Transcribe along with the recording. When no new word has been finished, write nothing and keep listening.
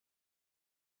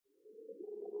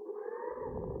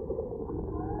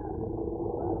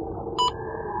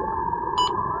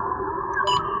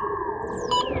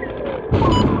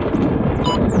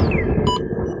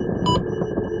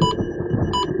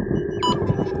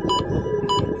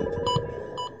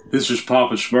This is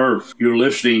Papa Smurf. You're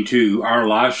listening to Our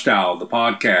Lifestyle, the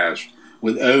podcast,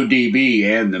 with ODB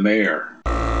and the Mayor.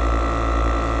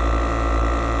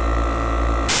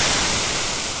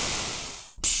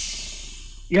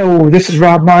 Yo, this is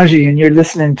Rob Maggi, and you're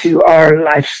listening to Our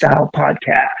Lifestyle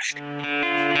podcast.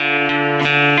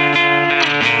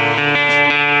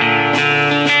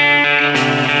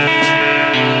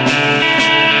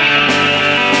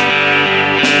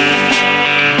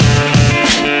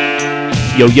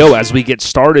 Yo, as we get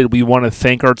started, we want to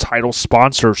thank our title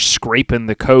sponsor, Scrapin'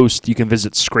 the Coast. You can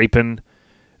visit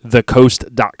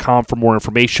scrapinthecoast.com for more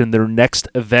information. Their next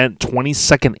event,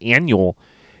 22nd annual,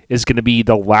 is going to be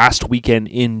the last weekend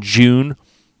in June.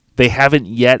 They haven't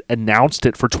yet announced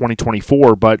it for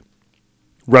 2024, but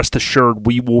rest assured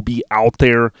we will be out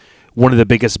there. One of the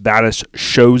biggest, baddest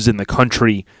shows in the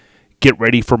country. Get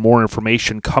ready for more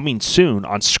information coming soon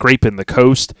on Scrapin' the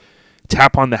Coast.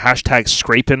 Tap on the hashtag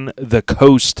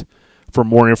 #ScrapinTheCoast for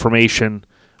more information.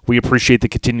 We appreciate the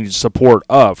continued support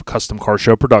of Custom Car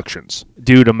Show Productions.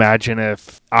 Dude, imagine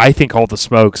if I think all the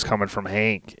smoke's coming from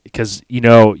Hank. Because, you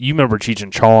remember Cheech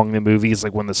and Chong, the movies,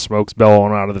 like when the smoke's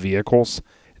billowing out of the vehicles?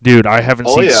 Dude, I haven't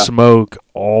seen smoke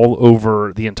all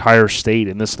over the entire state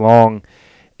in this long.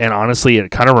 And honestly,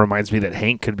 it kind of reminds me that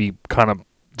Hank could be kind of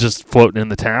just floating in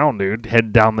the town, dude,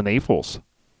 heading down the Naples.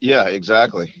 Yeah,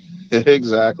 exactly.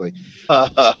 Exactly.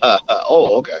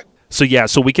 Oh, okay.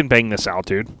 So we can bang this out,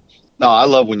 dude. No, I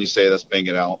love when you say let's bang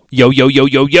it out. Yo,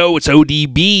 it's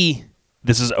ODB.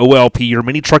 This is OLP, your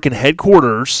mini trucking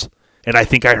headquarters. And I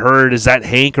think I heard, is that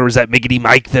Hank or is that Miggity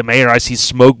Mike the Mayor? I see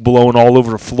smoke blowing all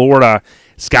over Florida.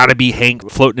 It's got to be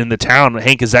Hank floating in the town.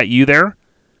 Hank, is that you there?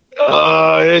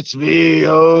 It's me,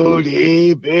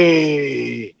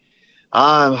 ODB.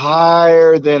 I'm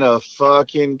higher than a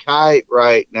fucking kite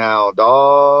right now,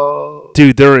 dog.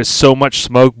 Dude, there is so much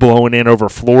smoke blowing in over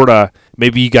Florida.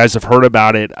 Maybe you guys have heard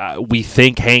about it. We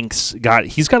think he's got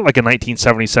like a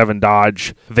 1977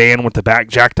 Dodge van with the back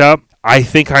jacked up. I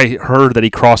think I heard that he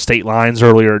crossed state lines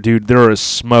earlier. Dude, there is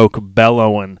smoke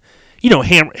bellowing.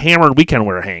 Hammered weekend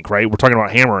wear Hank, right? We're talking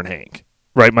about Hammer and Hank.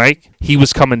 Right, Mike? He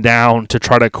was coming down to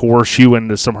try to coerce you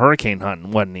into some hurricane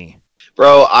hunting, wasn't he?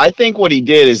 Bro, I think what he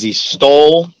did is he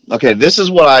stole. Okay, this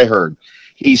is what I heard.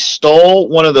 He stole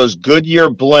one of those Goodyear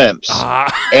blimps,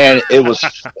 and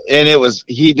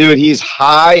he's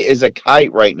high as a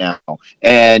kite right now,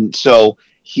 and so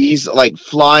he's like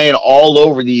flying all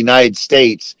over the United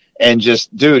States, and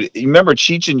just, dude, you remember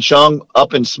Cheech and Chong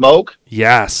Up in Smoke?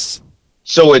 Yes.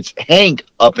 So it's Hank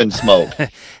up in smoke.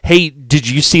 Hey, did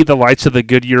you see the lights of the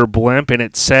Goodyear blimp? And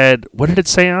it said, what did it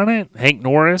say on it? Hank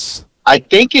Norris? I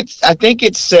think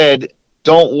it said,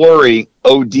 "Don't worry,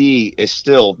 OD is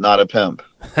still not a pimp."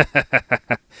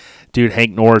 Dude,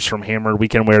 Hank Norris from Hammered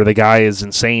Weekend Wear, the guy is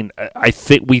insane.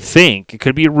 We think it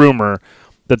could be a rumor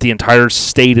that the entire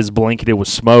state is blanketed with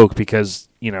smoke because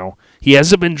he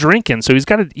hasn't been drinking, so he's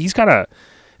got to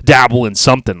dabble in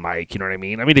something, Mike. You know what I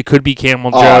mean? I mean, it could be Camel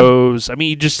Joe's. I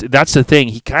mean, that's the thing.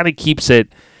 He kind of keeps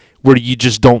it where you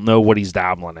just don't know what he's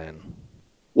dabbling in.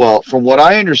 Well, from what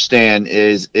I understand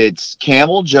is it's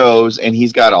Camel Joe's, and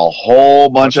he's got a whole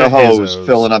bunch of hose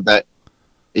filling up that.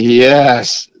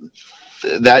 Yes,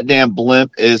 that damn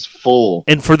blimp is full.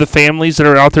 And for the families that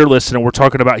are out there listening, we're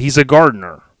talking about he's a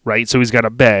gardener, right? So he's got a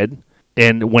bed,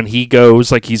 and when he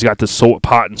goes, like he's got the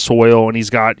pot and soil, and he's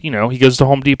got he goes to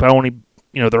Home Depot and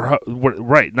they're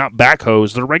right, not back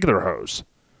hose, they're regular hose,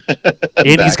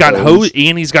 and he's got hose,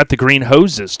 and he's got the green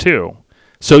hoses too.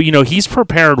 So, he's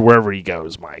prepared wherever he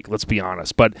goes, Mike. Let's be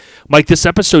honest. But, Mike, this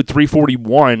episode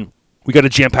 341, we got a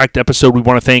jam-packed episode. We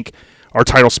want to thank our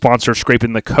title sponsor,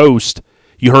 Scrapin' the Coast.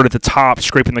 You heard at the top,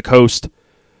 Scrapin' the Coast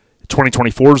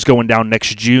 2024 is going down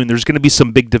next June. There's going to be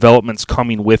some big developments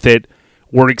coming with it.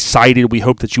 We're excited. We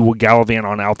hope that you will gallivant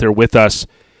on out there with us.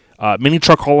 Mini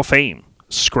Truck Hall of Fame,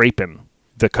 Scrapin'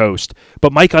 the Coast.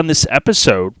 But, Mike, on this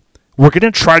episode, we're going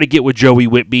to try to get with Joey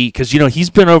Whitby because, he's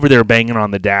been over there banging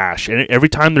on the dash. And every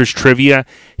time there's trivia,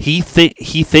 he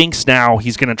thinks now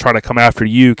he's going to try to come after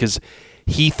you because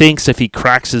he thinks if he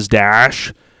cracks his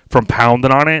dash from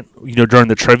pounding on it, during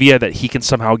the trivia, that he can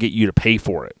somehow get you to pay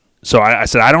for it. So I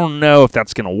said, I don't know if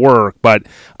that's going to work, but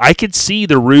I could see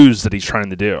the ruse that he's trying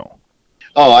to do.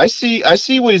 Oh, I see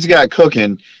what he's got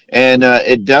cooking, and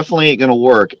it definitely ain't going to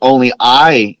work. Only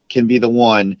I can be the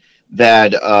one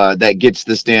that gets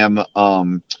this damn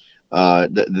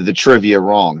the trivia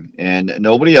wrong, and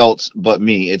nobody else but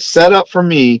me. It's set up for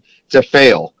me to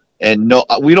fail, and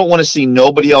we don't want to see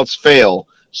nobody else fail.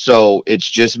 So it's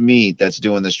just me that's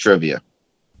doing this trivia.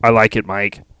 I like it,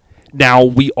 Mike. Now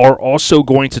we are also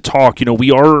going to talk.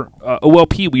 We are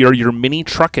OLP. We are your mini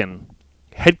truckin'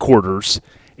 headquarters,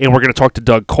 And we're going to talk to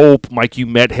Doug Kulp. Mike, you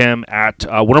met him at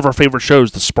one of our favorite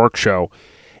shows, the Spark Show.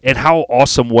 And how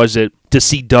awesome was it to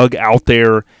see Doug out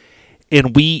there?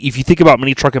 And if you think about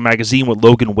Mini Truckin Magazine, what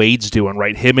Logan Wade's doing,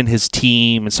 right? Him and his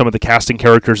team and some of the casting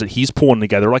characters that he's pulling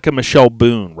together, like a Michelle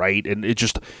Boone, right? And it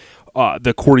just,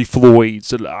 the Corey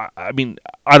Floyds. And, I mean,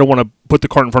 I don't want to put the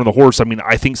cart in front of the horse. I mean,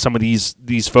 I think some of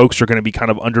these folks are going to be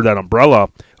kind of under that umbrella.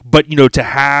 But, to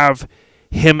have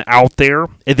him out there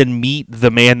and then meet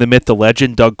the man, the myth, the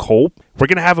legend, Doug Kulp, we're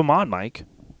going to have him on, Mike.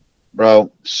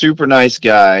 Bro, super nice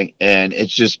guy. And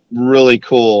it's just really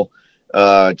cool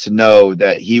to know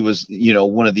that he was,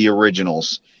 one of the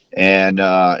originals. And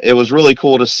it was really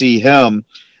cool to see him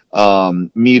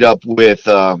meet up with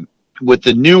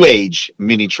the new age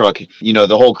mini truck. The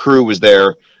whole crew was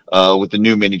there with the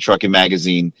new Mini Truckin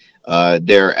Magazine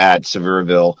there at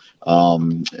Sevierville.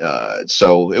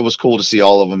 So it was cool to see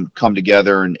all of them come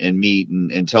together and meet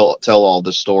and tell all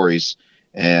the stories.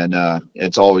 And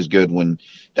it's always good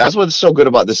that's what's so good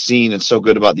about the scene and so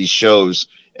good about these shows.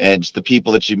 And just the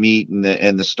people that you meet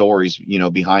and the stories,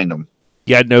 behind them.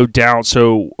 Yeah, no doubt.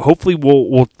 So hopefully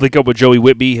we'll link up with Joey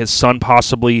Whitby, his son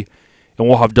possibly, and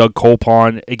we'll have Doug Kulp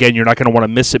on. Again, you're not going to want to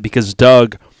miss it because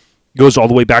Doug goes all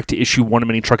the way back to issue 1 of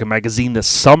Mini Truckin Magazine this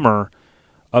summer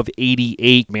of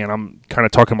 '88. Man, I'm kind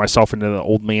of talking myself into the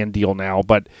old man deal now.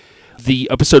 But the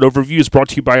episode overview is brought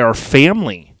to you by our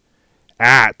family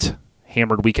at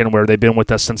Hammered Weekend Wear. They've been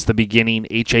with us since the beginning,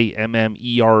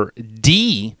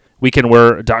 HAMMERD.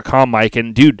 Weekendwear.com, Mike.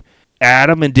 And dude,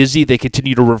 Adam and Dizzy, they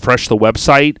continue to refresh the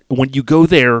website. When you go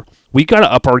there, we got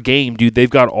to up our game, dude. They've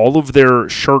got all of their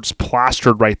shirts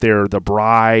plastered right there. The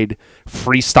Bride,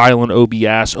 Freestyle and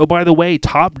OBS. Oh, by the way,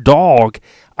 Top Dog,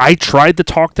 I tried to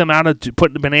talk them out of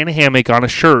putting a banana hammock on a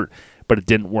shirt, but it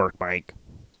didn't work, Mike.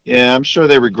 Yeah, I'm sure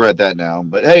they regret that now.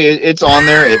 But hey, it's on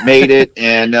there. It made it,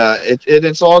 and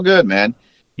it's all good, man.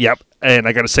 Yep. And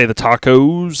I got to say, the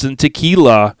tacos and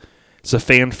tequila, it's a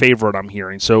fan favorite I'm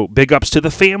hearing. So big ups to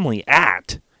the family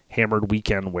at Hammered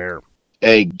Weekend Wear.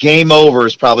 Hey, Game Over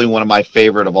is probably one of my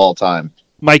favorite of all time.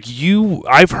 Mike,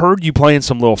 I've heard you playing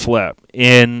some little flip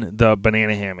in the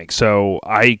banana hammock, so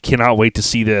I cannot wait to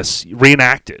see this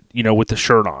reenacted, with the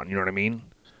shirt on, you know what I mean?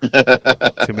 It's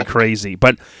going to be crazy.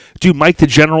 But, dude, Mike, the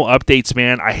general updates,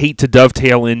 man, I hate to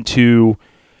dovetail into...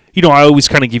 I always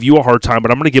kind of give you a hard time,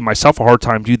 but I'm going to give myself a hard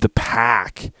time, dude. The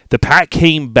Pack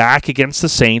came back against the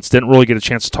Saints. Didn't really get a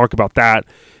chance to talk about that.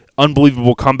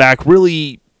 Unbelievable comeback.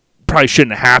 Really probably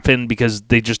shouldn't have happened because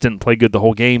they just didn't play good the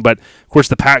whole game. But, of course,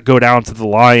 the Pack go down to the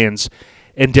Lions.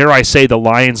 And dare I say, the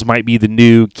Lions might be the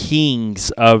new kings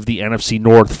of the NFC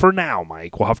North for now,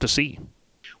 Mike. We'll have to see.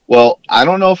 Well, I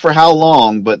don't know for how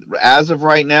long, but as of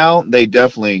right now, they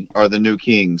definitely are the new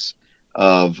kings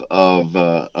of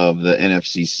the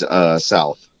NFC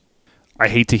South. I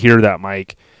hate to hear that,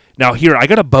 Mike. Now, here, I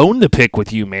got a bone to pick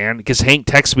with you, man, because Hank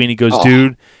texts me and he goes,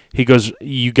 dude,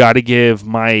 you got to give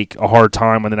Mike a hard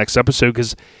time on the next episode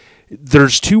because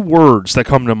there's 2 words that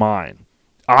come to mind.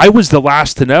 I was the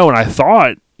last to know, and I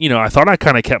thought I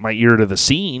kind of kept my ear to the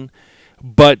scene,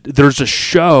 but there's a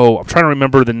show, I'm trying to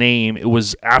remember the name, it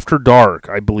was After Dark,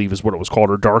 I believe is what it was called,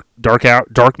 or Dark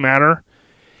Matter.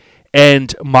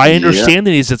 And my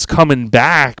understanding is it's coming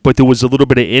back, but there was a little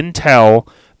bit of intel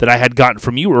that I had gotten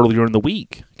from you earlier in the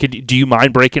week. Do you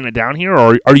mind breaking it down here,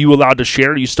 or are you allowed to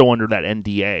share? Are you still under that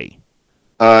NDA?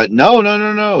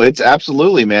 No. It's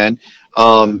absolutely, man.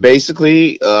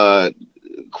 Basically,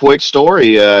 quick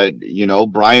story.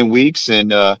 Brian Weeks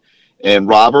and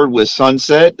Robert with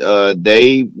Sunset.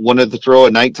 They wanted to throw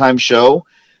a nighttime show.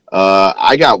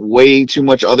 I got way too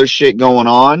much other shit going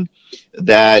on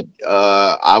that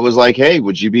I was like, hey,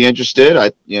 would you be interested?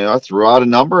 I threw out a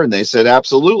number and they said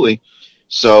absolutely.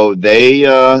 So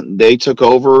they took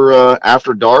over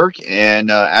After Dark, and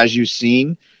as you've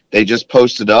seen, they just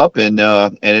posted up, and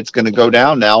it's going to go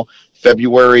down now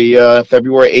February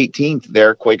 18th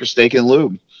there, Quaker Steak and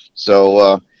Lube.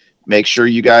 So make sure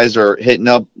you guys are hitting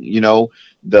up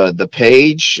the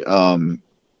page,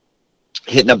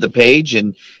 hitting up the page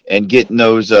and getting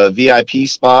those VIP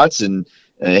spots and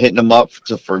hitting them up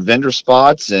for vendor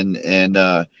spots and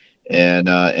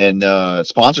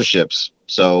sponsorships.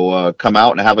 So come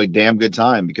out and have a damn good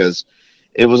time, because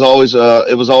it was always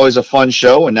a fun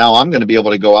show, and now I'm going to be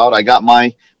able to go out. I got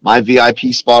my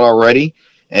VIP spot already,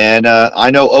 and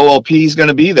I know OLP is going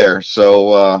to be there,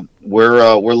 so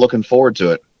we're looking forward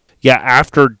to it. Yeah,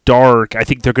 After Dark, I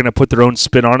think they're going to put their own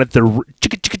spin on it. The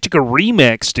chicka chicka chicka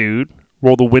remix, dude.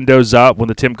 Roll the windows up when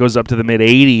the temp goes up to the mid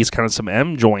 80s, kind of some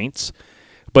M joints.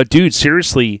 But dude,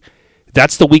 seriously,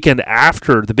 that's the weekend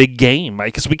after the big game,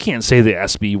 right? Because we can't say the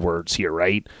SB words here,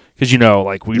 right? because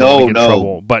like we don't No, want to get in no.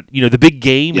 trouble. But the big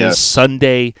game is Yes.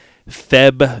 Sunday,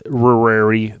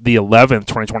 February the 11th,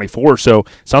 2024. So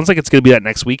sounds like it's going to be that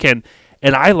next weekend,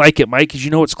 and I like it, Mike, because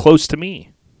it's close to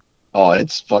me. Oh,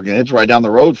 it's right down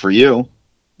the road for you.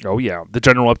 Oh yeah, the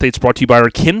general update's brought to you by our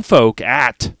kinfolk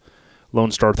at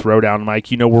Lone Star Throwdown, Mike.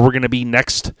 Where we're going to be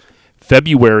next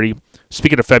February.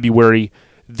 Speaking of February,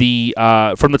 the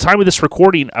from the time of this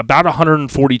recording, about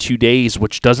 142 days,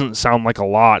 which doesn't sound like a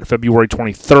lot. February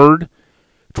 23rd,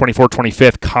 24th,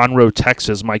 25th, Conroe,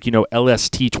 Texas. Mike,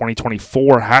 LST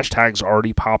 2024 hashtag's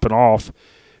already popping off.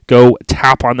 Go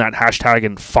tap on that hashtag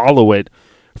and follow it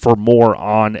for more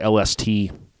on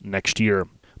LST next year.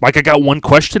 Mike, I got one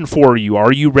question for you.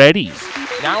 Are you ready?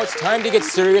 Now it's time to get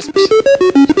serious.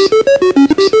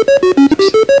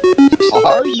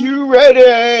 Are you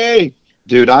ready?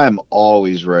 Dude, I am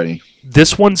always ready.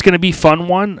 This one's going to be a fun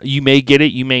one. You may get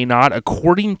it, you may not.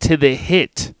 According to the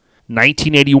hit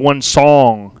 1981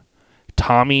 song,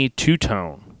 Tommy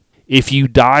Two-Tone, if you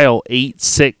dial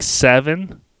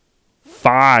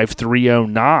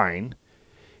 867-5309,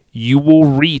 you will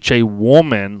reach a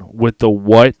woman with the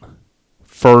what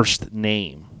first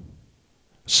name?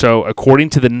 So,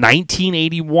 according to the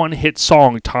 1981 hit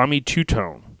song, Tommy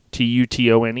Two-Tone,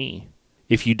 Tutone,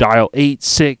 if you dial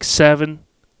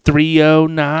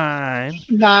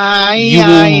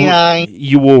 867-309,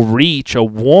 you will reach a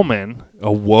woman,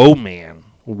 a woe man,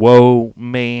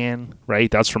 right?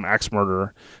 That's from Axe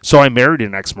Murderer. So I married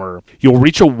an Axe Murderer. You'll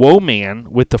reach a woe man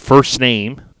with the first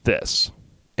name, this.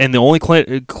 And the only clue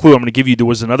I'm going to give you, there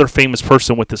was another famous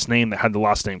person with this name that had the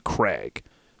last name Craig.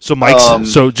 So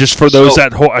Mike's, so just for those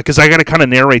at home, because I got to kind of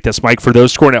narrate this, Mike, for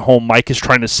those scoring at home, Mike is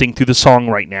trying to sing through the song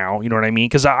right now. You know what I mean?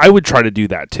 Because I would try to do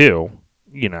that too.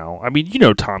 I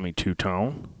mean, Tommy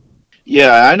Two-Tone.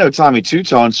 Yeah, I know Tommy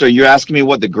Two-Tone. So you're asking me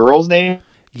what the girl's name?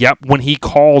 Yep. When he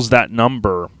calls that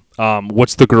number,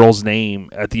 what's the girl's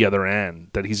name at the other end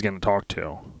that he's going to talk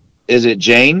to? Is it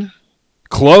Jane?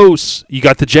 Close. You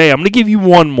got the J. I'm going to give you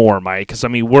one more, Mike, because I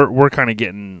mean we're kind of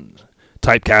getting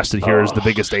typecasted here as the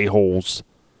biggest a-holes.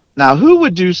 Now, who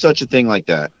would do such a thing like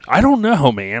that? I don't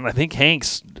know, man. I think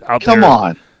Hank's out Come there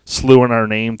on. slewing our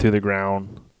name through the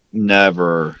ground.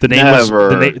 Never. The name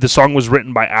Never. the song was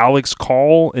written by Alex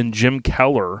Call and Jim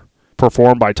Keller,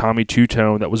 performed by Tommy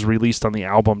Two-Tone, that was released on the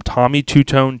album Tommy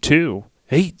Two-Tone 2.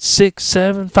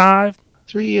 8675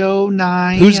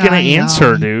 309. Who's going to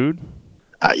answer, dude?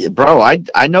 Bro,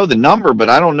 I know the number, but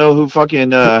I don't know who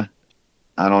fucking, I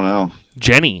don't know.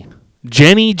 Jenny.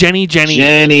 Jenny.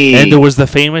 And there was the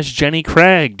famous Jenny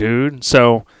Craig, dude.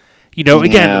 So,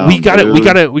 again, we got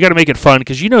to make it fun,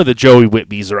 because the Joey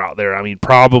Whitbees are out there. I mean,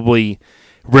 probably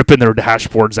ripping their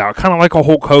dashboards out, kind of like a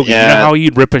Hulk Hogan. Yeah. You know how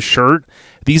he'd rip his shirt?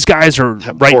 These guys are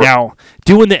now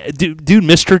doing the dude,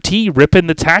 Mr. T ripping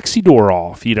the taxi door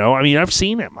off. I mean, I've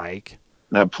seen it, Mike.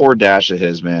 That poor dash of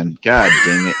his, man. God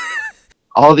dang it.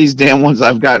 All these damn ones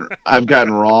I've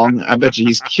gotten wrong. I bet you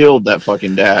he's killed that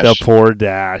fucking dash. The poor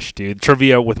dash, dude.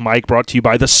 Trivia with Mike brought to you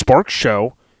by The Spark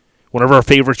Show, one of our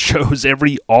favorite shows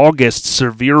every August,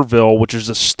 Sevierville, which is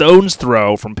a stone's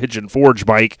throw from Pigeon Forge,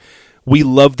 Mike. We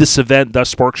love this event,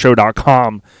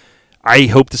 thesparkshow.com. I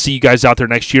hope to see you guys out there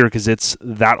next year, because it's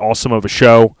that awesome of a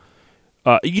show.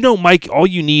 Mike, all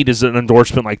you need is an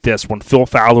endorsement like this. When Phil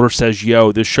Fowler says,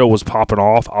 yo, this show was popping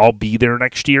off, I'll be there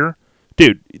next year.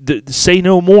 Dude, say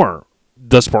no more.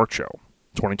 The Spark Show,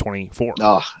 2024.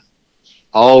 Oh,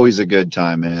 always a good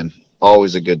time, man.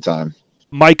 Always a good time.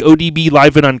 Mike ODB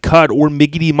Live and Uncut, or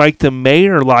Miggity Mike the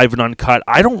Mayor Live and Uncut.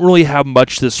 I don't really have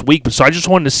much this week, so I just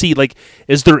wanted to see,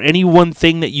 is there any one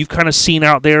thing that you've kind of seen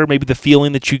out there, maybe the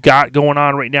feeling that you got going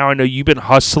on right now? I know you've been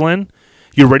hustling.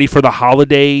 You're ready for the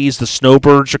holidays. The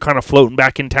snowbirds are kind of floating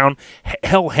back in town.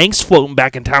 Hell, Hank's floating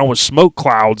back in town with smoke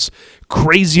clouds,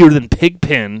 crazier than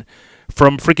Pigpen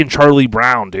from freaking Charlie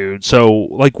Brown, dude. So,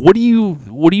 what are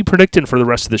you predicting for the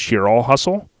rest of this year? All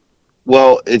hustle?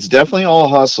 Well, it's definitely all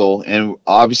hustle, and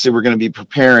obviously we're going to be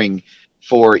preparing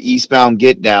for Eastbound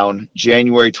Get Down,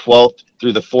 January 12th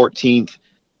through the 14th.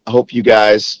 I hope you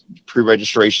guys,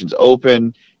 pre-registration's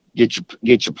open. Get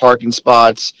your parking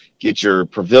spots. Get your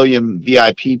Pavilion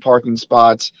VIP parking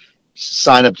spots.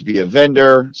 Sign up to be a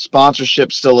vendor.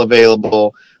 Sponsorship still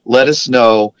available. Let us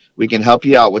know. We can help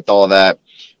you out with all that.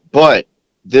 But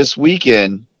this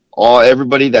weekend,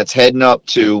 everybody that's heading up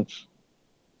to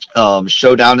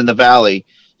Showdown in the Valley,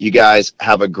 you guys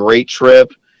have a great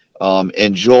trip.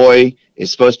 Enjoy.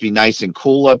 It's supposed to be nice and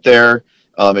cool up there.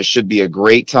 It should be a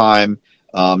great time.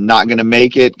 Not going to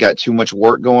make it. Got too much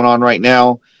work going on right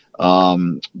now.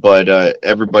 But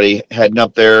everybody heading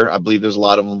up there. I believe there's a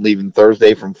lot of them leaving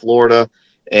Thursday from Florida,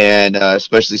 and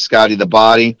especially Scotty the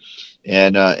Body.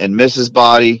 and Mrs.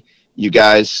 Body, you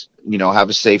guys, have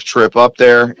a safe trip up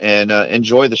there and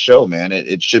enjoy the show, man.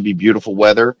 It should be beautiful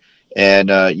weather, and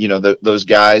those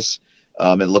guys.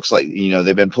 It looks like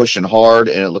they've been pushing hard,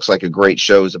 and it looks like a great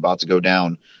show is about to go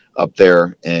down up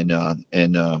there in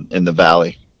the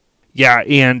valley. Yeah,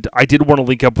 and I did want to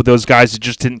link up with those guys. It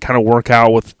just didn't kind of work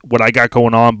out with what I got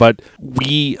going on, but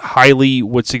we highly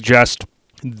would suggest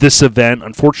this event.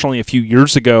 Unfortunately, a few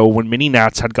years ago when Mini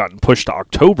Nats had gotten pushed to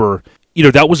October,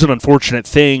 that was an unfortunate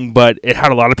thing, but it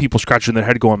had a lot of people scratching their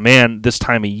head going, man, this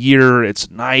time of year, it's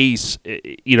nice, and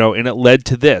it led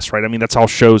to this, right? I mean, that's how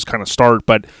shows kind of start,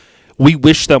 but we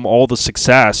wish them all the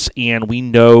success, and we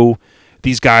know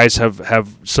these guys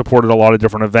have supported a lot of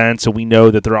different events, and we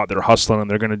know that they're out there hustling, and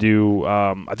they're going to do,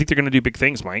 I think they're going to do big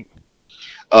things, Mike.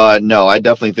 No, I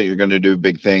definitely think you're going to do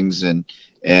big things, and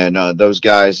those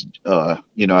guys, have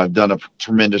done a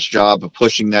tremendous job of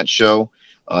pushing that show.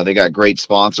 They got great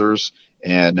sponsors,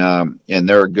 and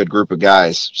they're a good group of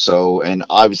guys. So, and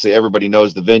obviously everybody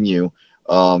knows the venue.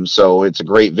 So it's a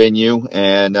great venue,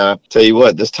 and tell you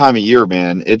what, this time of year,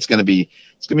 man, it's gonna be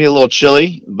a little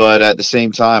chilly, but at the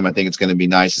same time, I think it's gonna be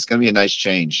nice. It's gonna be a nice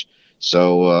change.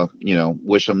 So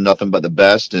wish them nothing but the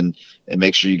best, and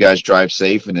make sure you guys drive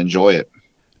safe and enjoy it.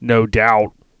 No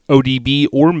doubt. ODB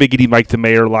or Miggity Mike the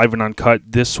Mayor live and uncut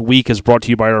this week is brought to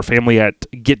you by our family at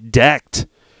Get Decked.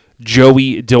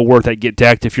 Joey Dilworth at Get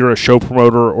Decked. If you're a show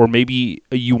promoter, or maybe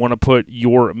you want to put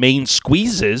your main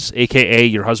squeezes, aka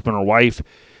your husband or wife,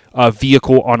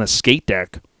 vehicle on a skate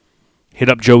deck, hit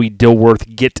up Joey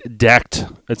Dilworth. Get Decked.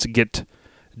 That's Get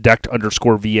Decked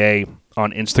 _VA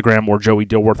on Instagram, or Joey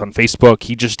Dilworth on Facebook.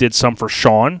 He just did some for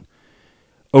Sean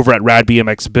over at Rad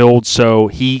BMX Build, so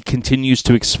he continues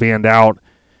to expand out.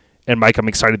 And Mike, I'm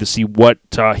excited to see what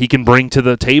he can bring to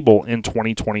the table in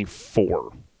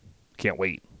 2024. Can't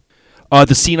wait.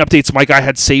 The scene updates, Mike, I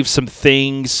had saved some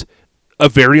things. A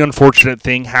very unfortunate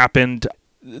thing happened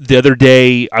the other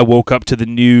day. I woke up to the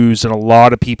news, and a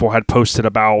lot of people had posted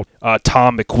about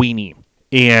Tom McQueenie.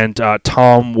 And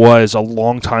Tom was a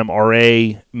longtime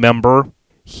RA member.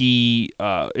 He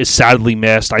is sadly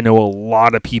missed. I know a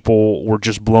lot of people were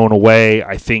just blown away.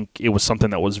 I think it was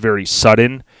something that was very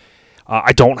sudden.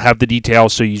 I don't have the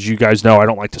details, so as you guys know, I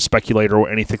don't like to speculate or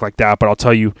anything like that. But I'll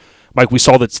tell you, Mike, we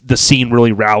saw that the scene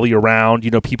really rally around,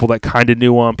 people that kind of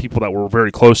knew him, people that were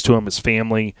very close to him, his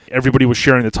family. Everybody was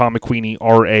sharing the Tom McQueenie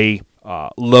RA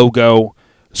logo.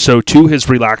 So to his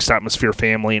Relaxed Atmosphere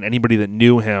family and anybody that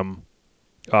knew him,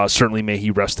 certainly may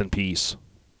he rest in peace.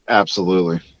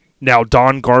 Absolutely. Now,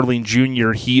 Don Garling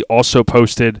Jr., he also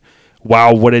posted,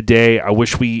 wow, what a day. I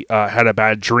wish we had a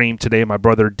bad dream today. My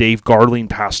brother Dave Garling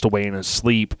passed away in his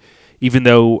sleep. Even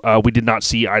though we did not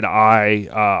see eye to eye,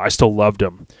 I still loved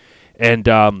him. And,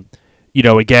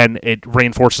 again, it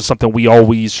reinforces something we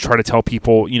always try to tell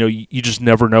people, you just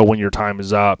never know when your time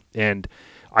is up. And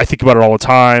I think about it all the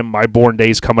time. My born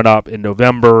day's coming up in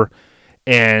November,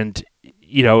 and,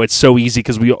 it's so easy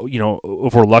because we,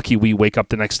 if we're lucky, we wake up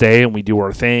the next day and we do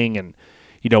our thing, and,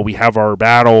 we have our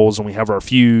battles and we have our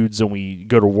feuds and we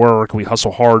go to work and we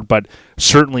hustle hard, but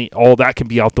certainly all that can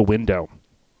be out the window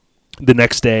the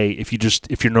next day if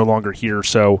you're no longer here.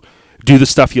 So do the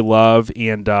stuff you love,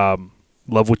 and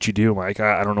love what you do, Mike.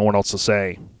 I don't know what else to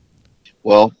say.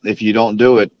 Well, if you don't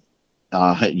do it,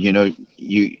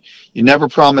 you never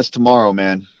promise tomorrow,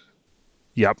 man.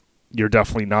 Yep, you're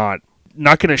definitely not.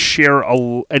 Not going to share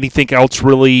anything else,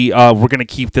 really. We're going to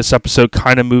keep this episode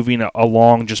kind of moving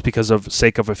along just because of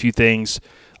sake of a few things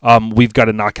we've got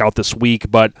to knock out this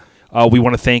week. But we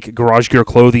want to thank Garage Gear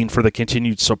Clothing for the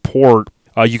continued support.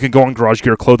 You can go on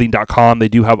garagegearclothing.com. They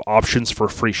do have options for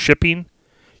free shipping.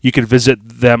 You can visit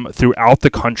them throughout the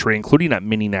country, including at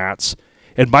Mini Nats.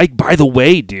 And Mike, by the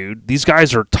way, dude, these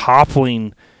guys are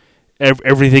toppling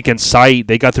everything in sight.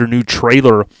 They got their new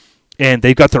trailer, and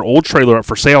they've got their old trailer up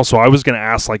for sale. So I was going to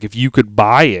ask, if you could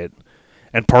buy it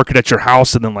and park it at your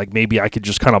house, and then, maybe I could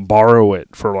just kind of borrow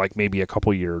it for, maybe a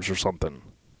couple years or something.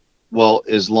 Well,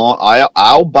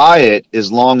 I'll buy it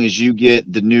as long as you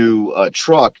get the new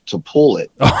truck to pull it.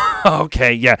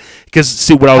 Okay, yeah. Because,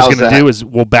 see, what I was going to do is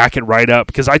we'll back it right up.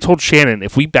 Because I told Shannon,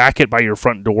 if we back it by your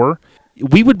front door,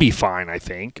 we would be fine, I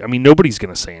think. I mean, nobody's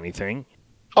going to say anything.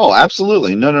 Oh,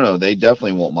 absolutely. No. They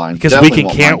definitely won't mind. Because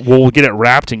we'll get it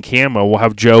wrapped in camo. We'll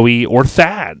have Joey or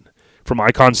Thad from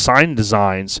Icon Sign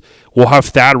Designs. We'll have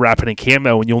Thad wrap it in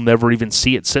camo, and you'll never even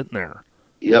see it sitting there.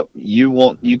 Yep.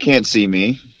 You can't see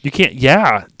me. You can't.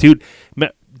 Yeah, dude.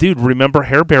 Remember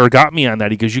Hair Bear got me on that.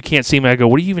 He goes, "You can't see me." I go,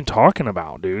 "What are you even talking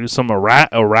about, dude?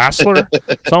 A wrestler?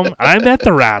 I met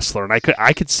the wrestler, and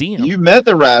I could see him. You met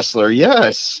the wrestler,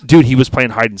 yes, dude. He was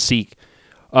playing hide and seek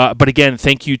But again,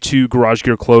 thank you to Garage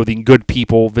Gear Clothing. Good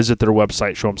people. Visit their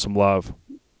website. Show them some love.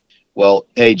 Well,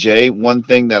 hey Jay, one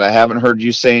thing that I haven't heard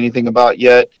you say anything about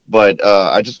yet, but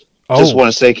I just want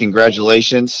to say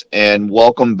congratulations and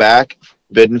welcome back.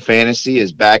 Forbidden Fantasy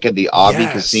is back at the Avi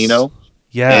Casino.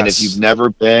 Yes. And if you've never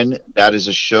been, that is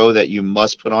a show that you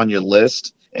must put on your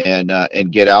list and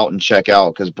get out and check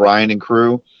out, because Brian and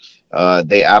crew,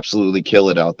 they absolutely kill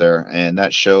it out there. And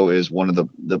that show is one of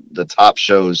the top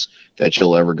shows that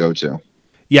you'll ever go to.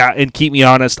 Yeah, and keep me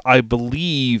honest, I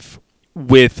believe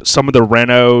with some of the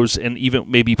renos and even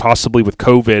maybe possibly with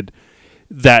COVID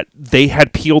that they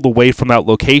had peeled away from that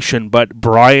location, but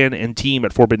Brian and team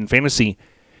at Forbidden Fantasy,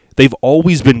 they've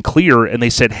always been clear, and they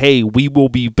said, hey, we will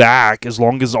be back as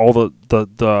long as all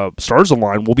the stars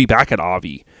align. We'll be back at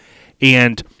Avi.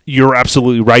 And you're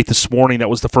absolutely right. This morning, that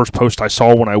was the first post I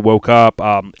saw when I woke up.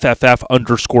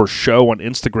 FF_show on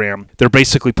Instagram. They're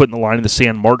basically putting the line in the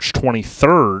sand March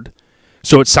 23rd.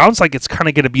 So it sounds like it's kind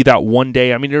of going to be that one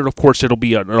day. I mean, of course, it'll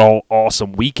be an all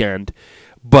awesome weekend.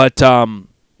 But,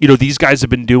 these guys have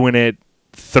been doing it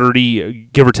 30,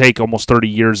 give or take, almost 30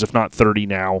 years, if not 30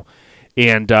 now.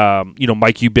 And,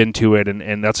 Mike, you've been to it,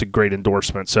 and that's a great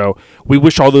endorsement. So we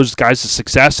wish all those guys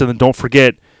success. And then don't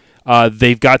forget,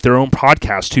 they've got their own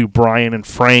podcast, too, Brian and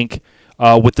Frank,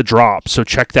 with The Drop. So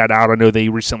check that out. I know they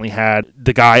recently had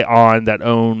the guy on that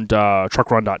owned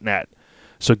truckrun.net.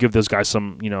 So give those guys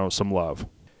some love.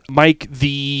 Mike,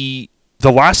 the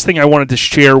last thing I wanted to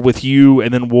share with you,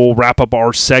 and then we'll wrap up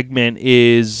our segment,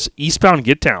 is Eastbound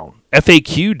Get Down.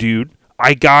 FAQ, dude.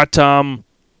 I got,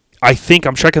 I think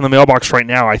I'm checking the mailbox right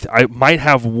now. I might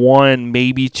have one,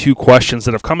 maybe two questions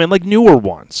that have come in, like newer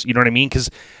ones. You know what I mean? Because,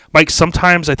 Mike,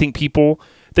 sometimes I think people,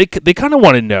 they kind of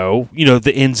want to know,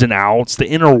 the ins and outs, the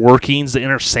inner workings, the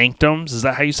inner sanctums. Is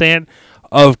that how you say it?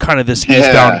 Of kind of this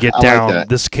Eastbound Get Down, like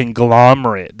this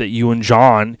conglomerate that you and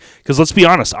John, because let's be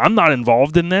honest, I'm not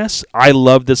involved in this. I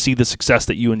love to see the success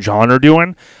that you and John are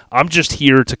doing. I'm just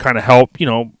here to kind of help,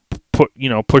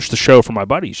 push the show for my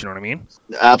buddies. You know what I mean?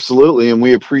 Absolutely, and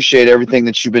we appreciate everything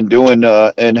that you've been doing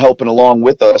and helping along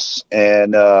with us,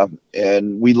 and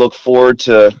we look forward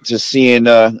to seeing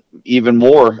even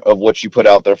more of what you put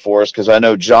out there for us. Because I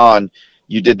know John,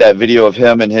 you did that video of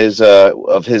him and his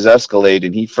Escalade,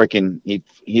 and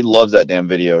he loves that damn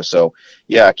video. So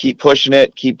yeah, keep pushing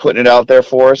it, keep putting it out there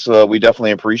for us. We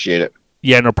definitely appreciate it.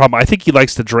 Yeah, no problem. I think he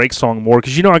likes the Drake song more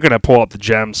because, I'm going to pull up the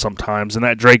gems sometimes, and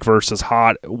that Drake verse is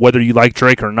hot, whether you like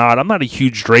Drake or not. I'm not a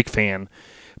huge Drake fan,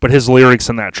 but his lyrics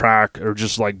in that track are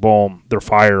just like, boom, they're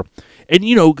fire. And,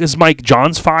 because Mike,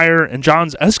 John's fire, and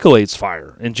John's Escalade's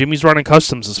fire, and Jimmy's Running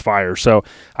Customs is fire. So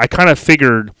I kind of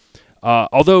figured,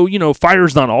 although,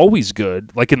 fire's not always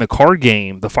good, like in the car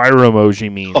game, the fire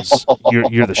emoji means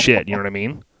you're the shit. You know what I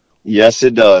mean? Yes,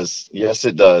 it does. Yes,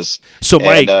 it does. So,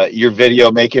 Mike, your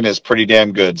video making is pretty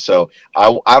damn good. So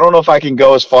I don't know if I can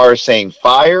go as far as saying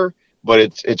fire, but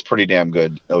it's pretty damn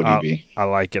good. ODB. I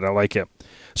like it.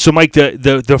 So, Mike,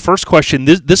 the first question,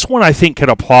 this one I think could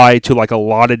apply to like a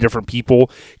lot of different people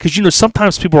because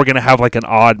sometimes people are going to have like an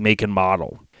odd make and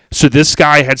model. So this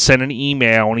guy had sent an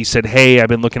email and he said, "Hey, I've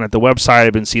been looking at the website,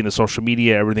 I've been seeing the social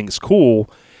media, everything's cool,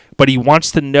 but he wants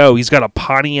to know, he's got a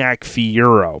Pontiac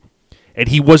Fiero." And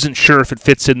he wasn't sure if it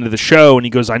fits into the show. And he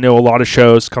goes, I know a lot of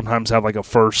shows sometimes have like a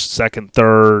first, second,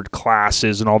 third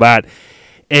classes and all that.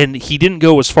 And he didn't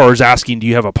go as far as asking, do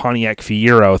you have a Pontiac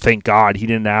Fiero? Thank God. He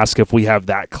didn't ask if we have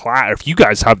that class, or if you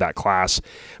guys have that class.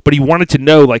 But he wanted to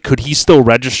know, like, could he still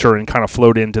register and kind of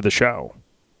float into the show?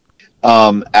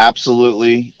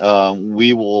 Absolutely.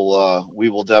 We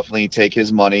will definitely take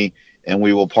his money and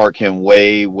we will park him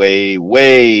way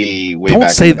Don't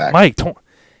back say in the back. that, Mike.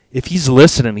 If he's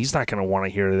listening, he's not going to want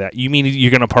to hear that. You mean you're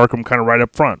going to park him kind of right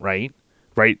up front, right?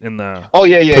 Right in the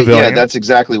pavilion? That's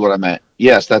exactly what I meant.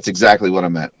 Yes, that's exactly what I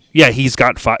meant. Yeah, he's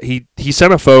got he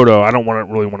sent a photo. I don't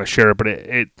really want to share it, but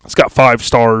it's got 5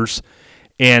 stars.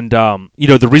 And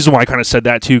the reason why I kind of said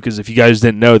that too, because if you guys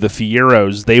didn't know, the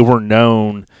Fieros, they were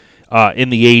known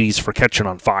in the 80s for catching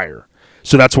on fire.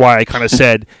 So that's why I kind of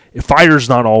said fire's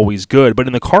not always good, but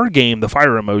in the car game, the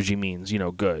fire emoji means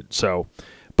good. So.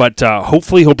 But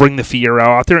hopefully he'll bring the Fiero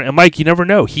out there. And Mike, you never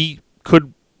know. He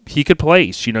could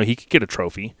place. He could get a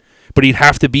trophy, but he'd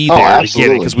have to be there to get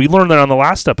it because we learned that on the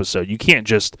last episode. You can't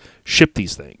just ship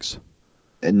these things.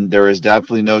 And there is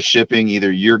definitely no shipping.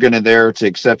 Either you're going to there to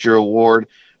accept your award,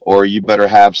 or you better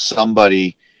have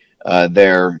somebody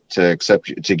there to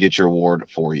get your award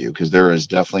for you, because there is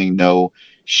definitely no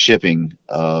shipping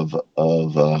of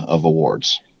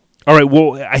awards. All right,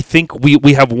 well, I think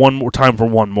we have one more time for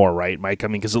one more, right, Mike? I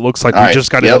mean, because it looks like we just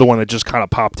got another one that just kind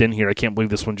of popped in here. I can't believe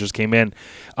this one just came in.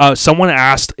 Someone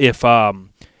asked if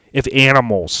if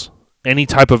animals, any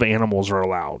type of animals are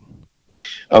allowed.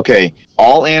 Okay,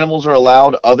 all animals are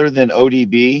allowed other than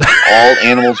ODB. All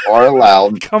animals are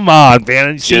allowed. Come on,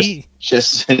 man. Just, See?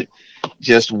 just,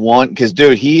 just one. Because,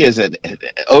 dude, he is an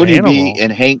ODB Animal.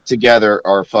 and Hank together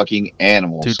are fucking Two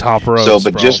animals. top So, ropes,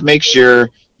 but bro. just make sure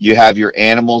you have your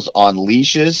animals on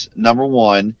leashes. Number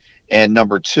one, and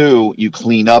number two, you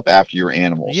clean up after your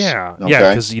animals. Yeah, Okay.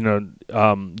 because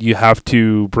you have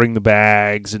to bring the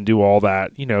bags and do all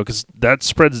that, because that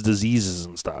spreads diseases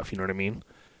and stuff. You know what I mean?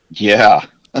 Yeah.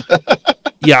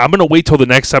 Yeah, I'm gonna wait till the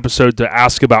next episode to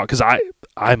ask about because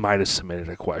I might have submitted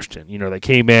a question. They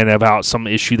came in about some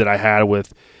issue that I had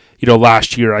with,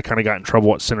 last year I kind of got in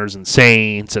trouble at Sinners and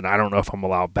Saints, and I don't know if I'm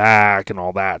allowed back and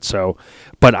all that. So,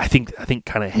 but I think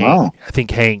kind of Hank. Wow. I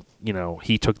think Hank,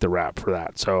 he took the rap for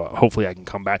that. So hopefully I can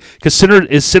come back because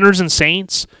Sinners and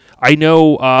Saints. I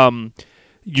know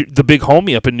the big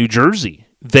homie up in New Jersey.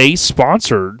 They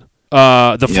sponsored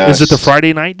is it the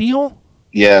Friday night deal?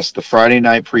 Yes, the Friday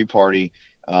night pre-party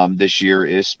this year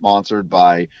is sponsored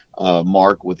by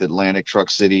Mark with Atlantic Truck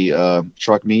City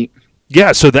Truck Meet.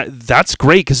 Yeah, so that's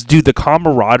great because, dude, the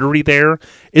camaraderie there,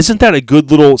 isn't that a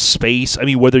good little space? I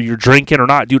mean, whether you're drinking or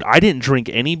not, dude, I didn't drink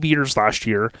any beers last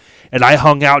year, and I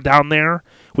hung out down there.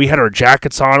 We had our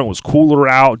jackets on. It was cooler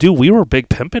out. Dude, we were big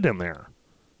pimping in there.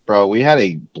 Bro, we had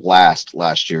a blast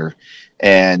last year.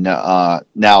 And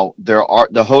now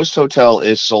the host hotel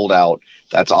is sold out.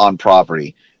 That's on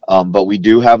property. But we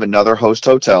do have another host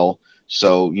hotel,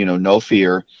 so no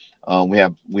fear.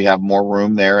 We have more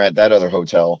room there at that other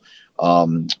hotel.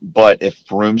 But if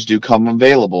rooms do come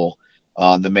available,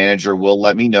 the manager will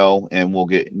let me know, and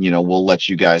we'll let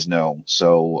you guys know.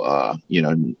 So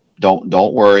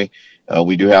don't worry.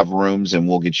 We do have rooms, and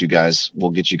we'll get you guys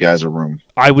a room.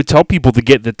 I would tell people to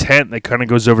get the tent that kind of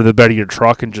goes over the bed of your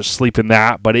truck and just sleep in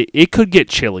that, but it could get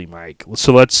chilly, Mike.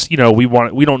 So let's we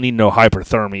don't need no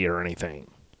hypothermia or anything.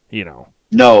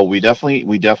 No, we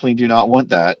definitely do not want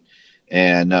that,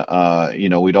 and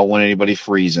we don't want anybody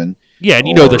freezing. Yeah,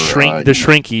 and the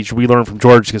shrinkage we learned from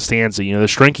George Costanza. The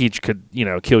shrinkage could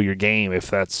kill your game if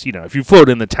that's if you float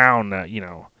in the town.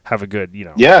 Have a good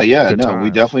Good time. We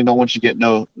definitely don't want you to get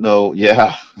no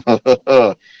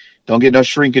don't get no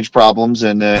shrinkage problems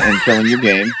and killing your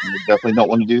game. We definitely don't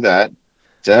want to do that.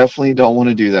 Definitely don't want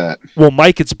to do that. Well,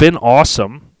 Mike, it's been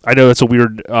awesome. I know it's a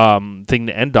weird thing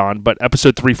to end on, but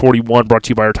episode 341 brought to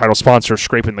you by our title sponsor,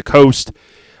 Scraping the Coast.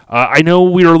 I know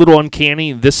we were a little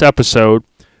uncanny this episode,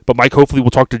 but Mike, hopefully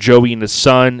we'll talk to Joey and his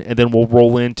son, and then we'll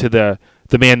roll into the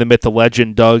man, the myth, the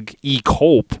legend, Doug E.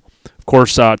 Kulp. Of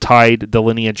course, tied the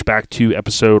lineage back to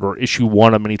episode or issue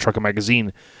 1 of Mini Truckin'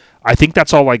 Magazine. I think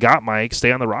that's all I got, Mike.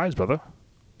 Stay on the rise, brother.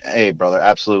 Hey, brother,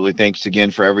 absolutely. Thanks again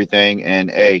for everything.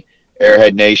 And hey,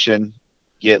 Airhead Nation,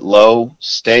 get low,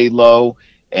 stay low,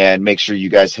 and make sure you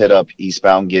guys hit up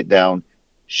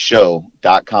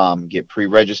eastboundgetdownshow.com. Get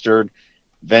pre-registered,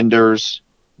 vendors,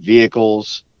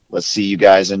 vehicles. Let's see you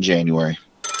guys in January.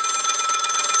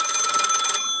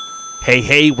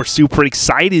 Hey, we're super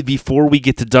excited. Before we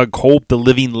get to Doug Kulp, the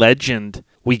living legend,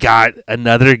 we got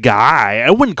another guy.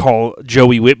 I wouldn't call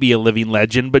Joey Whitby a living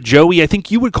legend, but Joey, I think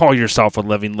you would call yourself a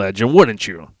living legend, wouldn't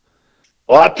you?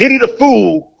 Well, I pity the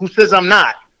fool who says I'm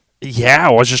not. Yeah,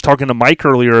 I was just talking to Mike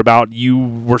earlier about you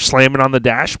were slamming on the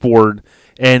dashboard,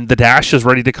 and the dash is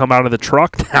ready to come out of the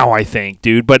truck now, I think,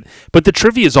 dude. But the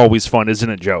trivia is always fun, isn't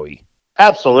it, Joey?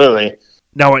 Absolutely.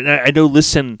 Now, I know,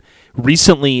 listen,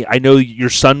 recently, I know your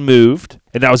son moved,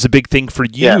 and that was a big thing for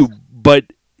you, Yes. but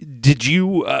did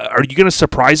you, are you going to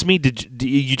surprise me?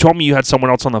 You told me you had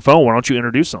someone else on the phone. Why don't you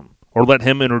introduce him? Or let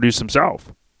him introduce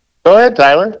himself? Go ahead,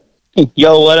 Tyler.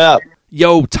 Yo, what up?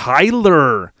 Yo,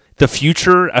 Tyler, the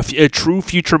future, a true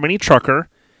future mini trucker.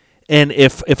 And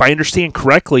if I understand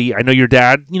correctly, I know your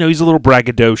dad, he's a little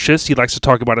braggadocious. He likes to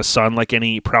talk about his son like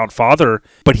any proud father.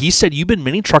 But he said you've been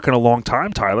mini trucking a long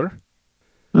time, Tyler.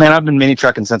 Man, I've been mini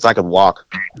trucking since I could walk.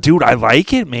 Dude, I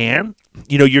like it, man.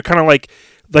 You're kind of like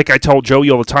I tell Joey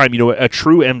all the time, a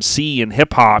true MC in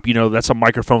hip hop, that's a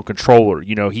microphone controller.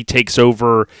 He takes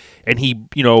over and he,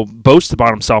 boasts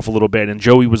about himself a little bit. And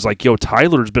Joey was like, yo,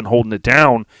 Tyler's been holding it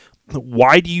down.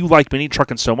 Why do you like mini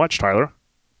trucking so much, Tyler?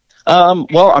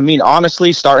 Well, I mean,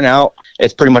 honestly, starting out,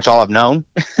 it's pretty much all I've known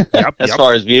as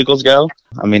far as vehicles go.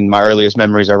 I mean, my earliest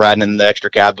memories are riding in the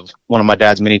extra cab of one of my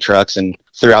dad's mini trucks, and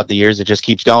throughout the years, it just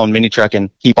keeps going. Mini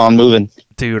trucking, keep on moving.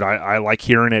 Dude, I like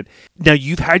hearing it. Now,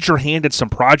 you've had your hand in some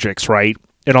projects, right?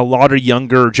 And a lot of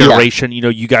younger generation,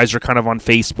 you guys are kind of on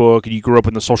Facebook, and you grew up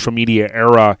in the social media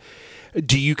era.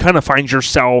 Do you kind of find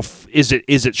yourself? Is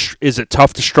it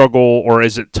tough to struggle, or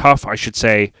is it tough, I should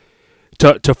say,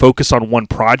 to focus on one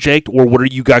project, or what are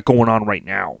you got going on right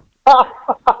now?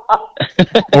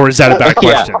 Or is that a bad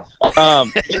question?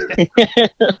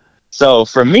 So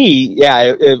for me,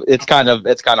 it's kind of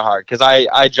hard because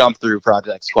I jump through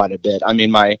projects quite a bit. I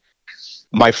mean,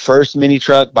 my first mini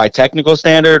truck by technical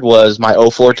standard was my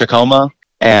 '04 Tacoma,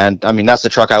 and I mean that's the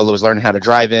truck I was learning how to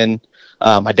drive in.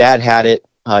 My dad had it.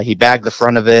 He bagged the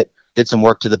front of it, did some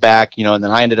work to the back, and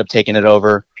then I ended up taking it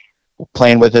over,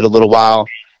 playing with it a little while,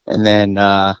 and then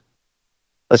I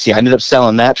ended up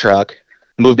selling that truck,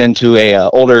 moved into a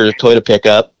older Toyota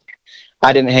pickup.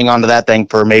 I didn't hang on to that thing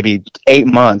for maybe 8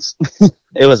 months.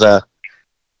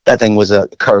 That thing was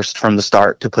cursed from the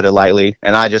start, to put it lightly.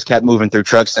 And I just kept moving through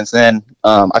trucks since then.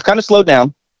 I've kind of slowed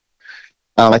down.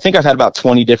 I think I've had about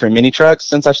 20 different mini trucks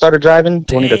since I started driving,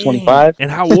 20 to 25.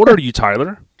 And how old are you,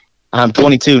 Tyler? I'm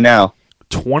 22 now.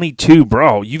 22,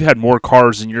 bro. You've had more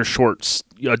cars in your short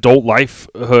adult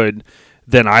lifehood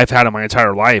than I've had in my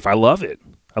entire life. I love it.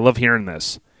 I love hearing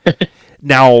this.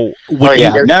 Now, he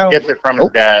gets it from his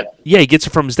dad. Yeah, he gets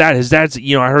it from his dad. His dad's,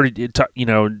 I heard,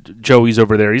 Joey's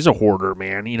over there. He's a hoarder,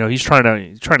 man. He's trying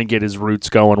to get his roots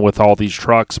going with all these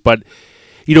trucks. But,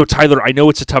 Tyler, I know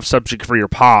it's a tough subject for your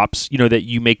pops. That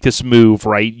you make this move,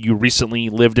 right? You recently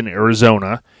lived in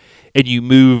Arizona, and you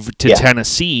moved to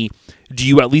Tennessee. Do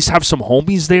you at least have some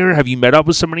homies there? Have you met up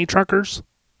with so many truckers?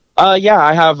 Yeah,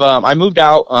 I have. I moved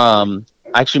out.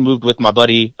 I actually moved with my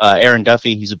buddy, Aaron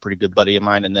Duffy. He's a pretty good buddy of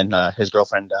mine. And then his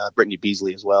girlfriend, Brittany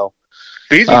Beasley, as well.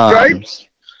 Beasley Stripes?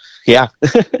 Yeah.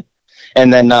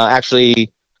 And then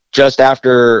actually, just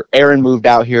after Aaron moved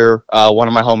out here, one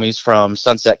of my homies from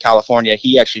Sunset, California,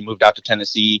 he actually moved out to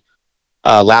Tennessee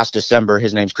last December.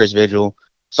 His name's Chris Vigil.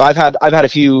 So I have a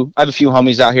few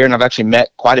homies out here, and I've actually met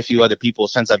quite a few other people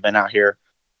since I've been out here.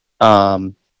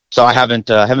 So I haven't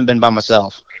been by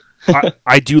myself.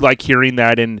 I do like hearing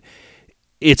that, and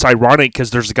it's ironic because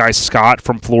there's a guy, Scott,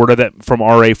 from Florida, from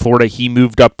RA, Florida. He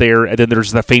moved up there, and then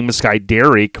there's the famous guy,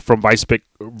 Derek, from Vice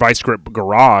Grip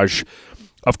Garage.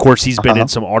 Of course, he's been in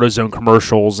some AutoZone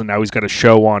commercials, and now he's got a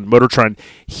show on Motor Trend.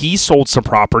 He sold some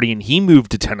property, and he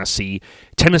moved to Tennessee.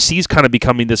 Tennessee's kind of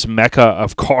becoming this mecca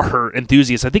of car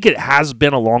enthusiasts. I think it has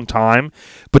been a long time,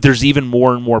 but there's even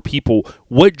more and more people.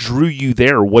 What drew you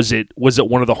there? Was it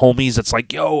one of the homies that's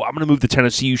like, yo, I'm going to move to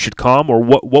Tennessee, you should come? Or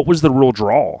what was the real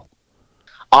draw?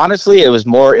 Honestly, it was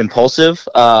more impulsive.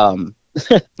 My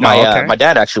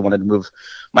dad actually wanted to move.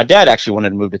 My dad actually wanted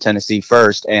to move to Tennessee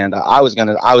first, and I was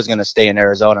gonna stay in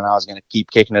Arizona, and I was gonna keep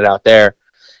kicking it out there.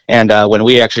 And when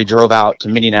we actually drove out to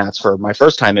Mini Nats for my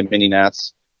first time in Mini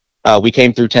Nats, we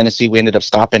came through Tennessee. We ended up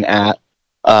stopping at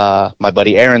my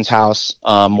buddy Aaron's house,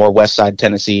 more West Side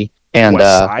Tennessee. And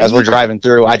as we're driving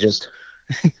through,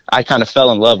 I kind of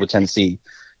fell in love with Tennessee,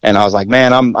 and I was like,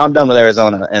 man, I'm done with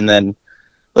Arizona. And then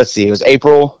let's see, it was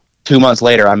April. 2 months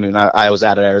later, I was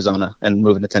out of Arizona and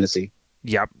moving to Tennessee.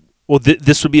 Yep. Well,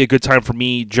 this would be a good time for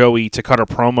me, Joey, to cut a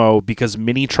promo because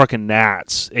Mini Truckin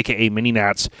Nats, a.k.a. Mini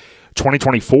Nats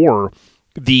 2024,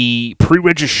 the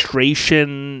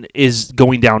pre-registration is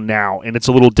going down now, and it's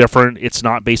a little different. It's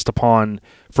not based upon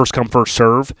first come, first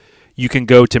serve. You can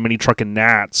go to Mini Truckin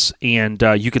Nats, and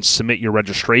you can submit your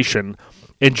registration.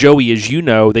 And, Joey, as you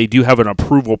know, they do have an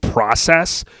approval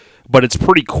process, but it's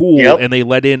pretty cool, and they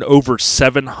let in over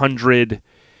 700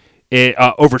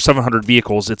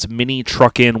 vehicles. It's Mini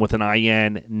Truckin with an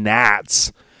IN,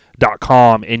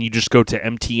 nats.com, and you just go to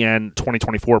MTN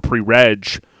 2024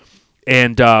 pre-reg.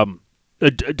 And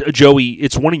Joey,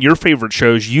 it's one of your favorite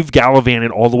shows. You've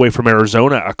gallivanted all the way from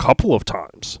Arizona a couple of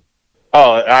times.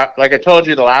 Oh, like I told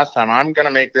you the last time, I'm going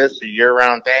to make this a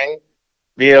year-round thing.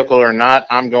 Vehicle or not,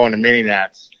 I'm going to Mini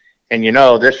Nats. And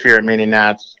this year at Mini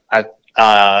Nats,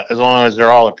 as long as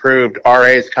they're all approved,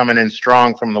 RA's coming in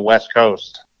strong from the West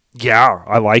Coast. Yeah,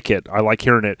 I like it. I like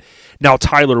hearing it. Now,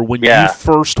 Tyler, when you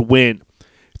first went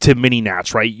to Mini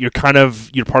Nats, right? You're part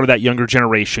of that younger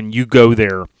generation. You go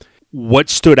there. What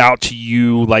stood out to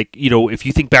you? Like, if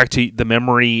you think back to the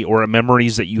memory or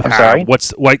memories that you have,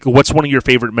 what's one of your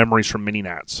favorite memories from Mini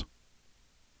Nats?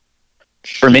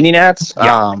 For Mini Nats,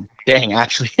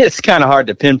 actually, it's kind of hard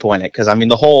to pinpoint it because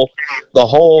the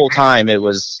whole time it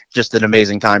was just an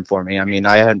amazing time for me. I mean,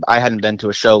 I hadn't been to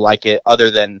a show like it other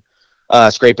than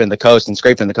Scraping the Coast, and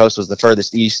Scraping the Coast was the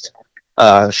furthest east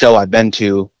show I've been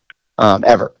to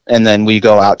ever. And then we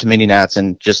go out to Mini Nats,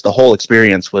 and just the whole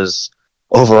experience was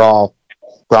overall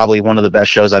probably one of the best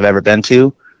shows I've ever been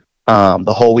to.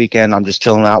 The whole weekend, I'm just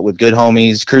chilling out with good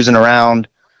homies, cruising around.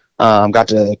 Got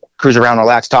to cruise around our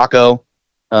Lax Taco.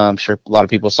 I'm sure a lot of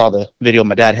people saw the video of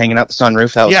my dad hanging out the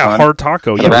sunroof. That was fun. Hard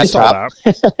taco. Yeah, we saw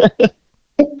that.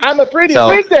 I'm a pretty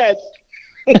princess.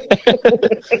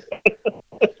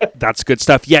 That's good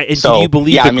stuff. Yeah, and So, do you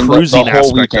believe yeah, the I mean, cruising the whole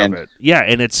aspect weekend. of it? Yeah,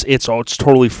 and it's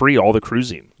totally free, all the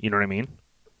cruising. You know what I mean?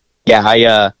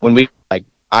 Yeah, when we like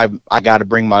I got to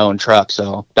bring my own truck,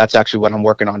 so that's actually what I'm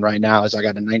working on right now. Is I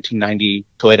got a 1990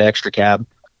 Toyota Extra Cab,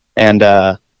 and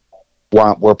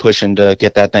we're pushing to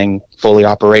get that thing fully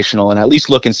operational and at least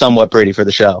looking somewhat pretty for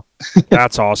the show.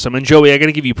 That's awesome. And Joey, I got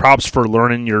to give you props for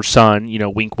learning your son.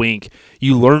 Wink, wink.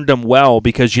 You learned him well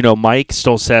because Mike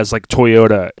still says like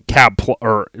Toyota cab,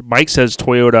 or Mike says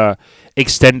Toyota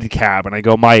extended cab, and I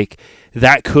go, Mike,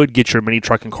 that could get your mini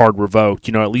trucking card revoked.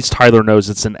 At least Tyler knows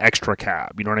it's an extra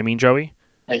cab. You know what I mean, Joey?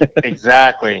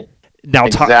 Exactly. Now,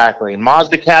 exactly.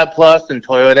 Mazda Cab Plus and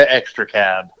Toyota Extra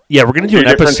Cab. Yeah, we're gonna do an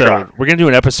episode. Truck. We're gonna do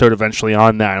an episode eventually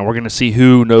on that, and we're gonna see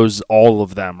who knows all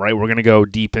of them. Right? We're gonna go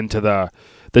deep into the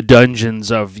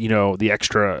dungeons of the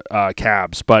extra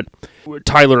cabs. But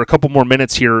Tyler, a couple more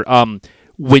minutes here.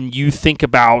 When you think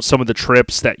about some of the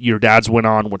trips that your dad's went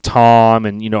on with Tom,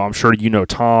 and I'm sure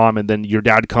Tom, and then your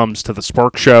dad comes to the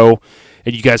Spark Show,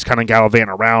 and you guys kind of gallivant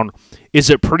around. Is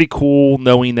it pretty cool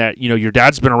knowing that your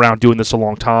dad's been around doing this a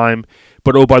long time?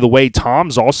 But oh, by the way,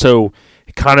 Tom's also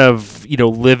kind of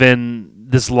living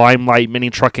this limelight mini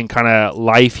trucking kind of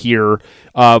life here,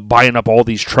 buying up all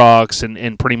these trucks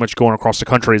and pretty much going across the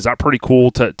country. Is that pretty cool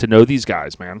to know these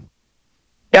guys, man?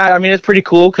 Yeah, I mean it's pretty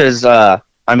cool because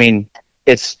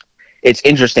it's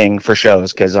interesting for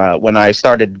shows because when I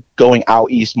started going out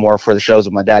east more for the shows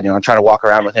with my dad, I'm trying to walk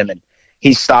around with him and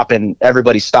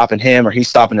everybody's stopping him or he's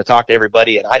stopping to talk to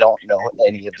everybody, and I don't know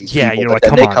any of these people. You're but like, then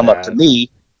come they on, come Dad. up to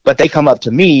me. But they come up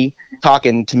to me,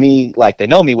 talking to me like they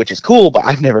know me, which is cool, but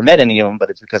I've never met any of them,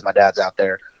 but it's because my dad's out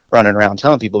there running around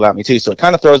telling people about me too. So it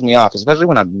kind of throws me off, especially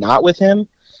when I'm not with him,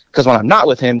 because when I'm not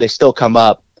with him, they still come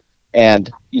up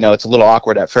and, it's a little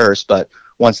awkward at first, but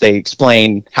once they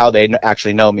explain how they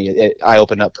actually know me, I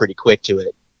open up pretty quick to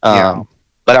it. Yeah.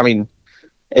 But I mean,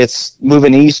 it's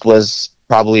moving east was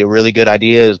probably a really good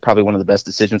idea. It was probably one of the best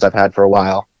decisions I've had for a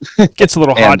while. Gets a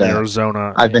little hot in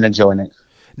Arizona. I've been enjoying it.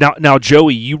 Now,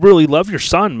 Joey, you really love your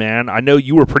son, man. I know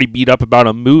you were pretty beat up about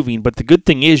him moving, but the good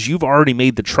thing is you've already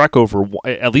made the trek over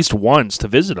at least once to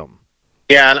visit him.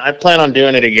 Yeah, and I plan on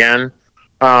doing it again.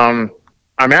 I'm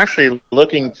actually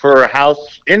looking for a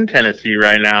house in Tennessee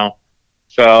right now,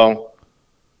 so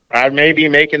I may be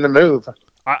making the move.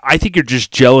 I think you're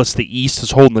just jealous the East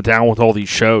is holding it down with all these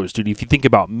shows, dude. If you think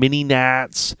about Mini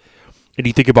Nats, and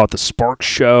you think about the Spark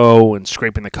Show and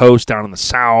Scraping the Coast down in the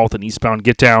South and Eastbound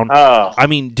Get Down. Oh. I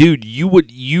mean, dude, you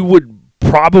would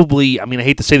probably, I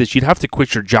hate to say this, you'd have to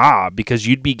quit your job because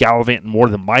you'd be gallivanting more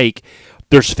than Mike.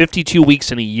 There's 52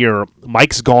 weeks in a year.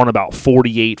 Mike's gone about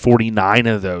 48, 49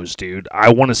 of those, dude.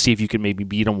 I want to see if you can maybe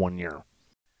beat him one year.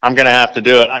 I'm going to have to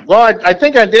do it. I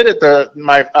think I did it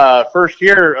my first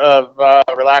year of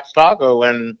Relaxed Taco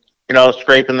when,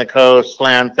 Scraping the Coast,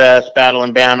 Slam Fest, Battle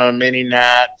in Bama, Mini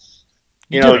Nats.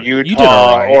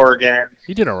 Utah, right. Oregon.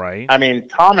 You did all right.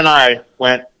 Tom and I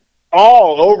went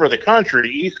all over the country,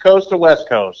 East Coast to West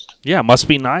Coast. Yeah, must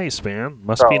be nice, man.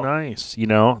 Must be nice.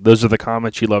 Those are the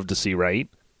comments you love to see, right?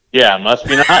 Yeah, must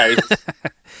be nice.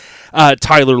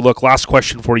 Tyler, look, last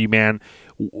question for you, man.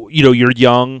 You're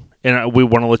young, and we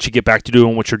want to let you get back to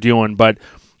doing what you're doing, but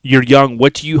you're young.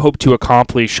 What do you hope to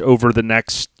accomplish over the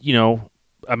next,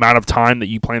 amount of time that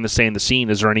you plan to stay in the scene?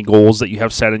 Is there any goals that you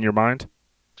have set in your mind?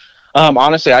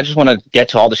 Honestly, I just want to get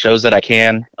to all the shows that I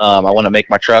can. I want to make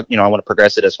my truck, I want to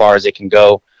progress it as far as it can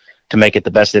go to make it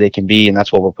the best that it can be. And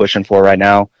that's what we're pushing for right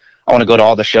now. I want to go to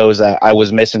all the shows that I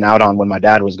was missing out on when my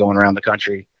dad was going around the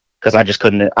country because I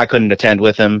couldn't attend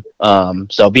with him.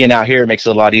 So being out here makes it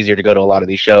a lot easier to go to a lot of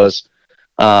these shows.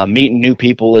 Meeting new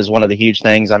people is one of the huge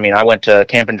things. I went to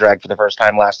Camp and Drag for the first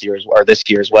time this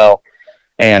year as well.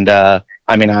 And, the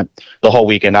whole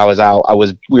weekend I was out,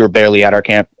 we were barely at our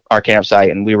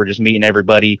campsite and we were just meeting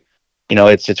everybody.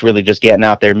 It's really just getting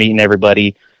out there, meeting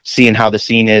everybody, seeing how the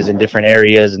scene is in different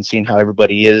areas and seeing how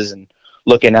everybody is and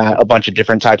looking at a bunch of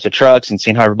different types of trucks and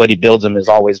seeing how everybody builds them is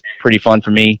always pretty fun for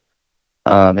me.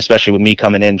 Especially with me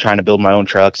coming in, trying to build my own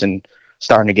trucks and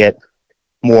starting to get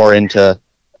more into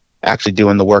actually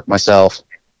doing the work myself.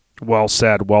 Well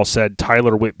said.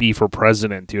 Tyler Whitby for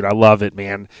president, dude. I love it,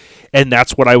 man. And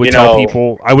that's what I would tell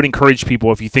people. I would encourage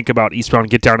people, if you think about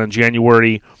Eastbound Get Down in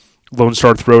January, Lone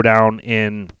Star Throwdown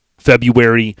in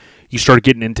February, you start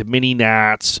getting into Mini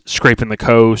Nats, Scraping the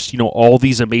Coast, all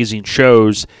these amazing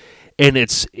shows. And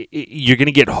you're going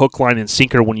to get hook, line, and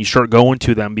sinker when you start going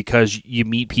to them because you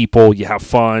meet people, you have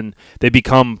fun. They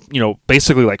become,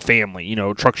 basically like family,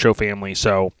 truck show family.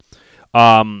 So,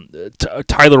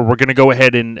 Tyler, we're going to go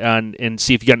ahead and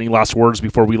see if you got any last words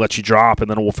before we let you drop, and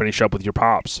then we'll finish up with your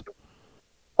pops.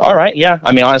 All right. Yeah.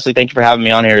 I mean, honestly, thank you for having me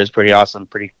on here. It's pretty awesome.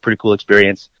 Pretty cool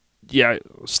experience. Yeah,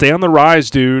 stay on the rise,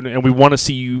 dude, and we want to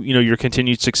see your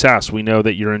continued success. We know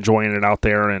that you're enjoying it out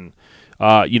there, and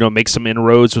make some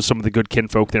inroads with some of the good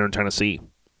kinfolk there in Tennessee.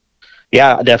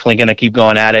 Yeah, definitely going to keep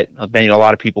going at it. I've been a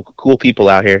lot of cool people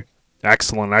out here.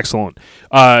 Excellent.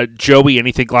 Joey,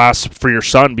 anything last for your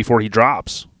son before he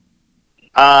drops?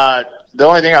 The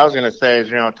only thing I was going to say is,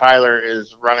 Tyler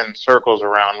is running circles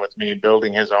around with me,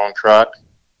 building his own truck.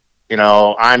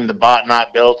 I'm the bought,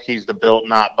 not built. He's the built,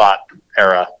 not bought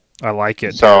era. I like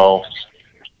it. So,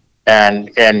 and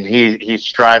he's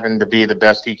striving to be the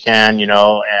best he can,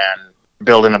 and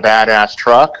building a badass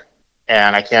truck.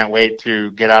 And I can't wait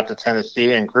to get out to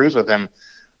Tennessee and cruise with him.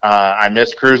 I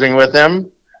miss cruising with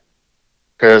him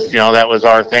because, that was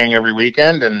our thing every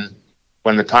weekend. And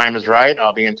when the time is right,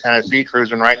 I'll be in Tennessee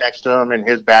cruising right next to him in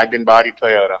his bagged and body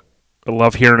Toyota. I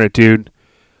love hearing it, dude.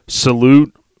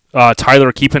 Salute.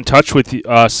 Tyler, keep in touch with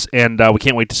us, and we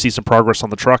can't wait to see some progress on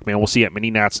the truck, man. We'll see you at Mini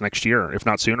Nats next year, if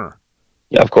not sooner.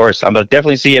 Yeah, of course. I'm going to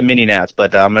definitely see you at Mini Nats,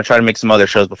 but I'm going to try to make some other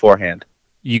shows beforehand.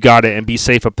 You got it, and be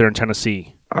safe up there in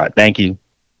Tennessee. All right, thank you.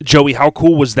 Joey, how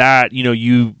cool was that?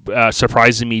 You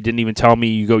surprising me, didn't even tell me.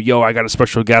 You go, yo, I got a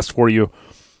special guest for you.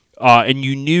 And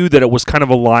you knew that it was kind of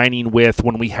aligning with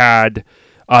when we had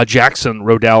Jackson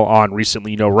Rodell on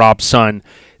recently, Rob's son.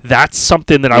 That's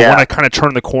something that I want to kind of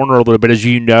turn the corner a little bit, as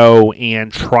you know,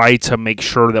 and try to make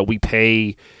sure that we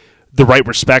pay the right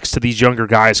respects to these younger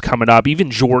guys coming up.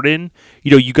 Even Jordan,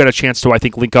 you got a chance to, I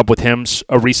think, link up with him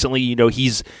recently.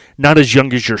 He's not as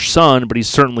young as your son, but he's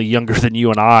certainly younger than you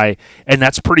and I. And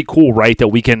that's pretty cool, right, that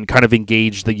we can kind of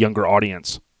engage the younger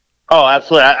audience. Oh,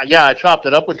 absolutely. I chopped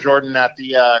it up with Jordan at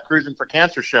the Cruising for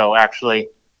Cancer show, actually.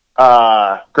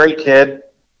 Great kid.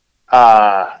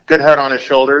 Good head on his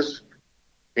shoulders.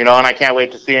 And I can't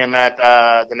wait to see him at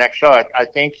the next show. I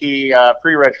think he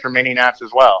pre-reg for Mini Nats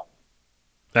as well.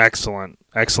 Excellent.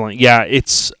 Yeah,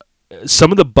 it's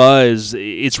some of the buzz.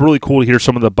 It's really cool to hear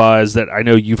some of the buzz that I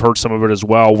know you've heard some of it as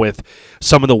well with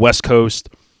some of the West Coast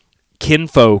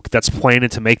kinfolk that's planning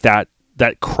to make that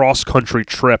cross-country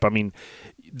trip. I mean,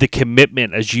 the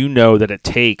commitment, as you know, that it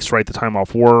takes, right? The time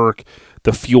off work,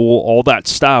 the fuel, all that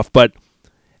stuff. But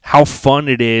how fun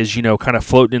it is, kind of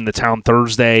floating in the town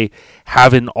Thursday,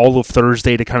 having all of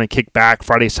Thursday to kind of kick back,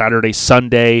 Friday, Saturday,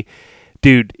 Sunday.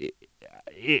 Dude,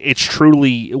 it's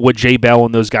truly what Jay Bell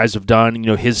and those guys have done.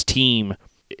 His team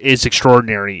is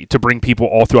extraordinary to bring people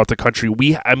all throughout the country.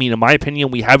 In my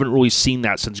opinion, we haven't really seen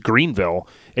that since Greenville.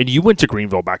 And you went to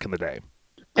Greenville back in the day.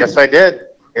 Yes, I did.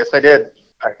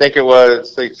 I think it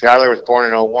was, Tyler was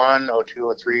born in 01,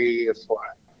 02, 03, 04.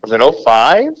 Was it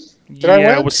 05?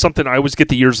 Yeah, it was something. I always get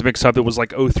the years mixed up. It was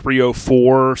like 03,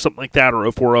 04, something like that,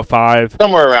 or 04, 05.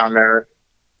 Somewhere around there.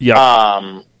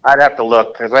 Yeah. I'd have to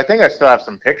look, because I think I still have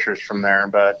some pictures from there,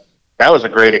 but that was a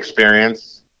great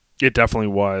experience. It definitely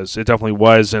was.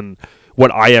 And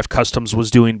what IF Customs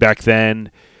was doing back then,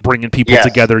 bringing people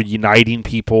together, uniting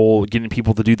people, getting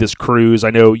people to do this cruise.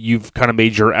 I know you've kind of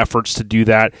made your efforts to do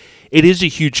that. It is a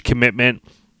huge commitment.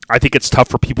 I think it's tough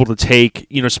for people to take,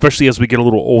 especially as we get a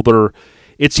little older.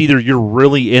 It's either you're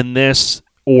really in this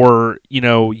or,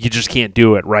 you just can't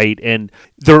do it, right? And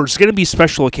there's going to be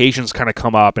special occasions kind of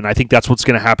come up, and I think that's what's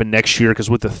going to happen next year, because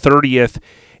with the 30th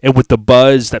and with the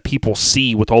buzz that people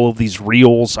see with all of these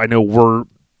reels, I know we're,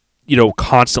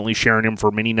 constantly sharing them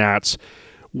for Mini Nats.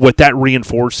 What that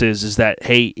reinforces is that,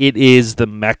 hey, it is the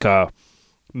Mecca,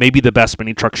 maybe the best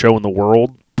mini truck show in the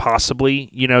world, possibly.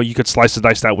 You could slice and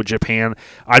dice that with Japan.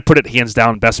 I'd put it hands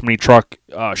down best mini truck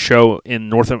show in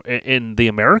the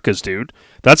Americas, dude.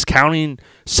 That's counting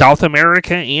South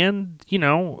America and,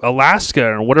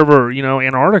 Alaska and whatever,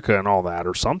 Antarctica and all that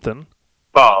or something.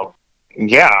 Oh,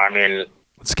 yeah,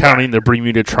 it's counting the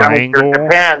Bermuda Triangle.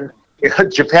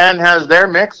 Japan has their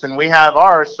mix and we have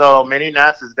ours, so Mini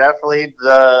Nats is definitely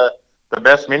the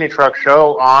best mini truck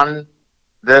show on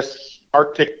this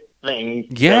Arctic thing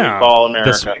that we call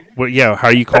America. How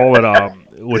you call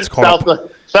it? What's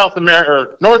called South America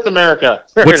or North America.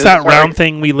 What's that round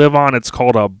thing we live on? It's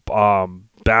called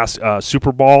a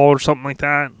Super Ball or something like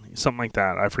that.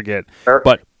 I forget.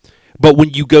 But when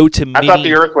you go to I thought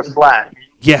the Earth was flat.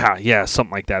 Yeah,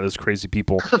 something like that. Those crazy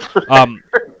people.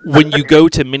 When you go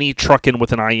to Mini Truckin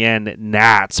with an IN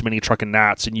Nats, Mini Truckin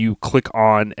Nats, and you click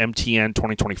on MTN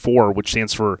 2024, which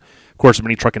stands for, of course,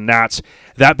 Mini Truckin Nats,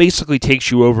 that basically takes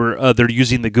you over. They're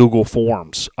using the Google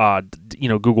Forms,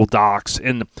 Google Docs,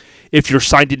 and if you're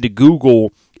signed into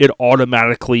Google, it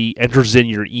automatically enters in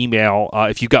your email.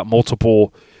 If you've got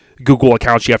multiple Google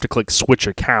accounts, you have to click Switch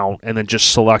Account, and then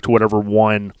just select whatever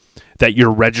one that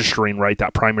you're registering, right,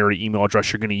 that primary email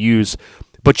address you're going to use.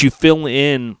 but you fill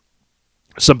in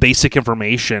some basic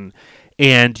information,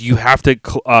 and you have to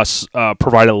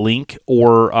provide a link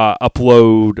or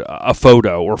upload a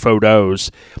photo or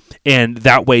photos, and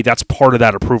that way that's part of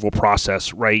that approval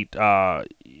process, right?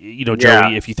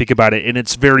 Joey, if you think about it, and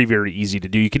it's very, very easy to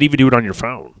do. You can even do it on your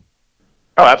phone.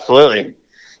 Oh, absolutely.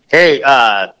 Hey,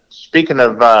 speaking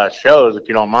of shows, if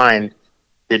you don't mind,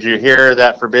 did you hear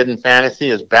that Forbidden Fantasy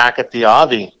is back at the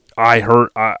Avi?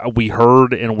 We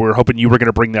heard, and we're hoping you were going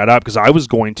to bring that up because I was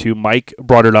going to. Mike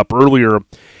brought it up earlier,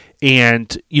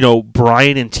 and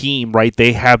Brian and team, right?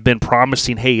 They have been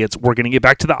promising, hey, we're going to get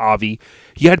back to the Avi.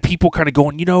 You had people kind of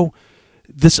going,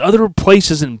 this other place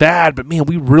isn't bad, but man,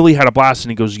 we really had a blast.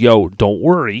 And he goes, yo, don't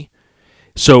worry.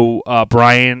 So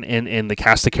Brian and the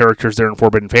cast of characters there in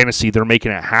Forbidden Fantasy, they're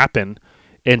making it happen.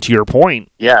 And to your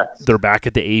point, they're back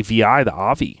at the AVI, the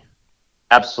Avi.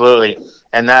 Absolutely,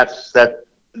 and that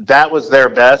was their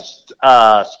best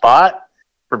spot.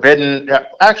 Forbidden,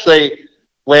 actually,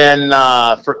 when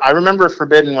I remember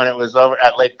Forbidden when it was over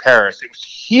at Lake Paris, it was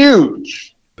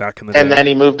huge. Back in the day. And then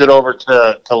he moved it over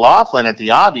to Laughlin at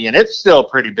the Abbey, and it's still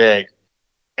pretty big.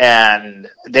 And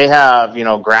they have,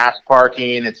 grass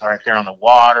parking. It's right there on the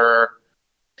water.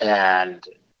 And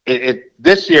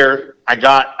this year, I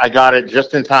got it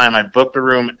just in time. I booked a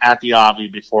room at the Abbey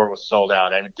before it was sold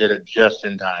out. I did it just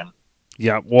in time.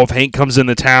 Yeah, well, if Hank comes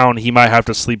into town, he might have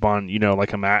to sleep on,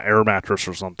 like air mattress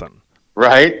or something.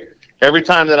 Right? Every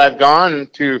time that I've gone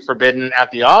to Forbidden at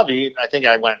the Abbey, I think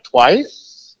I went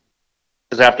twice.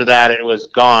 Because after that, it was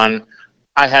gone.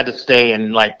 I had to stay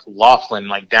in,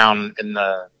 Laughlin, down in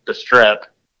the strip.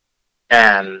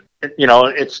 And,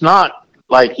 it's not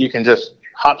like you can just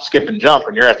hop, skip, and jump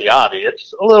when you're at the Abbey.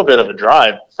 It's a little bit of a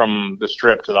drive from the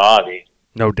strip to the Abbey.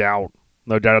 No doubt.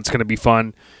 It's going to be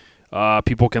fun.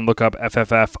 People can look up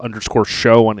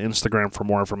FFF_show on Instagram for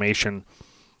more information.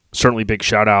 Certainly big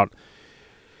shout out.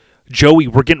 Joey,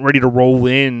 we're getting ready to roll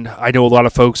in. I know a lot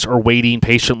of folks are waiting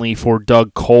patiently for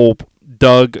Doug Kulp.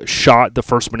 Doug shot the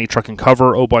first Mini Truckin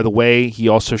cover. Oh, by the way, he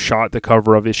also shot the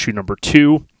cover of issue number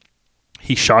 2.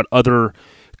 He shot other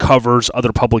covers,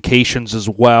 other publications as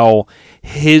well.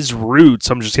 His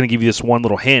roots, I'm just going to give you this one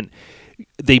little hint,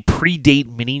 they predate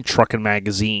Mini Truckin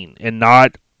magazine, and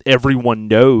not everyone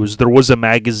knows there was a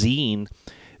magazine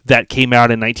that came out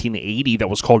in 1980 that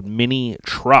was called Mini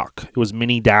Truck. It was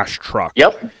Mini-Truck.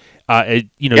 Yep.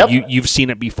 You've seen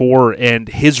it before, and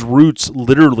his roots,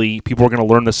 literally, people are going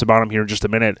to learn this about him here in just a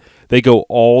minute. They go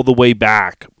all the way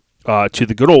back to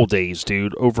the good old days,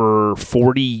 dude, over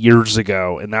 40 years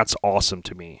ago, and that's awesome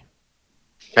to me.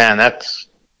 Man, that's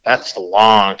a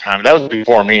long time. That was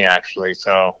before me, actually,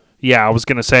 so... Yeah, I was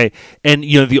going to say, and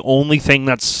the only thing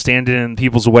that's standing in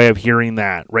people's way of hearing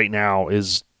that right now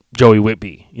is Joey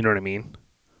Whitby. You know what I mean?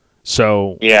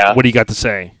 So, yeah. What do you got to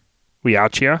say? We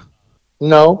out ya?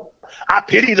 No. I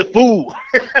pity the fool.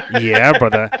 Yeah,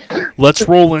 brother. Let's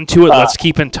roll into it. Let's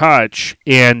keep in touch.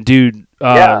 And, dude,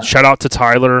 shout out to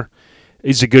Tyler.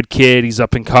 He's a good kid. He's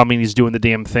up and coming. He's doing the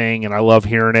damn thing, and I love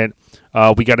hearing it.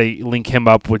 We got to link him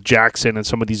up with Jackson and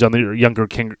some of these other younger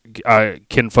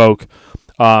kinfolk.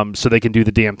 So they can do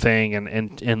the damn thing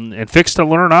and fix to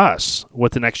learn us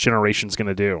what the next generation's going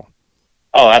to do.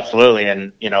 Oh, absolutely.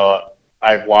 And,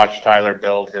 I've watched Tyler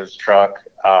build his truck.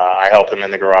 I helped him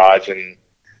in the garage, and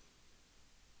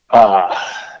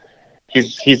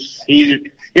he's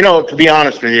to be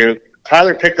honest with you,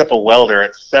 Tyler picked up a welder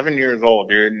at 7 years old,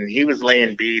 dude, and he was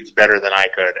laying beads better than I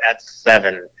could at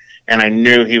 7. And I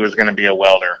knew he was going to be a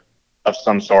welder of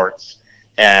some sorts.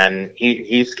 And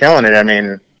he's killing it. I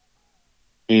mean,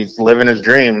 he's living his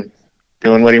dream,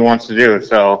 doing what he wants to do.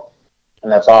 So,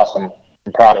 and that's awesome.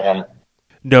 I'm proud of him.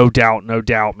 No doubt,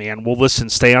 man. Well, listen,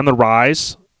 stay on the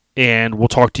rise, and we'll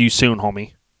talk to you soon,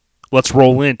 homie. Let's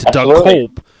roll into Doug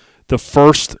Kulp, the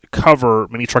first cover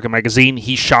Mini Truckin magazine.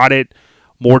 He shot it.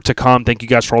 More to come. Thank you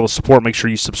guys for all the support. Make sure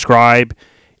you subscribe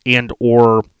and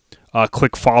or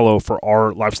click follow for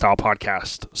our lifestyle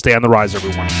podcast. Stay on the rise,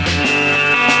 everyone.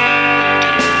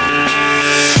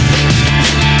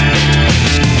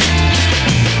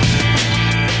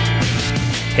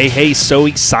 Hey, so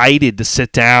excited to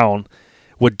sit down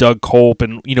with Doug Kulp.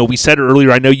 And, we said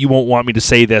earlier, I know you won't want me to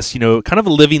say this, kind of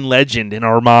a living legend in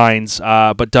our minds.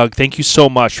 But, Doug, thank you so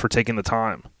much for taking the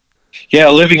time. Yeah,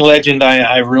 living legend,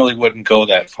 I really wouldn't go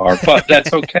that far, but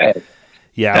that's okay.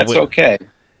 Yeah, that's okay.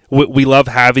 We love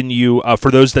having you.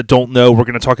 For those that don't know, we're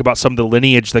going to talk about some of the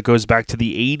lineage that goes back to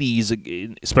the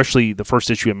 80s, especially the first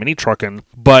issue of Mini Truckin.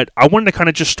 But I wanted to kind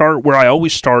of just start where I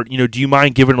always start. Do you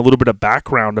mind giving a little bit of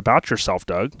background about yourself,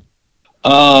 Doug?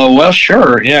 Well,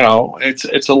 sure.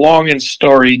 It's a long and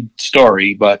storied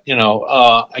story, but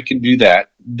I can do that.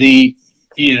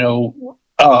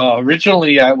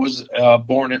 originally I was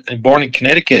born in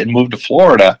Connecticut and moved to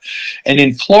Florida, and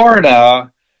in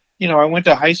Florida, I went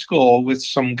to high school with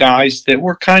some guys that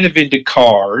were kind of into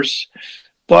cars,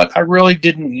 but I really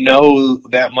didn't know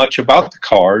that much about the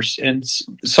cars. And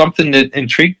something that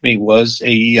intrigued me was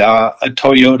a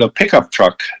Toyota pickup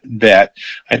truck that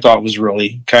I thought was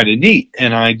really kind of neat,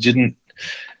 and I didn't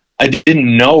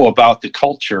know about the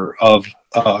culture of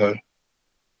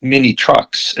mini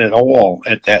trucks at all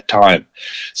at that time.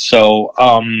 So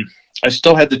I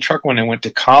still had the truck when I went to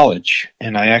college,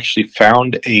 and I actually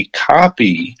found a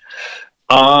copy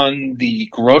on the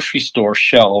grocery store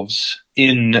shelves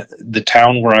in the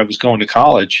town where I was going to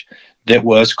college that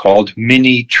was called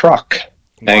Mini Truck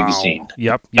magazine. Wow.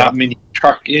 Yep. Not Mini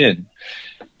Truck In.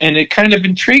 And it kind of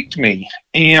intrigued me.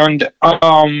 And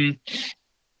I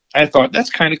thought, that's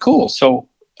kind of cool. So,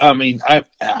 I mean, I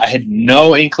had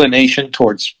no inclination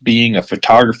towards being a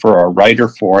photographer or a writer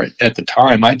for it at the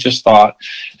time. I just thought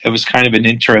it was kind of an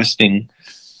interesting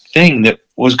thing that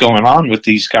was going on with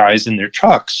these guys in their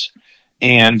trucks.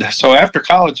 And so after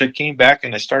college, I came back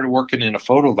and I started working in a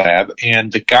photo lab.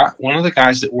 And one of the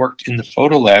guys that worked in the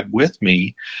photo lab with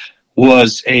me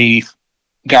was a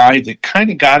guy that kind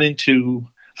of got into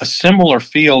a similar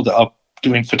field of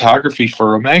doing photography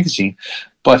for a magazine,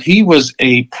 but he was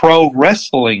a pro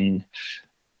wrestling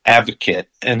advocate,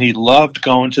 and he loved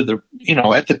going to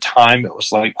at the time it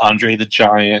was like Andre the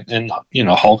Giant and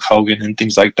Hulk Hogan and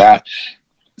things like that.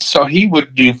 So he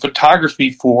would do photography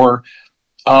for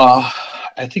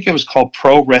I think it was called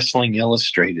Pro Wrestling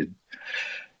Illustrated.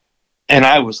 And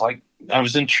I was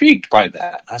intrigued by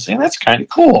that. I was saying, that's kind of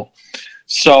cool.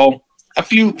 So a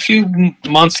few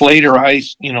months later,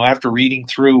 after reading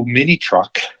through Mini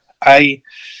Truck, I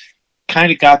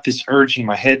kind of got this urge in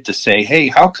my head to say, hey,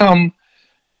 how come,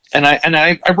 and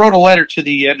I wrote a letter to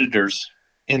the editors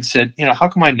and said, how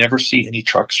come I never see any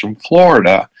trucks from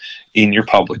Florida in your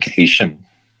publication?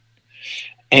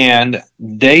 And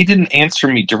they didn't answer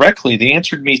me directly. They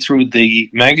answered me through the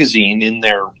magazine in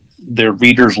their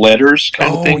readers' letters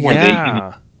kind of thing,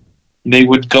 where they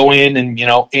would go in and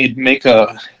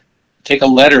take a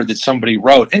letter that somebody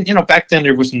wrote. And back then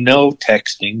there was no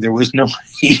texting, there was no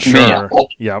email,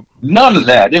 Yep, none of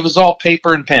that. It was all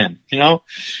paper and pen,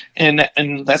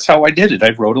 and that's how I did it.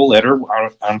 I wrote a letter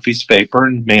on a piece of paper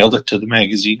and mailed it to the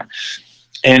magazine.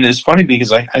 And it's funny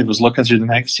because I was looking through the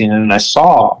magazine and I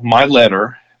saw my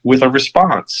letter with a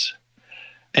response.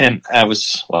 And I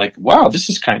was like, wow, this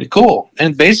is kind of cool.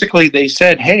 And basically they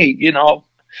said, hey,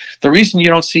 the reason you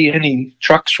don't see any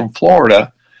trucks from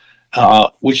Florida,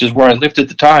 which is where I lived at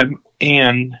the time,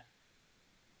 and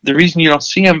the reason you don't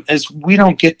see them is we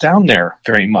don't get down there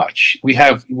very much. We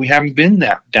haven't been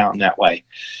down that way.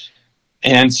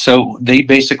 And so they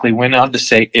basically went on to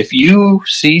say, if you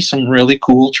see some really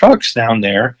cool trucks down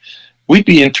there, we'd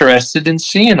be interested in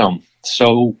seeing them.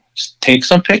 So take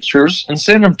some pictures and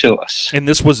send them to us. And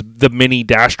this was the Mini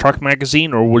Dash Truck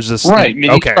magazine, or was this right?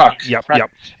 Mini Truck. Yep. Right.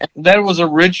 Yep. And that was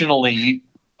originally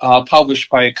published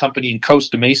by a company in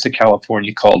Costa Mesa,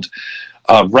 California, called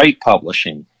Wright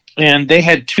Publishing, and they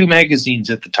had two magazines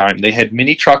at the time. They had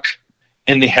Mini Truck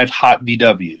and they had Hot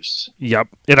VWs. Yep.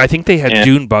 And I think they had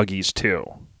dune buggies too.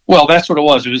 Well, that's what it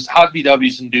was. It was Hot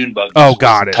VWs and dune buggies. Oh,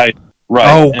 got it. Right.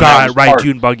 Oh, God. Right.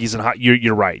 Dune buggies and hot.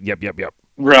 You're right. Yep.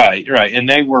 Right. And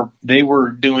they were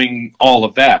doing all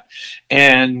of that.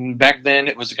 And back then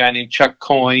it was a guy named Chuck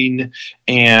Coyne,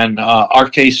 and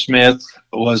R.K. Smith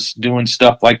was doing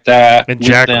stuff like that. And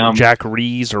Jack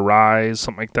Rees or Rise,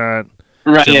 something like that.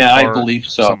 Right. Jim Clark, I believe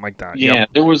so. Something like that. Yeah. Yep.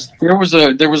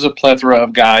 There was a plethora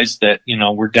of guys that,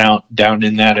 were down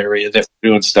in that area that were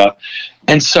doing stuff.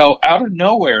 And so out of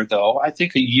nowhere, though, I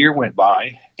think a year went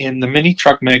by and the Mini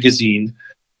Truck magazine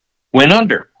went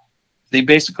under. They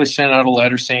basically sent out a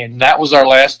letter saying, that was our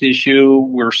last issue.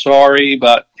 We're sorry,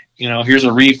 but, here's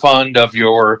a refund of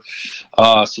your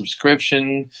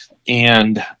subscription.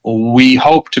 And we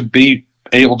hope to be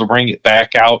able to bring it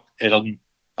back out at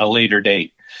a later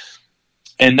date.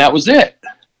 And that was it.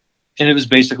 And it was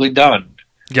basically done.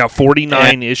 Yeah,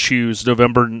 49 issues,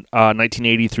 November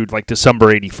 1980 through like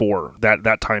December 84,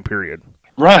 that time period.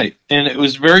 Right. And it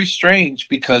was very strange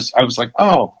because I was like,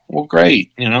 oh, well,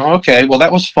 great. Okay, well,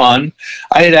 that was fun.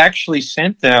 I had actually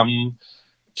sent them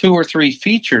 2 or 3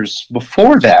 features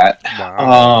before that.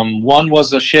 Wow. One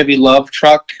was a Chevy Love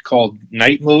truck called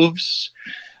Night Moves.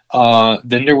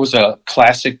 Then there was a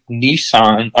classic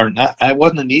Nissan, or not, it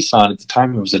wasn't a Nissan at the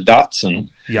time, it was a Datsun.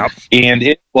 Yep. And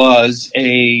it was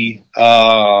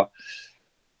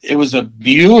it was a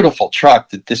beautiful truck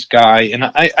that this guy, and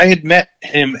I had met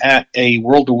him at a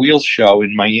World of Wheels show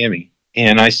in Miami.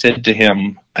 And I said to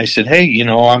him, I said, hey,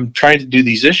 I'm trying to do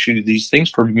these things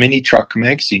for Mini Truck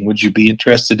Magazine. Would you be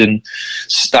interested in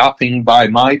stopping by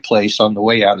my place on the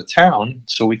way out of town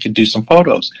so we could do some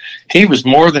photos? He was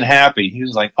more than happy. He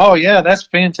was like, oh, yeah, that's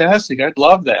fantastic. I'd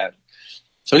love that.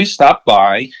 So he stopped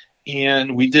by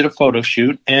and we did a photo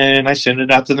shoot, and I sent it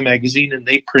out to the magazine, and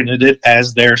they printed it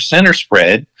as their center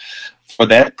spread for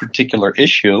that particular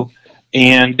issue.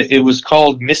 And it was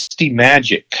called Misty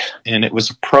Magic, and it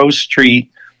was a Pro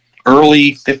Street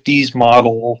early 50s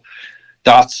model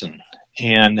Datsun.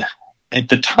 And at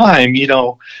the time,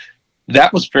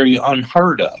 that was very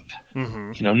unheard of.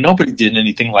 Mm-hmm. Nobody did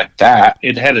anything like that.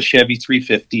 It had a Chevy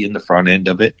 350 in the front end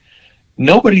of it.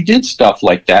 Nobody did stuff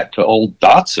like that to old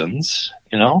Datsuns.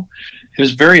 It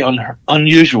was very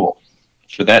unusual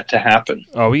for that to happen.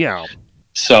 Oh, yeah.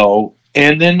 So,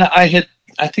 and then I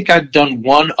think I'd done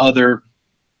one other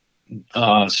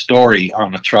story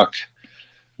on a truck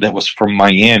that was from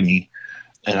Miami,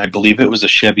 and I believe it was a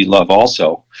Chevy Love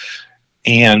also.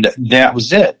 And that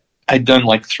was it. I'd done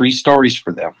like 3 stories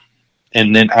for them.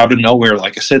 And then out of nowhere,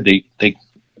 like I said, they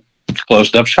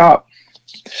closed up shop.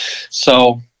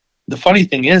 So the funny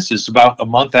thing is about a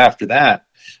month after that,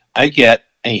 I get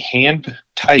a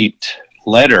hand-typed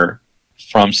letter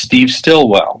from Steve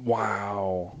Stillwell.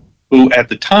 Wow. Who at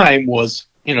the time was,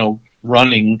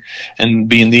 running and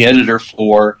being the editor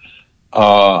for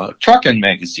Truckin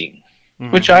magazine,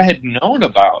 which I had known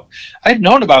about. I'd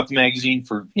known about the magazine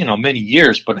for, many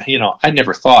years, but, I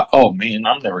never thought, oh, man,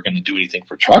 I'm never going to do anything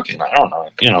for Truckin. I don't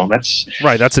know. That's...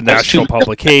 Right, that's a national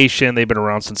publication. They've been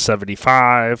around since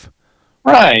 1975.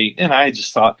 Right, and I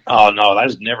just thought, oh, no, that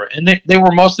was never... And they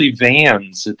were mostly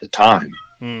vans at the time.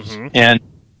 Mm-hmm. And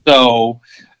so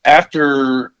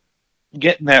after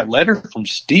getting that letter from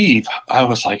Steve, I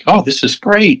was like, oh, this is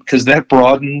great, because that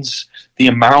broadens the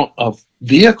amount of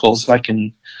vehicles I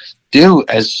can do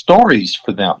as stories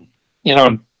for them.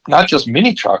 Not just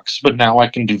mini trucks, but now I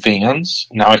can do vans.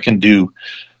 Now I can do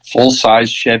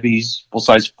full-size Chevys,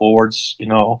 full-size Fords,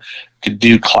 could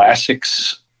do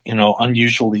classics,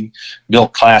 unusually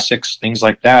built classics, things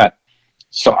like that.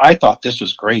 So I thought this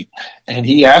was great. And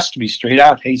he asked me straight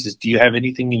out, hey, he says, do you have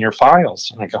anything in your files?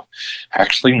 And I go,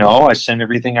 actually, no, I sent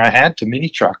everything I had to Mini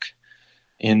Truck.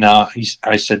 And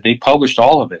I said, they published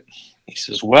all of it. He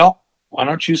says, well, why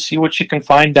don't you see what you can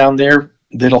find down there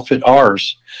that'll fit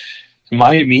ours? And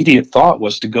my immediate thought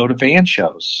was to go to van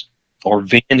shows, or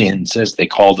van-ins, as they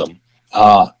called them.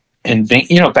 And,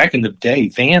 back in the day,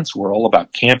 vans were all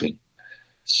about camping.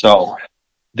 So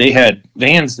they had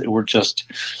vans that were just...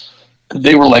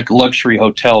 They were like luxury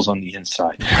hotels on the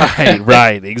inside.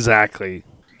 Right, exactly.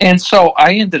 And so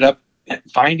I ended up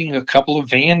finding a couple of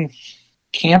van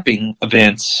camping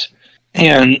events,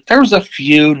 and there was a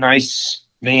few nice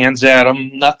vans at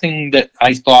them. Nothing that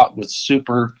I thought was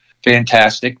super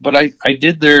fantastic, but I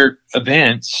did their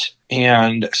events,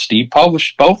 and Steve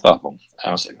published both of them.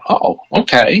 I was like, oh,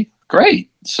 okay,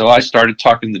 great. So I started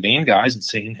talking to the van guys and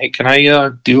saying, hey, can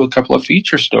I do a couple of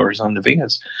feature stories on the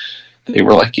vans? They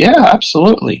were like, yeah,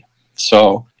 absolutely.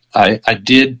 So I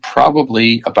did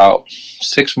probably about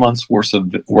 6 months worth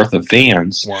of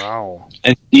vans. Wow.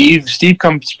 And Steve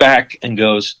comes back and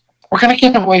goes, we're going to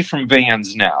get away from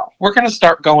vans now. We're going to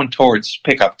start going towards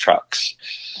pickup trucks.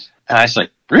 And I was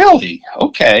like, really?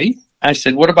 Okay. I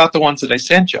said, what about the ones that I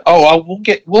sent you? Oh,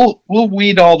 we'll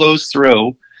weed all those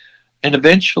through and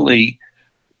eventually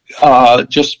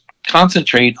just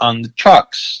concentrate on the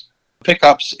trucks.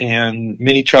 Pickups and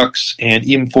mini trucks and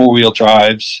even 4-wheel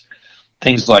drives,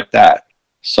 things like that.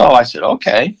 So I said,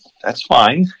 okay, that's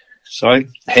fine. So I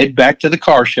head back to the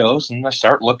car shows and I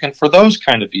start looking for those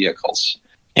kind of vehicles.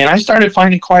 And I started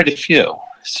finding quite a few.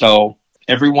 So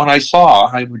everyone I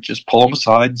saw, I would just pull them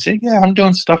aside and say, yeah, I'm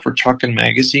doing stuff for Truckin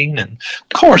magazine. And of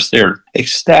course they're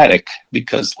ecstatic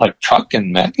because like Truckin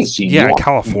magazine. Yeah,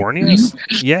 California.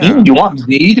 Yeah. You want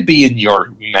me to be in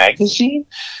your magazine?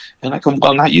 And I go,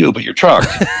 well, not you, but your truck.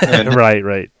 And,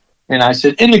 right. And I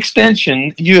said, in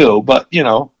extension, you, but,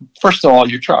 first of all,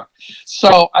 your truck.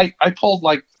 So I pulled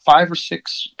like 5 or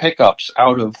 6 pickups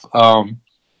out of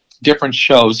different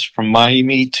shows from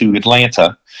Miami to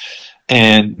Atlanta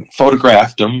and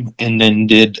photographed them and then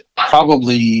did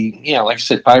probably, like I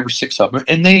said, 5 or 6 of them.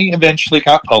 And they eventually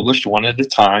got published one at a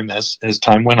time as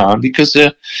time went on because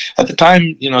at the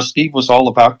time, Steve was all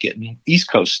about getting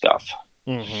East Coast stuff.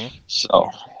 Mm-hmm.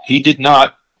 So he did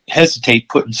not hesitate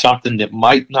putting something that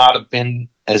might not have been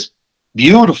as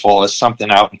beautiful as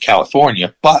something out in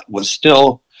California, but was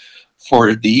still,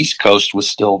 for the East Coast, was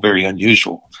still very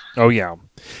unusual. Oh, yeah.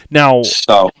 Now,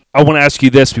 so I want to ask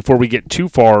you this before we get too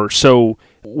far. So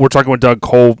we're talking with Doug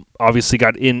Cole, obviously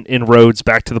got inroads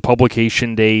back to the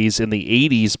publication days in the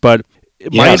 80s, but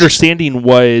my understanding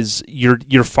was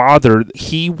your father,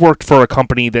 he worked for a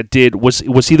company that was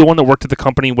he the one that worked at the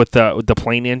company with the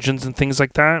plane engines and things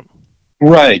like that?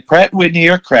 Right. Pratt & Whitney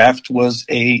Aircraft was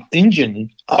a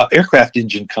aircraft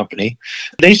engine company.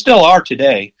 They still are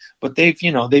today, but they've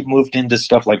moved into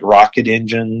stuff like rocket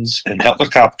engines and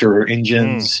helicopter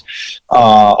engines,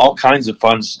 all kinds of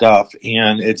fun stuff.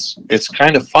 And it's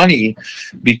kind of funny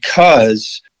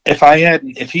because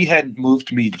if he hadn't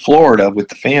moved me to Florida with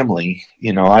the family,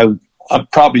 I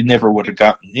probably never would have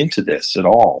gotten into this at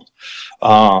all.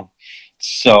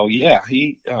 So yeah,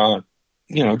 he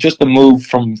just the move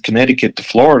from Connecticut to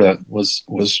Florida was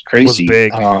crazy. Was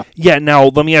big. Yeah. Now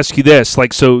let me ask you this: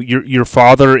 like, so your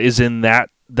father is in that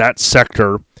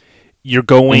sector. You're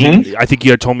going. I think you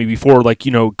had told me before, like,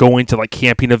 going to like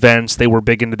camping events. They were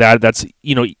big into that. That's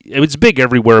it's big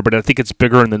everywhere, but I think it's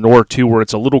bigger in the north too, where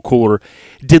it's a little cooler.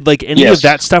 Did like any of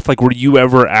that stuff? Like, were you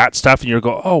ever at stuff and you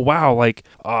go, oh wow, like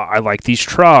I like these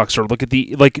trucks, or look at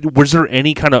was there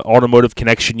any kind of automotive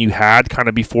connection you had kind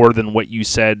of before than what you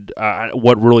said?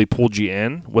 What really pulled you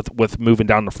in with moving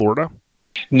down to Florida?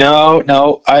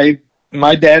 No,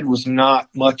 my dad was not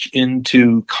much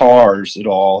into cars at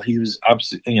all. He was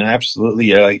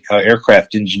absolutely a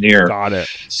aircraft engineer. Got it.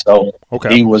 So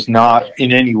he was not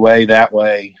in any way that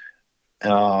way,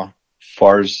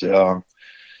 far as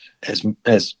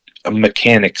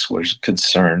mechanics was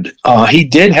concerned. He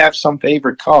did have some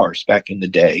favorite cars back in the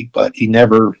day, but he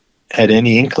never had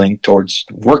any inkling towards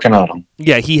working on them.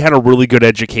 Yeah, he had a really good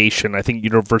education. I think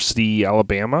University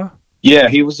Alabama. Yeah,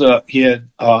 he had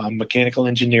a mechanical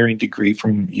engineering degree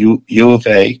from U of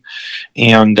A,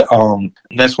 and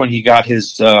that's when he got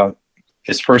his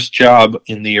first job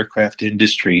in the aircraft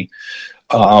industry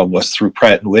was through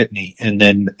Pratt & Whitney, and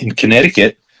then in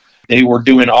Connecticut they were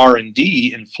doing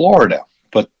R&D in Florida,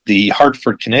 but the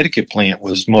Hartford, Connecticut plant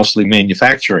was mostly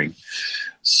manufacturing.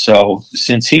 So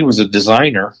since he was a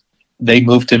designer, they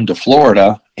moved him to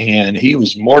Florida, and he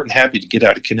was more than happy to get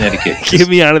out of Connecticut. Get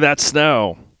me out of that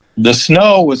snow. The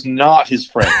snow was not his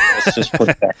friend. Let's just put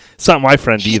that. It's not my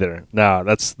friend either. No,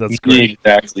 that's great.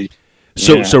 Exactly.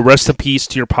 So rest in peace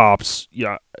to your pops.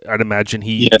 Yeah, I'd imagine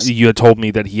you had told me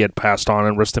that he had passed on,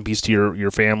 and rest in peace to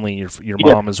your family, your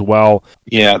mom as well.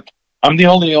 Yeah, I'm the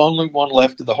only one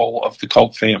left of the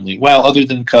Kulp family. Well, other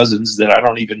than cousins that I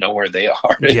don't even know where they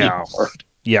are anymore.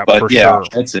 Yeah, but for yeah, sure.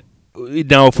 That's it.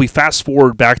 Now, if we fast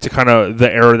forward back to kind of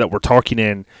the era that we're talking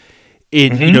in,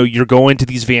 you're going to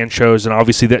these van shows, and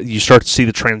obviously that you start to see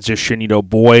the transition.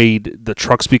 The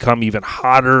trucks become even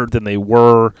hotter than they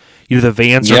were. The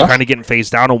vans are kind of getting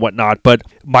phased out and whatnot. But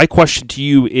my question to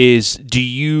you is,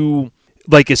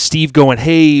 is Steve going,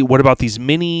 hey, what about these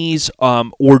minis?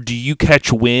 Or do you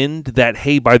catch wind that,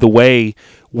 hey, by the way,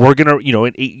 we're gonna,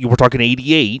 we're talking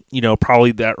 88,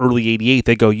 probably that early 88.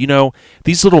 They go,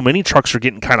 these little mini trucks are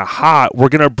getting kind of hot. We're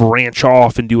gonna branch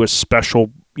off and do a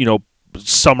special,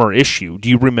 summer issue. Do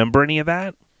you remember any of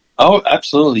that? Oh,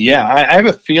 absolutely. Yeah. I have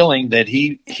a feeling that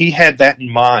he had that in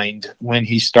mind when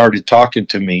he started talking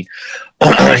to me.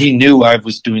 He knew I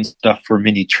was doing stuff for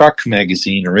Mini Truck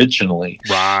magazine originally.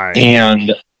 Right.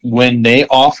 And when they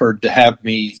offered to have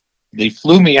me, they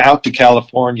flew me out to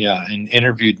California and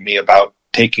interviewed me about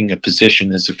taking a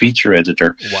position as a feature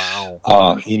editor.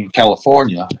 Wow. In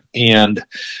California. And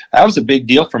that was a big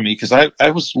deal for me because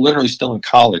I was literally still in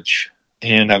college.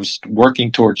 And I was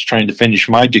working towards trying to finish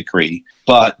my degree.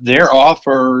 But their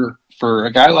offer for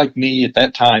a guy like me at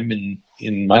that time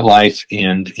in my life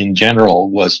and in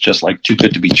general was just like too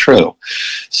good to be true.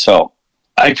 So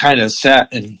I kind of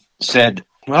sat and said,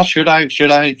 well, should I?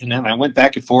 And then I went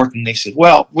back and forth, and they said,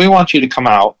 well, we want you to come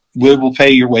out. We will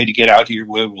pay your way to get out here.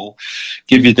 We will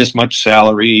give you this much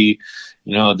salary,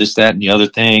 this, that, and the other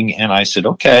thing. And I said,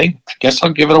 okay, I guess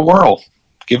I'll give it a whirl.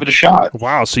 Give it a shot.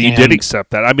 Wow, so you did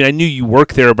accept that. I mean, I knew you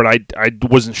worked there, but I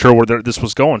wasn't sure where this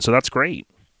was going, so that's great.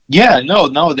 Yeah,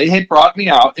 no, they had brought me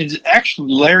out. And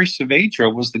actually, Larry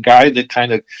Saavedra was the guy that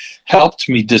kind of helped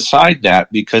me decide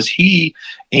that, because he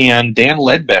and Dan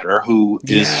Ledbetter, who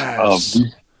is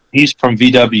he's from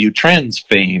VW Trends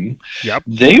fame,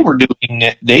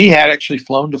 they had actually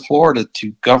flown to Florida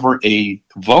to cover a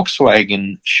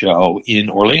Volkswagen show in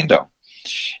Orlando.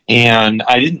 And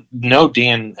I didn't know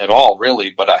Dan at all,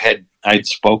 really, but I'd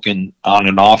spoken on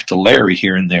and off to Larry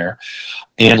here and there.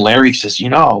 And Larry says,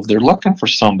 they're looking for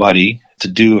somebody to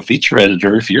do a feature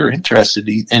editor if you're interested.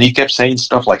 And he kept saying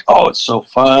stuff like, oh, it's so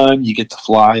fun. You get to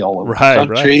fly all over the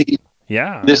country. Right.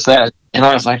 Yeah. This, that. And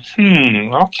I was like,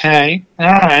 okay.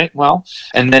 All right. Well,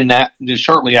 and then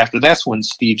shortly after, that's when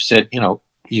Steve said,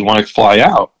 you want to fly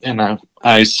out? And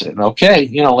I said, okay,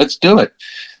 let's do it.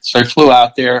 So I flew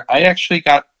out there. I actually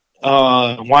got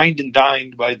wined and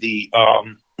dined by the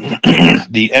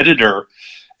the editor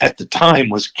at the time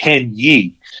was Ken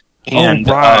Yee, and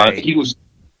he was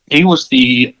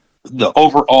the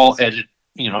overall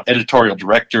editorial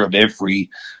director of every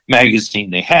magazine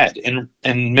they had, and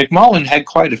McMullen had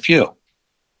quite a few.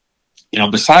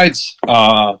 Besides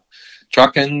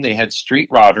Truckin, they had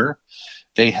Street Rodder,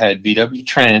 they had VW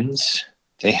Trends,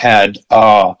 they had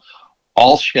All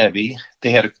Chevy,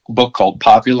 they had a book called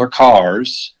Popular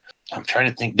Cars. I'm trying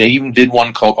to think. They even did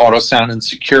one called Auto Sound and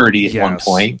Security at one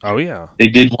point. Oh yeah. They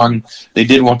did one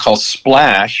called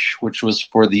Splash, which was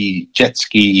for the jet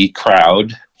ski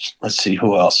crowd. Let's see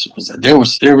who else was there.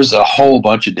 There was a whole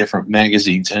bunch of different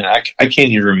magazines, and I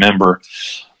can't even remember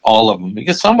all of them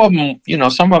because some of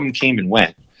them came and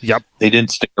went. Yep. They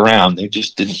didn't stick around. They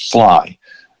just didn't fly.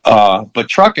 But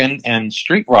Truckin and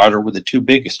Street Rodder were the two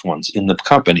biggest ones in the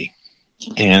company.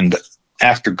 And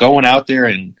after going out there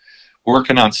and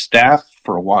working on staff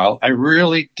for a while, I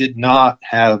really did not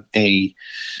have a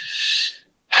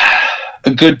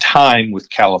good time with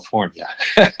California.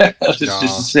 Just to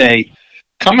say,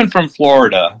 coming from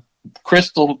Florida,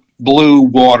 crystal blue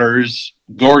waters,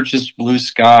 gorgeous blue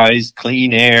skies,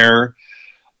 clean air.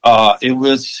 It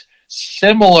was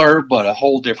similar, but a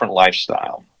whole different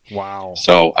lifestyle. Wow.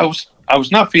 So I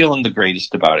was not feeling the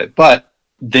greatest about it, but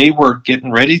they were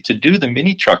getting ready to do the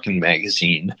Mini Truckin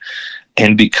magazine.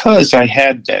 And because I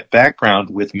had that background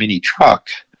with Mini Truck,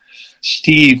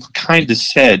 Steve kind of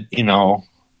said, see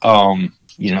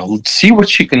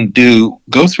what you can do,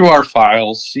 go through our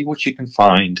files, see what you can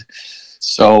find.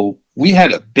 So we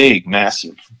had a big,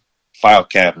 massive file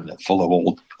cabinet full of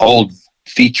old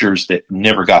features that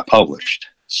never got published.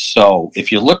 So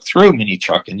if you look through Mini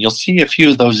Truckin, you'll see a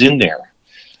few of those in there.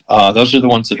 Those are the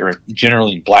ones that are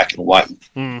generally in black and white.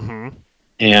 Mm-hmm.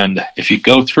 And if you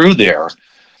go through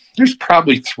there's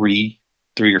probably three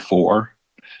or four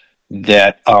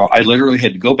that I literally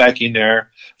had to go back in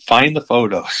there, find the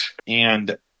photos,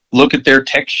 and look at their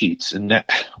tech sheets. And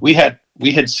that we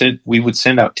would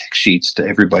send out tech sheets to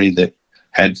everybody that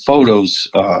had photos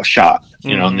shot.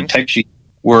 And the tech sheets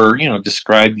were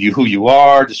describe who you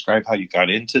are, describe how you got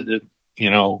into the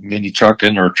Mini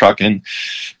Truckin or Truckin,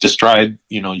 describe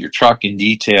your truck in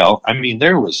detail. I mean,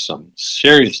 there was some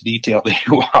serious detail that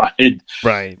you wanted.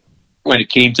 Right. When it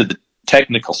came to the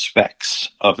technical specs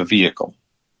of a vehicle.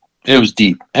 It was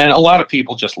deep. And a lot of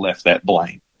people just left that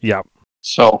blank. Yep.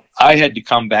 So I had to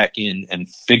come back in and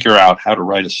figure out how to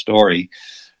write a story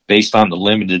based on the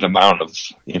limited amount of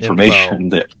information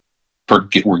that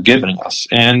were given us.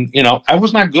 And, I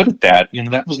was not good at that.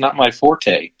 That was not my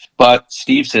forte. But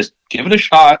Steve says, give it a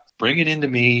shot, bring it into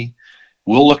me.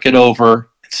 We'll look it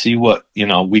over and see what,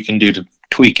 we can do to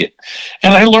tweak it.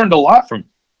 And I learned a lot from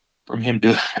him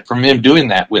doing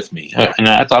that with me. And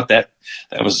I thought that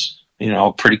was,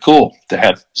 pretty cool to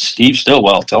have Steve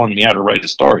Stillwell telling me how to write a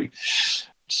story.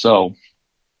 So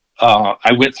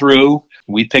I went through,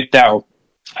 we picked out,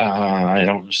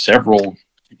 several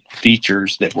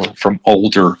features that were from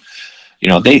older,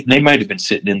 they might have been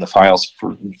sitting in the files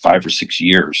for 5 or 6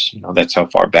 years. That's how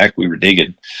far back we were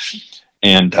digging.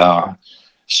 And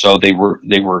so they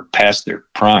were past their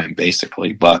prime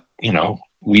basically, but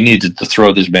we needed to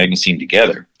throw this magazine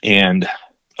together. And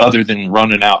other than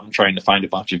running out and trying to find a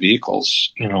bunch of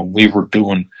vehicles, we were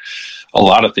doing a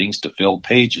lot of things to fill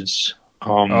pages.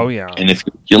 And if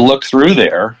you look through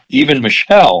there, even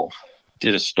Michelle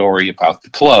did a story about the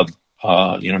club,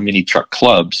 Mini Truck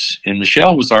clubs. And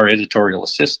Michelle was our editorial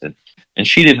assistant. And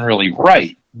she didn't really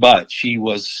write, but she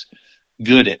was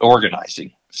good at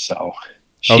organizing. So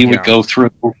she would go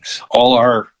through all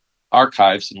our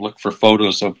archives and look for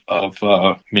photos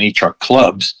of Mini Truck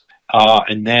clubs,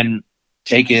 and then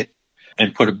take it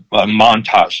and put a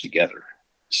montage together.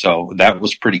 So that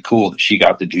was pretty cool that she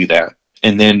got to do that.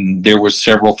 And then there was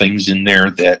several things in there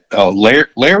that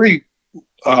Larry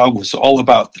was all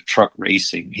about the truck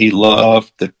racing. He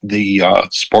loved the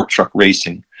sport truck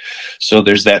racing. So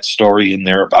there's that story in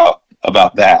there about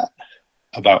that,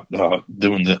 about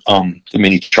doing the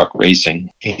Mini Truck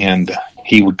racing. And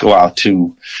he would go out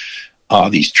to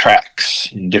these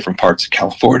tracks in different parts of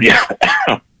California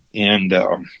and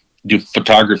do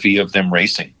photography of them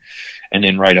racing, and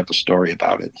then write up a story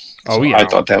about it. I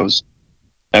thought that was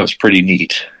pretty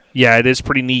neat. Yeah, it is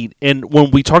pretty neat. And when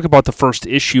we talk about the first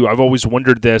issue, I've always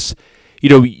wondered this.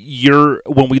 When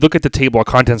we look at the table of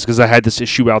contents, because I had this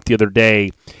issue out the other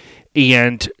day,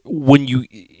 and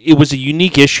it was a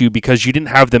unique issue because you didn't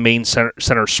have the main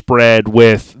center spread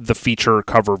with the feature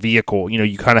cover vehicle.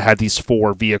 You kind of had these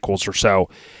 4 vehicles or so.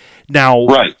 Now,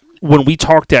 Right. when we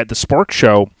talked at the Spark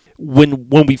Show,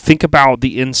 when we think about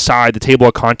the inside, the table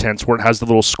of contents where it has the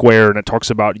little square and it talks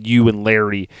about you and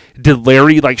Larry, did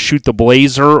Larry like shoot the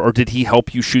Blazer or did he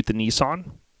help you shoot the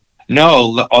Nissan?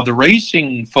 No, the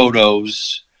racing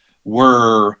photos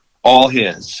were all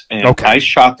his, and Okay. I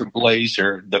shot the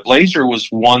Blazer. The Blazer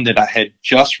was one that I had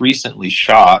just recently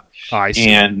shot I see.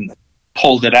 and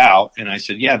pulled it out, and I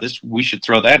said, "Yeah, we should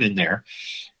throw that in there."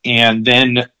 And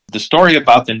then the story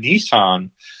about the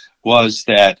Nissan was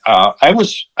that I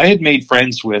had made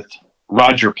friends with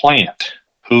Roger Plant,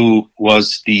 who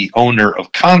was the owner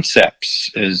of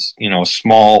Concepts, as you know,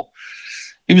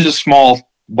 he was a small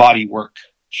body work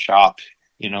shop.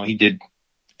 He did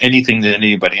anything that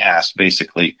anybody asked,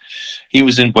 basically. He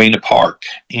was in Buena Park,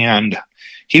 and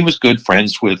he was good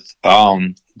friends with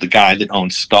the guy that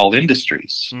owned Stull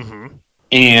Industries. Mm-hmm.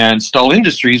 And Stull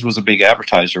Industries was a big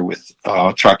advertiser with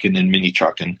Truckin and Mini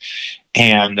Truckin.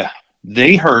 And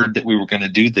they heard that we were going to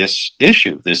do this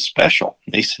special.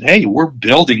 They said, "Hey, we're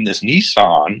building this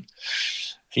Nissan.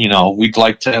 We'd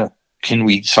like to, can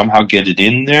we somehow get it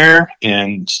in there?"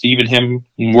 And Steve and him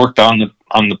worked on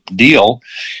the deal.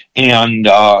 And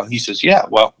he says, "Yeah,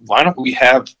 well, why don't we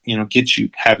have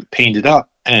it painted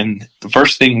up?" And the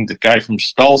first thing the guy from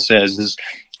Stull says is,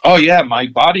 "Oh yeah, my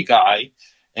body guy."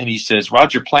 And he says,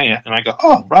 "Roger Plant." And I go,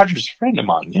 "Oh, Roger's a friend of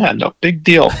mine. Yeah, no big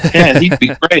deal. Yeah, he'd be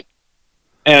great."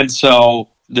 And so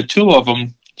the two of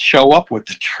them show up with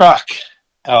the truck,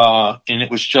 and it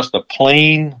was just a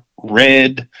plain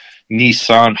red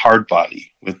Nissan hardbody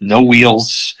with no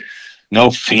wheels, no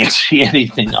fancy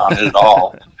anything on it at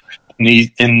all.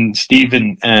 And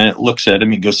Steven looks at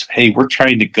him and goes, "Hey, we're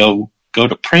trying to go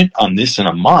to print on this in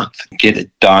a month. Get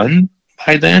it done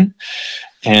by then."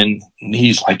 And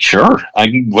he's like, "Sure,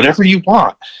 whatever you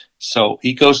want." So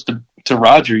he goes to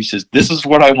Roger. He says, "This is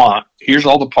what I want. Here's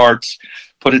all the parts.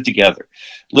 Put it together."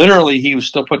 Literally, he was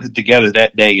still putting it together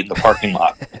that day in the parking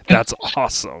lot. That's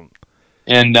awesome.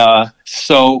 And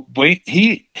so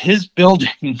his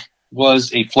building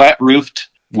was a flat-roofed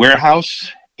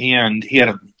warehouse, and he had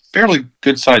a fairly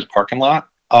good-sized parking lot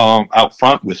out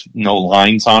front with no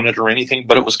lines on it or anything,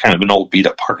 but it was kind of an old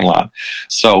beat-up parking lot.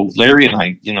 So Larry and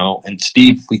I, and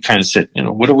Steve, we kind of said,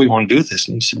 "What do we want to do with this?"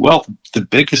 And he said, "Well,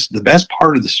 the best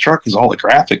part of this truck is all the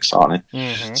graphics on it.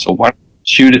 Mm-hmm. So why don't we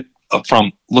shoot it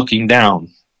from looking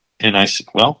down?" And I said,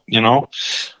 "Well,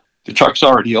 the truck's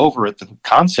already over at the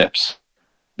Concepts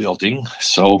building,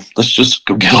 so let's just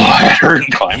go get a ladder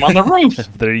and climb on the roof."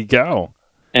 There you go.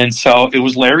 And so it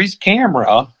was Larry's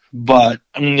camera, but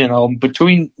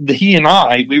between he and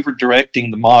I, we were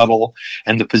directing the model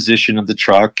and the position of the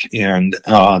truck and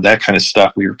that kind of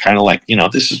stuff. We were kind of like,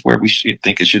 this is where we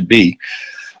think it should be.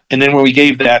 And then when we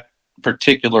gave that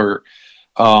particular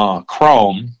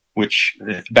chrome, which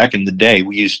back in the day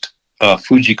we used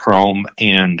Fuji chrome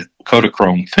and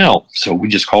Kodachrome film, so we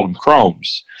just called them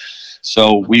chromes.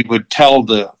 So we would tell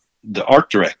the art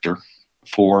director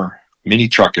for Mini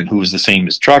Truckin, who was the same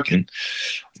as Truckin,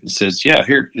 and says, "Yeah,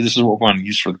 here, this is what we want to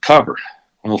use for the cover."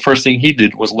 Well, the first thing he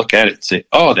did was look at it and say,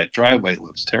 "Oh, that driveway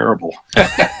looks terrible."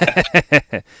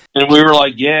 And we were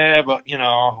like, "Yeah, but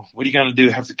what are you going to do?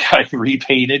 Have the guy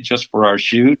repaint it just for our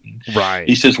shoot?" And Right.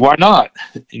 he says, "Why not?"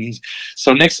 And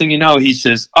so next thing you know, he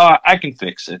says, "I can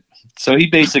fix it." So he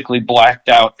basically blacked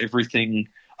out everything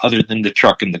other than the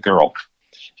truck and the girl.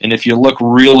 And if you look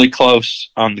really close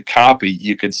on the copy,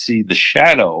 you can see the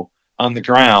shadow on the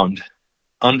ground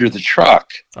under the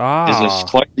truck is a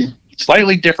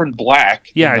slightly different black.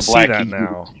 Yeah, I see that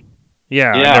now.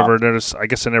 Yeah, I never noticed. I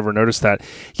guess I never noticed that.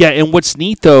 Yeah, and what's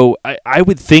neat though, I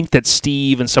would think that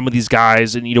Steve and some of these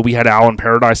guys, and we had Alan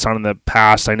Paradise on in the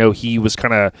past. I know he was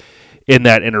kind of in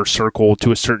that inner circle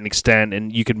to a certain extent,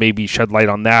 and you could maybe shed light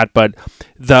on that. But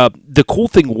the cool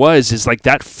thing is like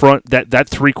that front, that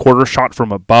 3/4 shot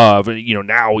from above.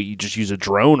 Now you just use a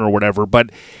drone or whatever, but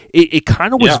it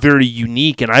kind of was very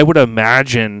unique, and I would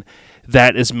imagine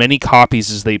that as many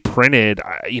copies as they printed,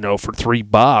 for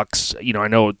 $3, I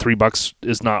know $3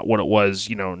 is not what it was,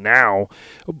 now.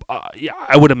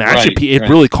 I would imagine it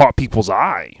really caught people's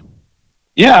eye.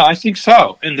 Yeah, I think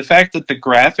so. And the fact that the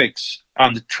graphics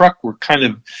on the truck were kind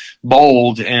of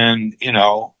bold and,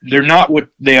 they're not what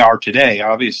they are today,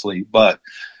 obviously, but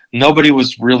nobody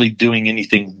was really doing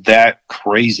anything that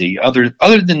crazy other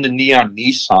than the Neon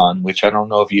Nissan, which I don't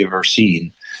know if you've ever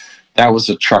seen. That was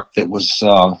a truck that was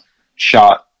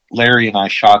shot. Larry and I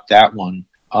shot that one.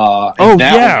 Yeah,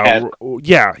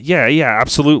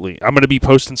 absolutely. I'm going to be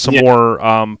posting some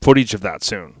more footage of that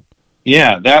soon.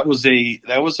 Yeah, that was a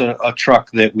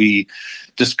truck that we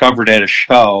discovered at a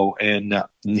show, and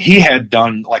he had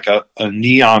done like a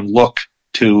neon look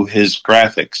to his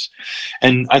graphics.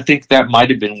 And I think that might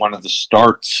have been one of the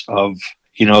starts of,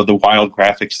 the wild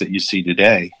graphics that you see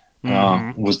today.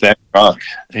 Was that truck,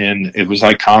 and it was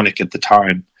iconic at the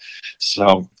time.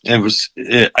 So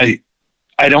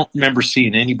I don't remember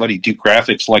seeing anybody do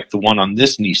graphics like the one on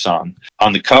this Nissan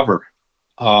on the cover,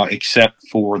 except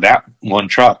for that one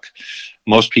truck.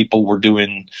 Most people were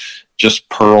doing just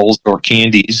pearls or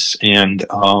candies and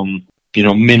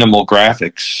minimal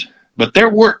graphics. But there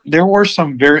were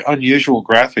some very unusual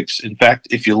graphics. In fact,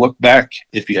 if you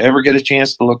ever get a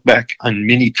chance to look back on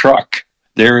Mini Truck,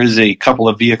 there is a couple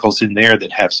of vehicles in there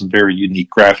that have some very unique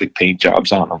graphic paint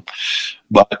jobs on them.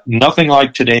 But nothing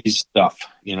like today's stuff,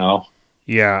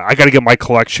 Yeah, I got to get my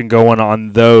collection going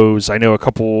on those. I know a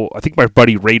couple. I think my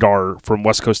buddy Radar from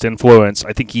West Coast Influence,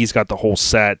 I think he's got the whole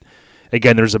set.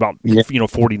 Again, there's about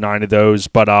 49 of those.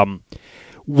 But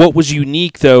what was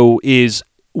unique though is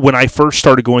when I first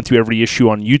started going through every issue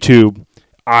on YouTube,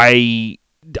 my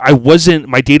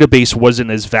database wasn't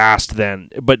as vast then,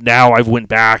 but now I've went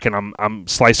back and I'm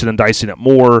slicing and dicing it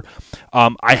more.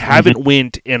 I haven't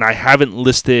went and I haven't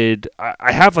listed.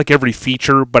 I have like every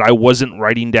feature, but I wasn't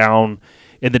writing down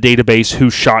in the database who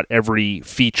shot every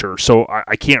feature, so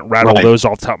I can't rattle those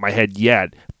off the top of my head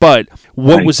yet. But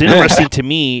what was interesting to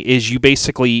me is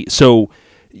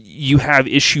you have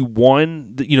issue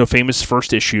 1, famous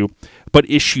first issue, but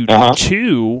issue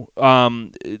 2,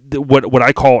 what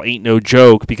I call Ain't No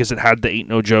Joke, because it had the Ain't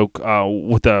No Joke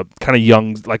with a kind of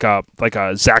young, like a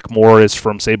Zach Morris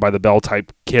from Saved by the Bell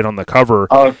type kid on the cover.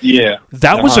 Oh yeah,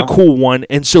 that was a cool one.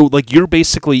 And so like your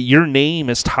name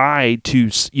is tied to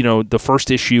the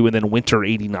first issue and then Winter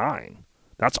 '89.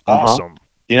 That's awesome.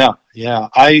 Yeah.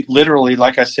 I literally,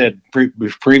 like I said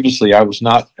previously, I was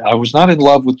not in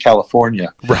love with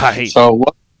California. Right. So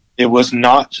it was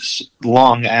not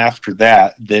long after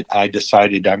that I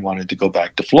decided I wanted to go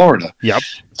back to Florida. Yep.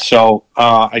 So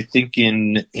I think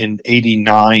in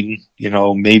 '89,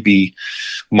 maybe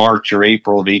March or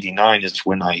April of '89 is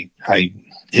when I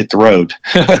hit the road.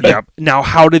 Yep. Now,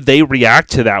 how did they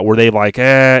react to that? Were they like,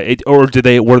 or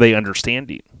were they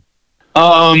understanding?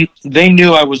 They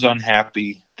knew I was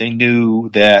unhappy. They knew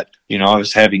that, I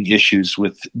was having issues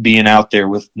with being out there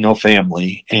with no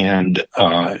family. And,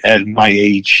 at my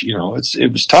age,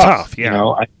 it was tough. Yeah.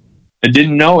 I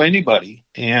didn't know anybody,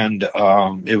 and,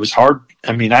 it was hard.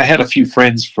 I mean, I had a few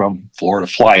friends from Florida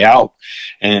fly out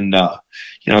and,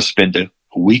 spend a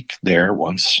week there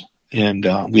once. And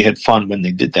we had fun when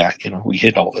they did that. We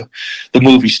hit all the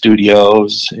movie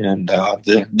studios and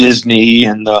the Disney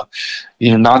and the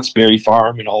Knott's Berry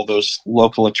Farm and all those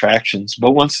local attractions.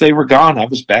 But once they were gone, I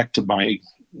was back to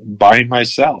by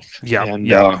myself. Yeah, and,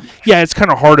 yeah. It's kind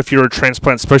of hard if you're a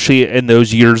transplant, especially in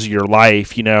those years of your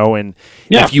life, and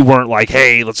if you weren't like,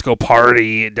 hey, let's go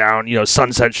party down,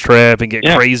 Sunset Strip and get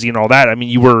crazy and all that. I mean,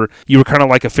 you were kind of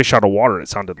like a fish out of water. It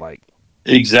sounded like.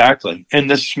 Exactly. And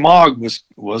the smog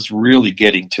was really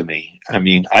getting to me. I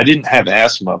mean, I didn't have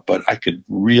asthma, but I could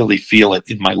really feel it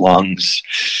in my lungs.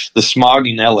 The smog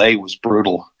in LA was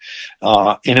brutal.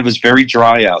 And it was very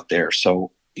dry out there.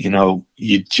 So, you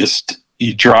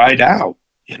dried out,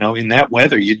 in that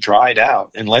weather, you dried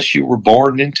out unless you were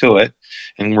born into it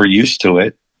and were used to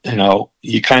it.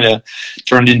 You kind of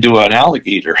turned into an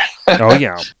alligator. Oh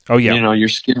yeah.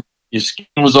 Your skin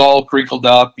was all crinkled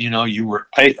up.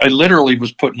 I literally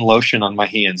was putting lotion on my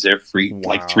hands every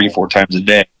like 3-4 times a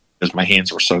day because my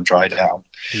hands were so dried out.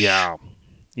 Yeah.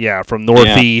 Yeah. From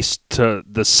northeast to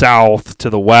the south to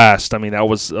the west. I mean, that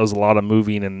was a lot of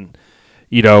moving and,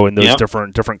 in those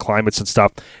different climates and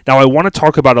stuff. Now I want to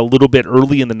talk about a little bit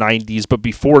early in the 90s, but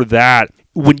before that,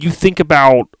 when you think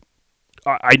about,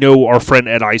 I know our friend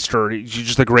Ed Eister, he's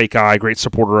just a great guy, great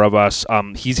supporter of us.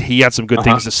 He had some good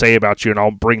things to say about you, and I'll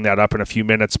bring that up in a few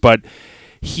minutes. But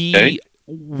he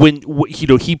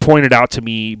pointed out to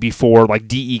me before, like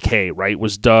DEK, right,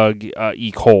 was Doug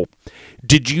E. Kulp.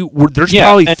 There's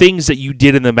probably things that you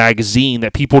did in the magazine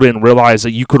that people didn't realize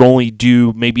that you could only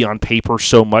do maybe on paper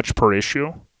so much per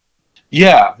issue?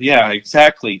 Yeah,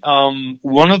 exactly.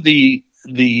 One of the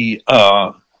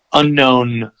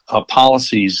unknown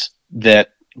policies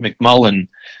that McMullen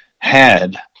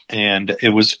had, and it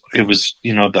was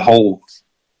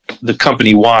the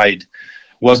company wide,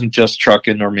 wasn't just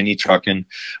Truckin or Mini Truckin,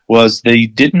 was they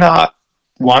did not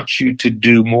want you to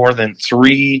do more than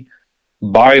 3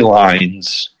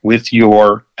 bylines with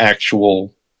your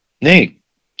actual name.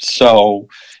 So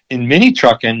in Mini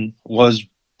Truckin was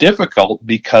difficult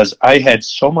because I had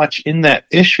so much in that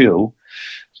issue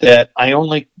that I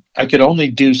could only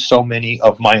do so many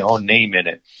of my own name in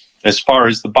it as far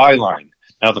as the byline.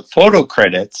 Now the photo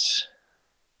credits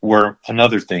were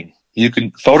another thing.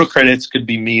 photo credits could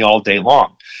be me all day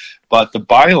long, but the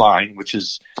byline, which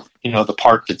is, the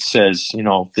part that says,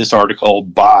 this article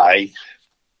by,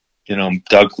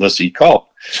 Douglas E. Culp,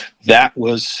 that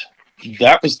was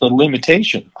the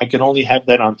limitation. I could only have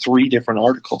that on 3 different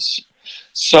articles.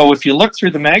 So if you look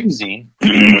through the magazine,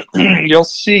 you'll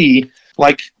see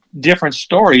like different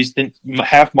stories that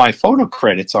have my photo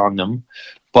credits on them,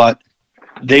 but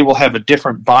they will have a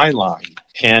different byline.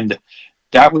 And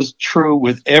that was true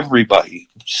with everybody.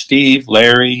 Steve,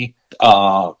 Larry,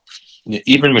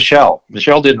 even Michelle.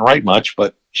 Michelle didn't write much,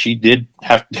 but she did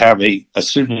have to have a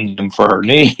pseudonym for her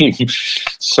name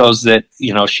so that,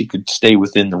 she could stay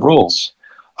within the rules.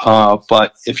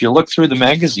 But if you look through the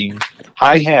magazine,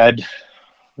 I had,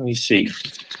 let me see,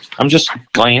 I'm just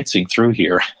glancing through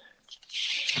here.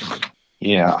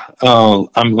 Yeah.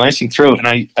 I'm glancing through, and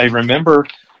I remember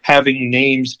having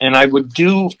names, and I would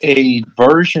do a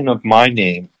version of my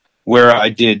name where I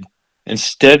did,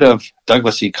 instead of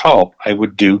Douglas E. Culp, I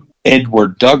would do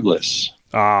Edward Douglas.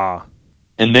 Ah.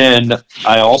 And then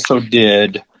I also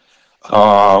did,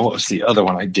 what was the other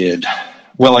one I did?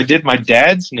 Well, I did my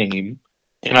dad's name,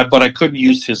 but I couldn't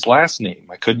use his last name.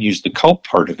 I couldn't use the Culp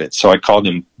part of it, so I called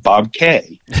him Bob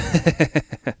K.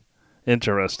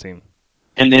 Interesting.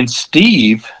 And then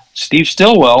Steve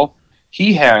Stillwell,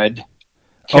 he had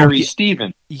Carrie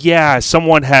Stevens. Yeah,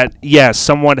 someone had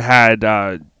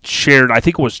shared, I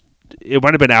think it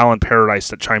might have been Alan Paradise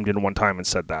that chimed in one time and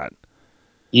said that.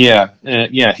 Yeah.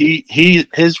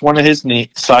 One of his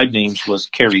side names was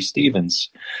Carrie Stevens.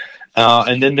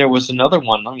 And then there was another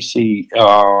one. Let me see.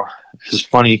 It's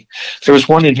funny. There was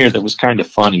one in here that was kind of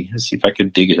funny. Let's see if I can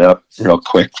dig it up real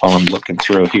quick while I'm looking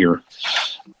through here.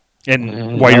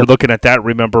 And while you're looking at that,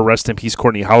 remember, rest in peace,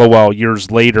 Courtney Hollowell.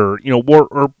 Years later,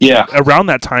 around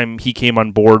that time he came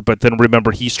on board, but then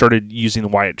remember he started using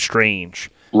Wyatt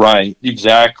Strange. Right.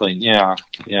 Exactly. Yeah.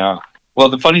 Well,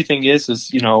 the funny thing is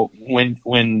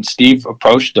when Steve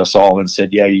approached us all and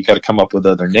said, "Yeah, you got to come up with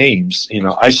other names,"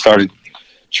 I started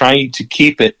trying to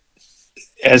keep it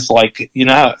as like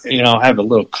have a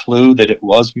little clue that it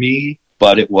was me,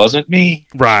 but it wasn't me.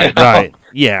 Right. Right.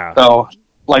 Yeah. So,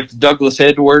 like Douglas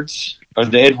Edwards or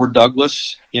the Edward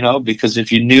Douglas, because if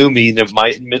you knew me, then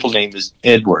my middle name is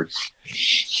Edward,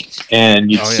 and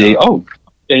you'd say, "Oh,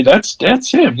 hey, that's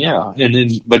him." Yeah, and then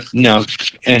but no,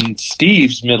 and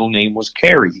Steve's middle name was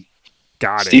Carrie.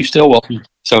 Got it. Steve Stillwell,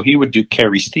 so he would do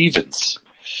Carrie Stevens.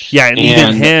 Yeah, and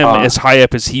even him, as high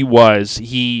up as he was,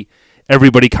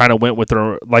 everybody kind of went with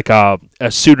a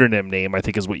pseudonym name, I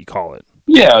think is what you call it.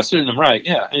 Yeah, a pseudonym, right?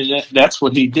 Yeah, and that's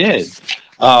what he did.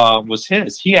 Was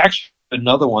his. He actually had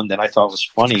another one that I thought was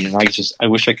funny, and I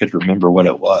wish I could remember what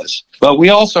it was. But we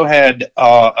also had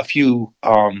a few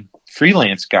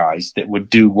freelance guys that would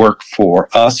do work for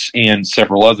us and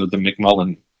several other, the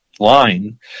McMullen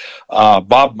line.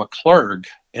 Bob McClurg,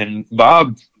 and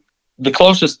Bob, the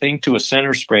closest thing to a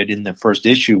center spread in the first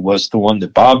issue was the one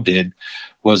that Bob did,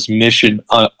 was Mission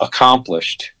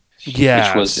Accomplished.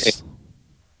 Yes.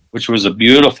 Which was a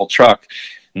beautiful truck.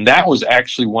 And that was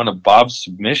actually one of Bob's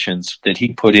submissions that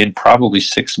he put in probably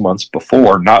 6 months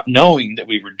before, not knowing that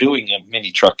we were doing a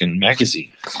mini Truckin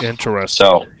magazine. Interesting.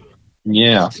 So,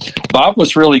 yeah. Bob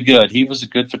was really good. He was a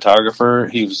good photographer.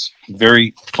 He was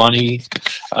very funny.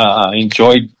 I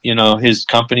enjoyed, his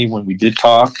company when we did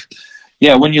talk.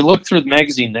 Yeah, when you look through the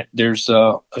magazine, there's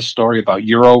a story about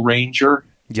Euro Ranger.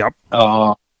 Yep.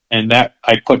 And that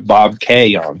I put Bob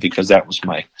K on because that was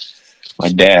my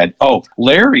dad. Oh,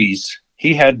 Larry's,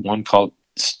 he had one called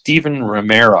Stephen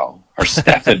Romero or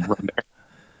Stephen Romero.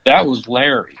 That was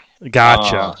Larry.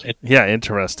 Gotcha. Yeah,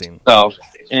 interesting. So,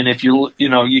 and if you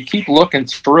keep looking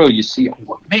through, you see,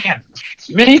 man,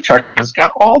 Mini Truckin's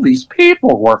got all these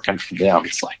people working for them.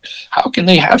 It's like, how can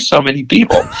they have so many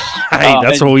people?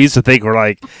 That's what we used to think. We're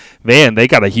like, man, they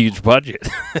got a huge budget.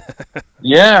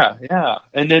 Yeah.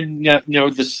 And then,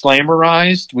 the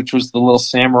Slammerized, which was the little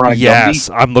samurai. Yes,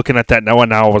 Gumby. I'm looking at that now, and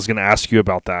now I was going to ask you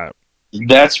about that.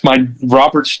 That's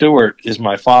Robert Stewart is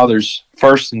my father's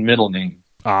first and middle name.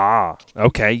 Ah,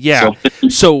 okay, yeah.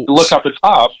 So look up the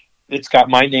top. It's got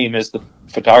my name as the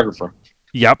photographer.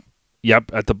 Yep,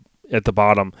 at the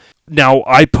bottom. Now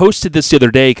I posted this the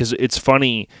other day because it's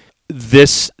funny.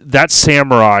 That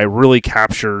samurai really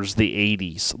captures the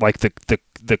 '80s, like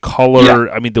the color.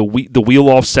 Yeah. I mean the wheel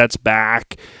offsets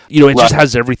back. It just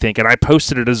has everything. And I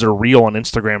posted it as a reel on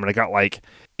Instagram, and I got like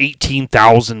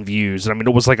 18,000 views. I mean,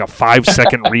 it was like a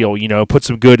 5-second reel, put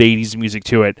some good 80s music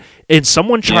to it. And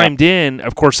someone chimed in,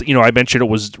 of course, I mentioned it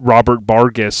was Robert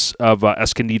Vargas of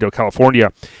Escondido,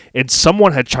 California. And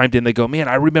someone had chimed in. They go, man,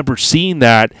 I remember seeing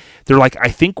that. They're like, I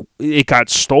think it got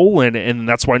stolen, and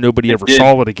that's why nobody ever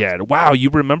saw it again. Wow,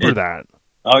 you remember that?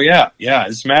 Oh, yeah. Yeah.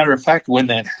 As a matter of fact, when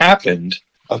that happened,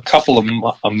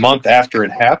 a month after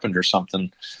it happened or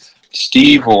something,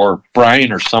 Steve or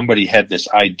Brian or somebody had this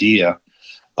idea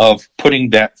of putting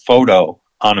that photo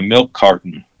on a milk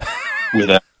carton with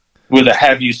a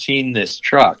 "Have you seen this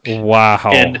truck?" Wow.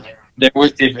 And there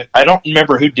was, I don't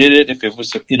remember who did it, if it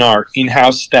was our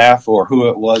in-house staff or who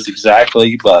it was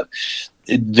exactly, but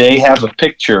they have a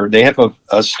picture. They have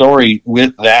a story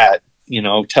with that,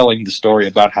 telling the story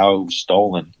about how it was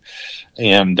stolen.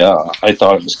 And I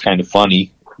thought it was kind of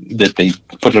funny that they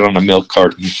put it on a milk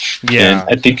carton. Yeah, and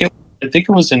I think it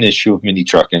was an issue of Mini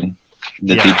Truckin'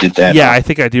 that they did that. Yeah, I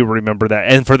think I do remember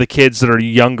that. And for the kids that are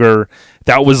younger,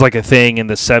 that was like a thing in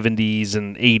the 70s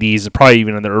and 80s, and probably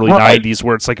even in the early 90s,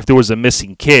 where it's like if there was a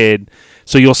missing kid,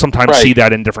 so you'll sometimes see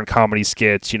that in different comedy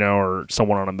skits, or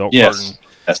someone on a milk carton.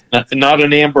 That's not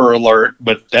an Amber Alert,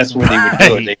 but that's what they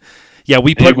would do.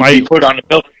 We put on a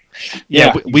milk.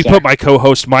 Yeah, we put my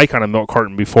co-host Mike on a milk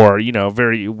carton before,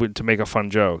 to make a fun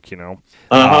joke,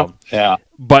 Yeah.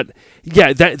 But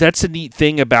yeah, that's a neat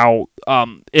thing about,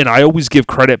 and I always give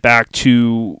credit back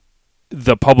to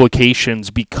the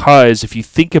publications, because if you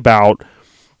think about,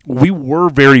 we were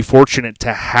very fortunate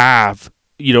to have,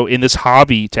 in this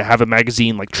hobby, to have a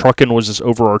magazine like Truckin' was this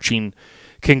overarching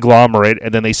conglomerate,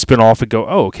 and then they spin off and go,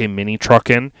 oh, okay, Mini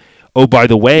Truckin'. Oh, by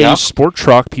the way, Sport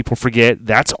Truck, people forget,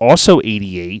 that's also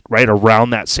 88, right, around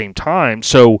that same time.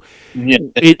 So,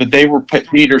 but they were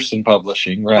Peterson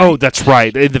Publishing, right? Oh, that's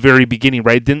right, in the very beginning,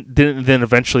 right? Then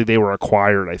eventually they were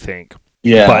acquired, I think.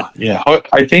 Yeah,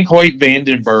 I think Hoyt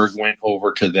Vandenberg went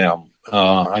over to them.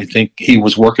 I think he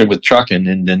was working with Truckin',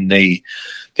 and then they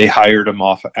hired him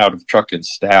out of Truckin's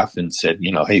staff and said,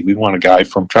 hey, we want a guy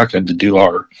from Truckin' to do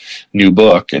our new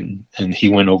book, and he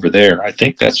went over there. I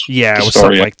think that's it was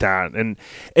something like that. And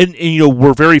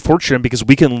we're very fortunate because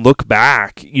we can look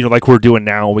back, like we're doing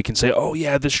now, we can say, oh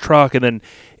yeah, this truck, and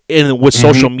with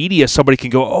social media, somebody can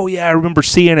go, oh yeah, I remember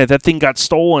seeing it. That thing got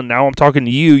stolen. Now I'm talking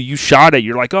to you. You shot it.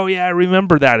 You're like, oh yeah, I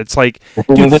remember that. It's like,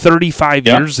 dude, 35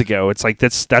 years ago. It's like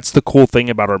that's the cool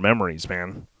thing about our memories,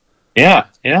 man. Yeah.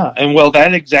 And well,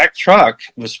 that exact truck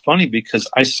was funny because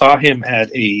I saw him at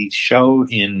a show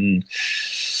in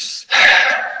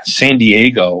San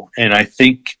Diego, and I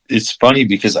think it's funny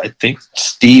because I think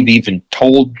Steve even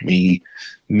told me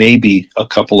maybe a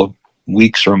couple of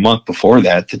weeks or a month before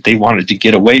that they wanted to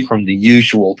get away from the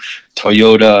usual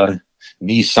Toyota,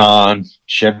 Nissan,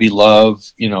 Chevy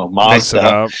Love,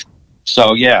 Mazda.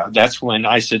 So yeah, that's when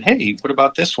I said, hey, what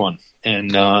about this one?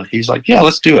 And he's like, yeah,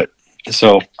 let's do it.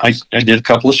 So I did a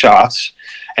couple of shots,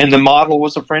 and the model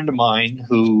was a friend of mine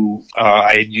who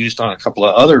I had used on a couple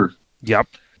of other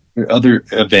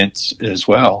events as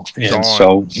well. And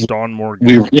Dawn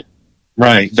Morgan.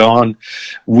 Dawn.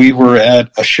 We were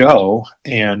at a show,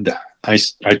 and I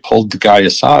pulled the guy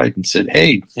aside and said,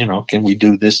 hey, can we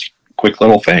do this quick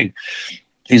little thing?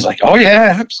 He's like, oh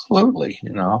yeah, absolutely.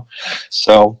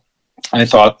 So I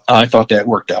thought that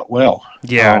worked out well.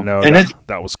 Yeah,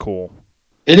 that was cool.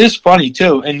 It is funny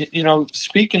too. And,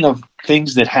 speaking of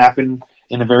things that happen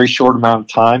in a very short amount of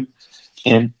time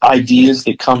and ideas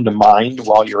that come to mind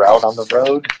while you're out on the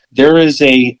road, there is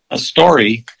a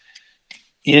story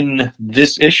in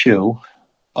this issue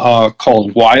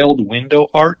called Wild Window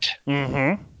Art.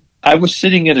 Mm-hmm. I was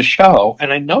sitting at a show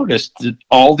and I noticed that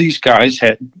all these guys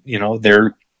had,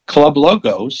 their club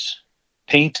logos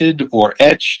painted or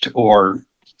etched or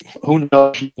who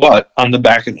knows what on the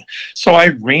back of it. So I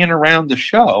ran around the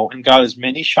show and got as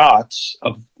many shots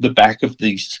of the back of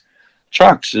these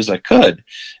trucks as I could.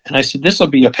 And I said, this will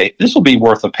be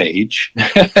worth a page.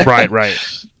 Right.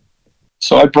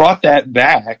 So I brought that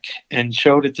back and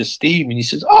showed it to Steve, and he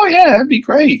says, oh yeah, that'd be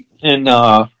great. And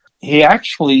he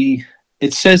actually,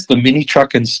 it says the Mini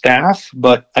Truckin' staff,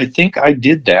 but I think I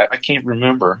did that. I can't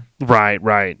remember.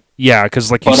 Right. Yeah, because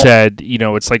like you said,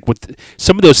 it's like with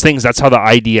some of those things, that's how the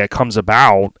idea comes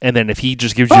about. And then if he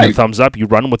just gives you the thumbs up, you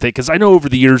run with it. Because I know over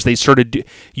the years they started,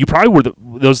 you probably were that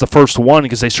was the first one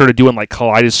because they started doing like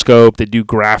Kaleidoscope. They do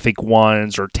graphic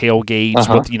ones or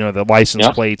tailgates with the license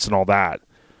plates and all that.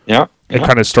 Yeah, it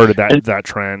kind of started that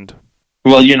trend.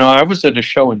 Well, I was at a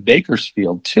show in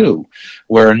Bakersfield too,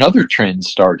 where another trend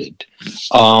started.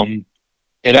 It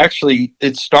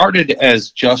started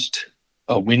as just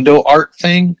a window art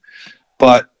thing.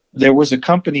 But there was a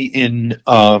company in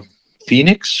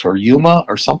Phoenix or Yuma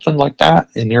or something like that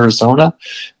in Arizona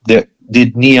that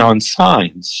did neon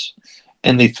signs.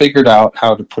 And they figured out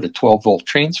how to put a 12-volt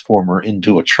transformer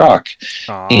into a truck.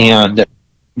 And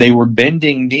they were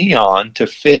bending neon to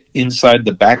fit inside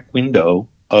the back window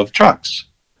of trucks.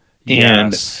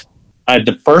 Yes. And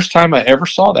the first time I ever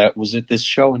saw that was at this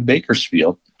show in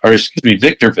Bakersfield, or excuse me,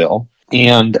 Victorville.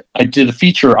 And I did a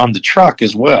feature on the truck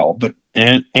as well, but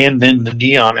and then the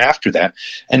neon after that.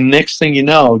 And next thing you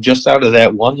know, just out of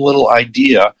that one little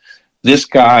idea, this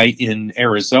guy in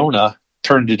Arizona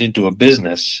turned it into a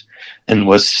business and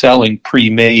was selling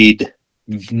pre-made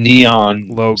neon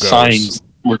logos. Signs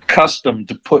were custom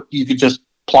to put. You could just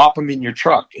plop them in your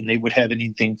truck, and they would have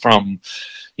anything from,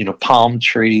 palm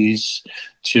trees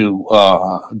to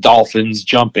dolphins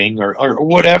jumping or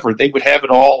whatever. They would have it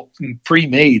all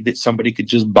pre-made that somebody could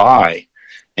just buy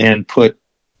and put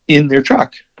in their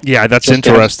truck. Yeah, that's just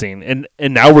interesting.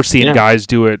 And now we're seeing guys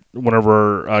do it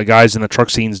whenever guys in the truck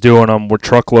scene's doing them with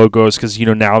truck logos because,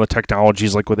 now the technology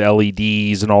is like with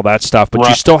LEDs and all that stuff. But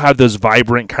you still have those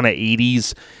vibrant kind of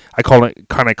 80s, I call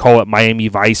it Miami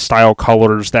Vice style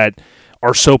colors that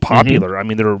are so popular. Mm-hmm. I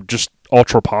mean, they're just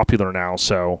ultra popular now.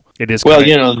 So it is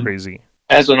crazy.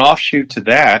 As an offshoot to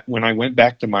that, when I went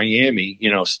back to Miami,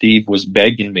 Steve was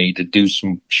begging me to do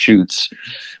some shoots.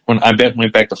 When I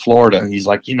went back to Florida, he's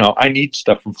like, I need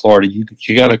stuff from Florida. You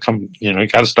got to come, you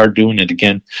got to start doing it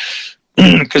again.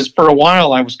 Because for a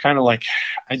while, I was kind of like,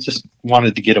 I just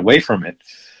wanted to get away from it.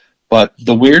 But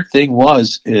the weird thing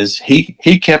is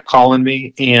he kept calling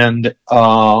me, and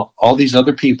all these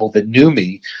other people that knew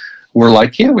me were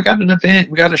like, yeah, we got an event,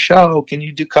 we got a show, can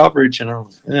you do coverage? And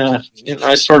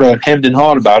I sort of hemmed and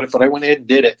hawed about it, but I went ahead and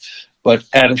did it. But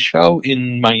at a show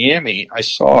in Miami, I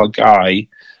saw a guy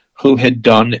who had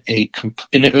done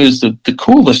and it was the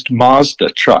coolest Mazda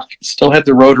truck. It still had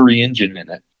the rotary engine in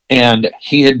it. And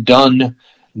he had done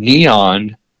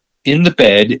neon in the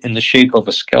bed in the shape of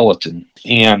a skeleton.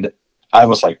 And I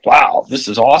was like, wow, this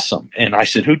is awesome. And I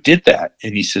said, who did that?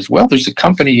 And he says, well, there's a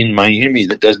company in Miami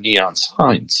that does neon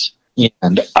signs.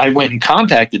 And I went and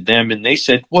contacted them, and they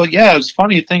said, well, yeah, it's a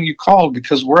funny thing you called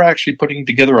because we're actually putting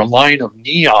together a line of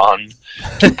neon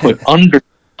to put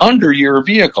under your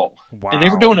vehicle. Wow. And they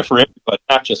were doing it for everybody,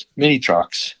 not just mini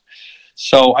trucks.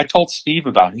 So I told Steve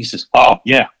about it. He says, oh,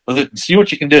 yeah, well, see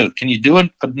what you can do. Can you do a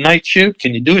night shoot?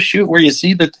 Can you do a shoot where you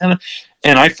see the tenant?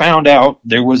 And I found out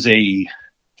there was a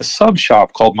sub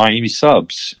shop called Miami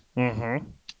Subs. Mm-hmm.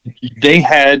 They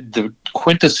had the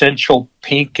quintessential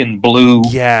pink and blue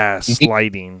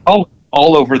lighting all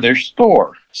over their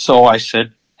store. So I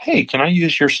said, hey, can I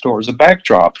use your store as a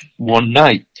backdrop one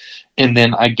night? And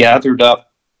then I gathered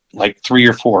up like 3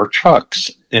 or 4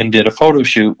 trucks and did a photo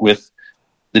shoot with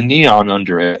the neon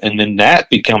under it. And then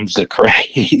that becomes the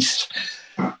craze.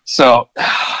 So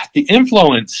the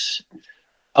influence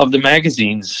of the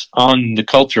magazines on the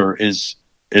culture is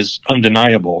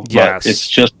undeniable. Yes. But it's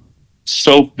just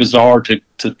so bizarre to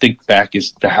think back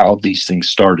as to how these things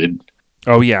started.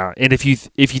 Oh yeah, and if you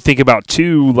think about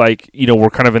too, like we're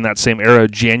kind of in that same era,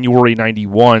 January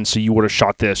 '91. So you would have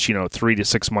shot this, 3 to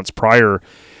 6 months prior.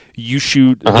 You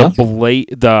shoot the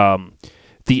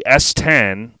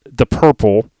S10, the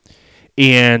purple,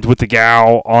 and with the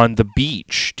gal on the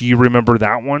beach. Do you remember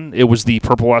that one? It was the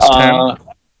purple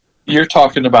S10. You're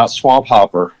talking about Swamp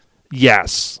Hopper.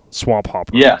 Yes, Swamp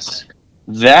Hopper. Yes,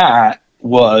 that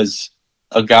was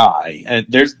a guy, and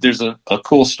there's a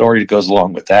cool story that goes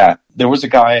along with that. There was a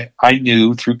guy I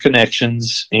knew through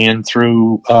connections and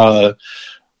through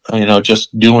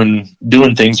just doing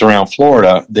things around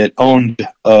Florida that owned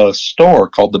a store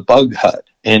called the Bug Hut,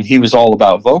 and he was all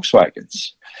about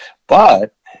Volkswagens.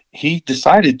 But he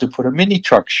decided to put a mini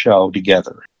truck show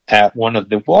together at one of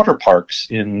the water parks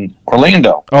in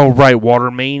Orlando. Oh, right,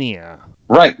 Watermania.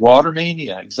 Right,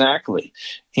 Watermania, exactly.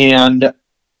 And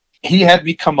he had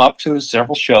me come up to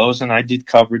several shows, and I did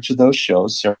coverage of those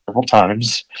shows several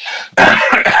times.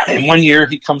 And one year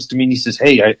he comes to me and he says,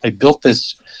 hey, I built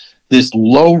this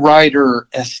lowrider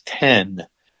S10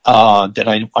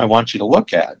 that I want you to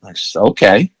look at. And I said,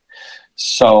 okay.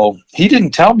 So he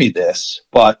didn't tell me this,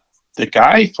 but the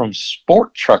guy from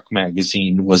Sport Truck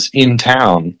magazine was in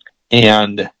town,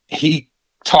 and he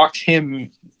talked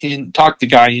the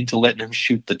guy into letting him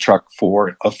shoot the truck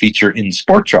for a feature in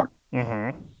Sport Truck.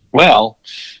 Mm-hmm. Well,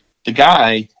 the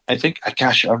guy, I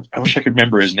wish I could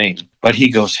remember his name, but he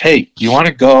goes, hey, you want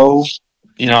to go?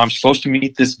 I'm supposed to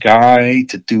meet this guy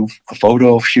to do a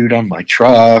photo shoot on my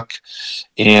truck.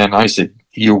 And I said,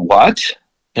 you what?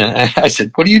 And I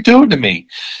said, what are you doing to me?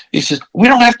 He says, we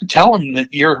don't have to tell him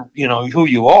that you're, who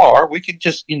you are. We could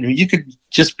just, you could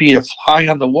just be a fly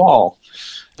on the wall.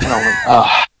 And I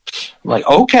went, I'm like,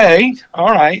 okay,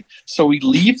 all right. So we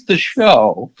leave the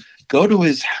show, go to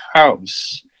his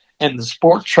house, and the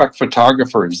sport truck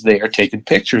photographer is there taking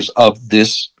pictures of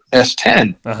this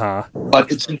S10.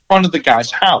 But it's in front of the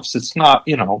guy's house. It's not,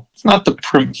 it's not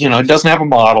it doesn't have a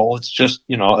model. It's just,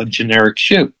 a generic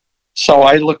shoot. So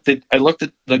I looked at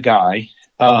the guy,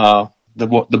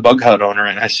 the bug hut owner,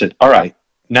 and I said, all right,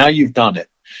 now you've done it.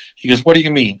 He goes, what do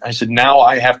you mean? I said, now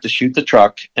I have to shoot the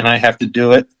truck, and I have to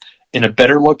do it in a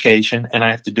better location, and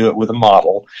I have to do it with a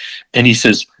model. And he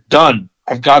says, done.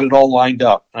 I've got it all lined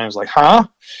up. And I was like, huh?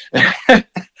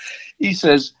 He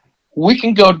says, we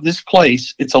can go to this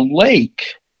place. It's a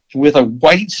lake with a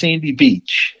white sandy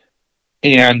beach.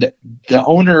 And the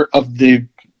owner of the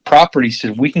property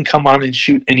said, we can come on and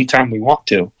shoot anytime we want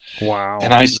to. Wow.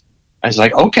 And I was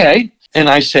like, okay. And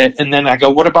I said, and then I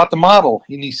go, what about the model?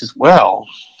 And he says, well,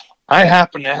 I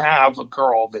happen to have a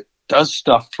girl that does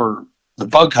stuff for the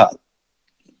bug hut,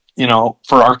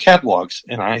 for our catalogs.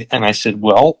 And I said,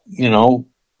 well,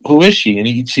 who is she? And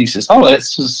he says, oh,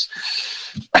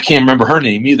 I can't remember her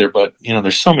name either, but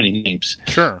there's so many names.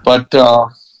 Sure. But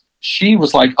she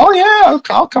was like, oh yeah,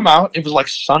 I'll come out. It was like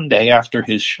Sunday after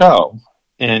his show.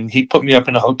 And he put me up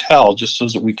in a hotel just so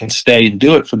that we can stay and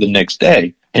do it for the next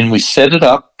day. And we set it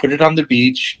up, put it on the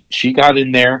beach. She got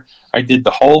in there. I did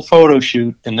the whole photo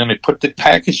shoot. And then I put the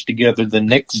package together the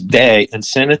next day and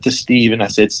sent it to Steve. And I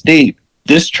said, Steve,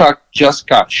 this truck just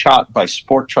got shot by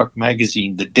Sport Truck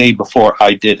Magazine the day before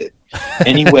I did it.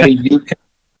 Anyway, you can.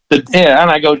 And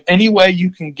I go, any way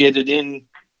you can get it in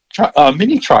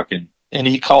mini trucking. And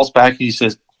he calls back and he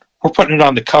says, we're putting it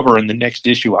on the cover in the next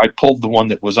issue. I pulled the one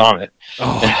that was on it.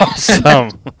 Oh,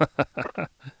 awesome.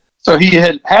 So he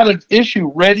had an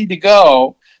issue ready to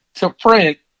go to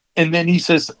print. And then he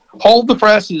says, hold the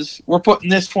presses. We're putting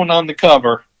this one on the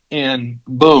cover. And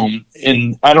boom.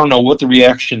 And I don't know what the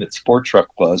reaction at Sport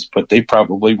Truck was, but they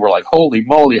probably were like, holy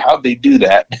moly, how'd they do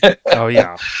that? Oh,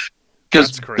 yeah.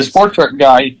 Because the Sport Truck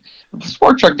guy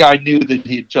knew that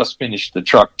he had just finished the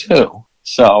truck too.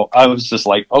 So I was just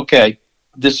like, okay,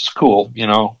 this is cool.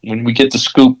 When we get to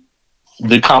scoop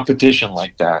the competition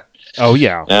like that. Oh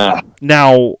yeah.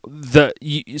 Now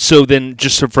so then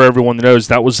just so for everyone that knows,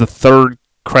 that was the third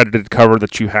credited cover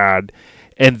that you had,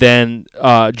 and then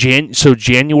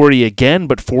January again,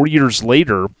 but 4 years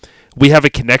later, we have a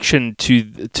connection to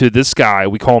this guy.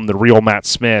 We call him the real Matt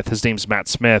Smith. His name's Matt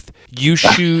Smith. You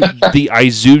shoot the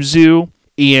Isuzu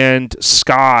and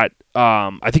Scott.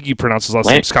 I think you pronounce his last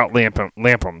name Scott Lapham.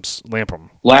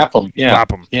 Lapham,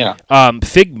 yeah.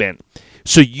 Figment.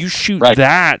 So you shoot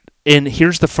that, and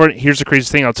here's the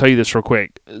crazy thing. I'll tell you this real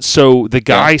quick. So the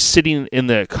guy sitting in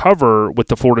the cover with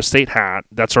the Florida State hat,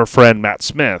 that's our friend Matt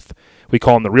Smith. We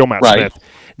call him the real Matt Smith.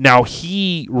 Now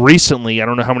he recently, I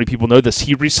don't know how many people know this,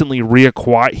 he recently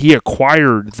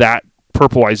acquired that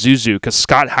purple Isuzu because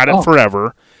Scott had it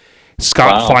forever.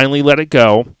 Scott finally let it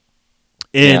go.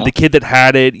 And the kid that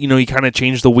had it, he kind of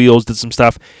changed the wheels, did some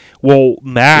stuff. Well,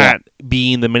 Matt,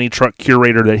 being the mini truck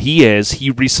curator that he is,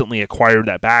 he recently acquired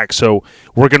that back. So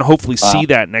we're going to hopefully see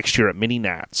that next year at Mini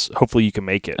Nats. Hopefully you can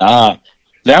make it.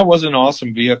 That was an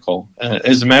awesome vehicle.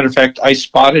 As a matter of fact, I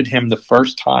spotted him the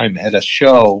first time at a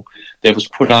show that was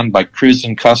put on by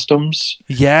Cruisin' Customs.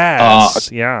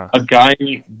 Yes, A guy,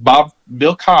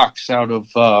 Bill Cox out of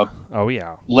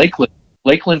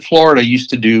Lakeland, Florida, used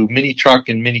to do mini truck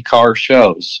and mini car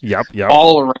shows. Yep.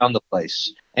 All around the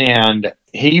place. And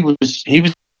he was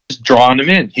drawing them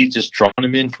in. He's just drawing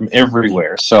them in from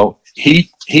everywhere. So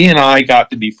he and I got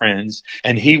to be friends,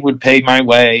 and he would pay my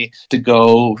way to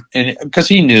go, and because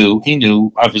he knew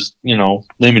I was,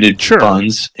 limited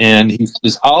funds, and he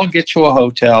says, I'll get you a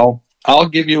hotel. I'll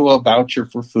give you a voucher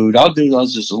for food. I'll do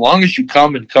those as long as you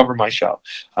come and cover my show.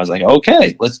 I was like,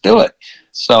 okay, let's do it.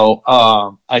 So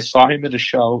I saw him at a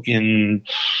show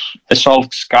I saw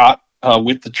Scott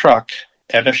with the truck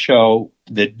at a show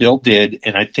that Bill did,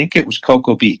 and I think it was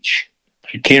Cocoa Beach.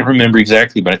 I can't remember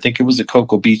exactly, but I think it was a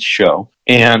Cocoa Beach show.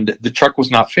 And the truck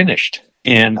was not finished.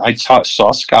 And I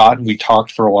saw Scott, and we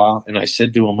talked for a while, and I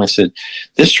said to him,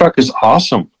 this truck is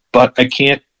awesome, but I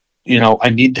can't, you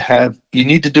need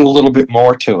to do a little bit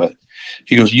more to it.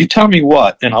 He goes, you tell me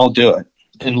what, and I'll do it.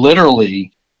 And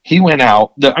literally, he went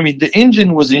out. The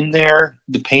engine was in there.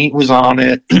 The paint was on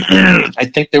it. I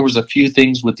think there was a few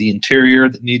things with the interior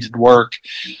that needed work.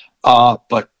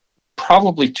 But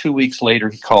probably 2 weeks later,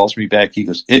 he calls me back. He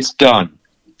goes, it's done.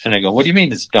 And I go, what do you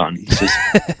mean it's done? He says,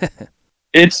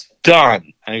 it's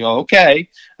done. I go, okay.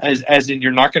 As in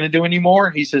you're not going to do any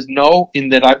more? He says, no, in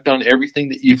that I've done everything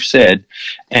that you've said.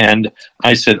 And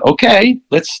I said, okay,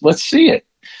 let's see it.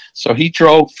 So he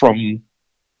drove from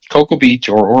Cocoa Beach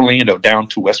or Orlando down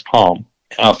to West Palm,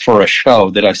 for a show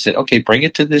that I said, okay, bring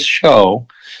it to this show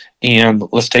and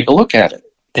let's take a look at it.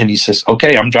 And he says,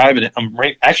 okay, I'm driving it.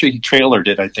 Actually, he trailered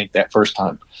it, I think, that first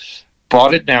time.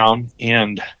 Brought it down,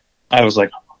 and I was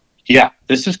like, yeah,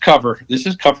 this is cover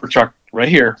truck right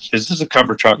here. This is a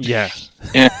cover truck. Yeah.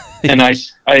 And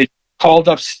I called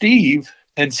up Steve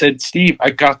and said, Steve,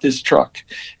 I got this truck.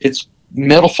 It's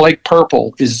metal flake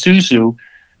purple, Isuzu,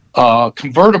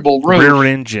 convertible roof. Rear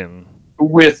engine.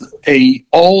 With a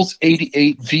Olds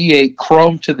 88 V8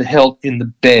 chrome to the hilt in the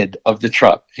bed of the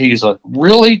truck. He's like,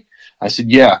 really? I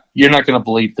said, yeah, you're not going to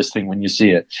believe this thing when you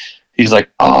see it. He's like,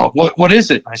 oh, what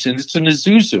is it? I said, it's an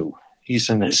Isuzu. He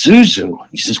said, an Isuzu?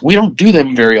 He says, we don't do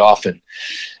them very often.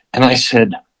 And I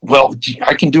said, well,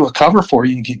 I can do a cover for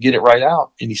you and get it right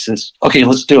out. And he says, okay,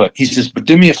 let's do it. He says, but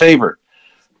do me a favor.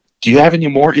 Do you have any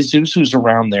more Isuzus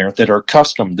around there that are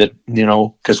custom that,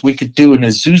 because we could do an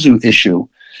Isuzu issue.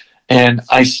 And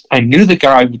I knew the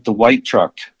guy with the white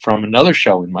truck from another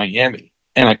show in Miami.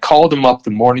 And I called him up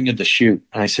the morning of the shoot.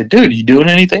 And I said, dude, are you doing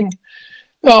anything?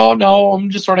 No, I'm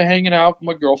just sort of hanging out with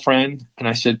my girlfriend. And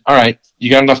I said, all right, you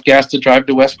got enough gas to drive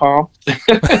to West Palm?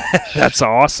 That's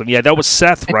awesome. Yeah, that was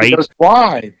Seth, right? He goes,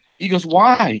 why? He goes,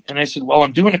 why? And I said, well,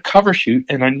 I'm doing a cover shoot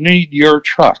and I need your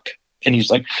truck. And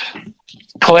he's like,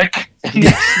 click. And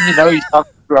he's off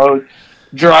the road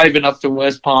driving up to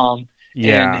West Palm.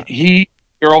 Yeah. And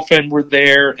girlfriend were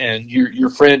there, and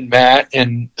your friend Matt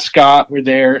and Scott were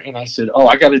there, and I said, oh,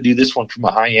 I got to do this one from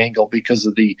a high angle because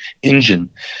of the engine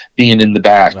being in the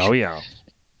back. Oh yeah.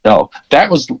 So that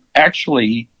was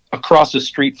actually across the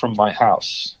street from my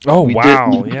house. Oh,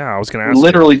 wow. Yeah, I was going to ask.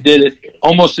 Literally did it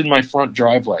almost in my front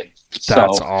driveway.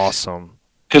 That's awesome.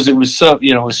 Because it was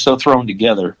so thrown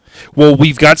together. Well,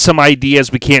 we've got some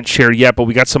ideas we can't share yet, but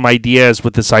we got some ideas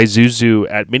with this Isuzu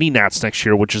at Mini Nats next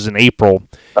year, which is in April.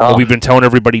 We've been telling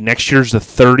everybody next year's the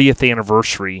 30th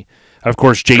anniversary. Of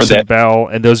course, Jason Bell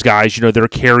and those guys, they're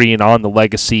carrying on the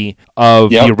legacy of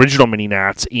the original Mini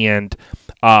Nats. And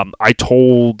I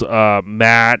told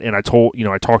Matt, and I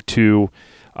talked to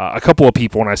a couple of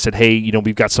people, and I said, hey,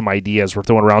 we've got some ideas we're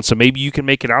throwing around, so maybe you can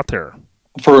make it out there.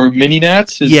 For Mini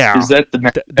Nats? Is that the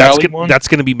Maggie Valley one? That's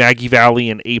going to be Maggie Valley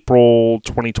in April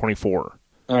 2024.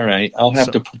 All right. I'll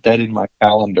have to put that in my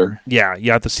calendar. Yeah,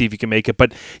 you have to see if you can make it.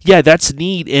 But, yeah, that's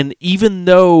neat. And even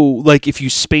though, if you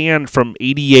span from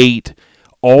 88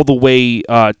 all the way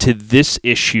to this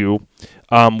issue,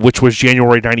 which was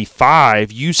January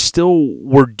 95, you still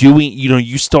were doing,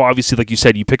 you still obviously, like you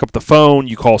said, you pick up the phone,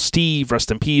 you call Steve, rest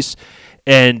in peace,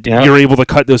 and you're able to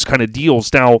cut those kind of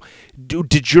deals. Now,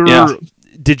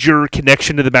 did your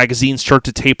connection to the magazine start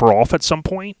to taper off at some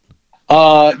point?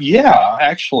 Yeah,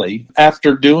 actually,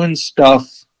 after doing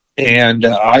stuff, and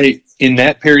in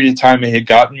that period of time, I had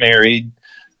gotten married,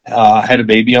 had a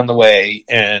baby on the way,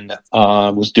 and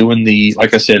was doing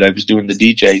like I said, I was doing the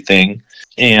DJ thing,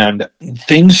 and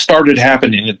things started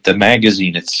happening at the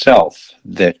magazine itself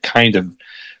that kind of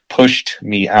pushed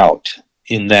me out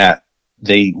in that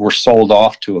they were sold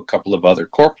off to a couple of other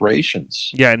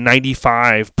corporations. Yeah, in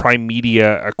 95, Prime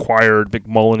Media acquired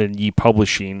McMullen and Yee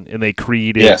Publishing, and they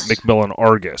created Macmillan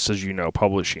Argus, as you know,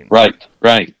 publishing. Right.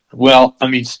 Well, I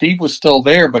mean, Steve was still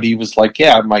there, but he was like,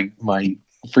 yeah, my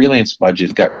freelance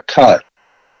budget got cut.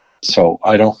 So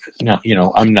I don't,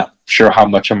 I'm not sure how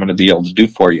much I'm going to be able to do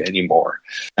for you anymore.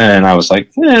 And I was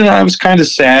like, I was kind of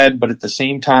sad, but at the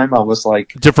same time, I was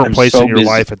like, different place in your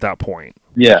life at that point.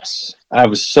 Yes, I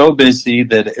was so busy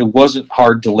that it wasn't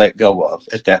hard to let go of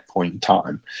at that point in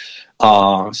time.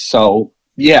 It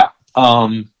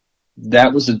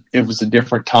was a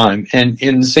different time. And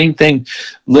in the same thing,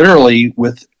 literally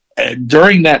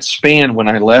during that span when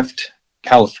I left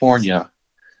California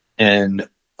and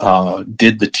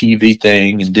did the TV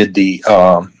thing and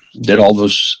did all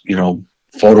those,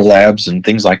 photo labs and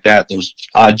things like that, those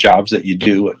odd jobs that you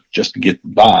do just to get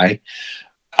by.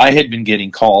 I had been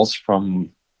getting calls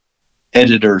from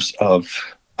editors of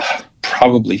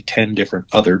probably 10 different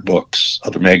other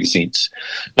magazines,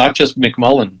 not just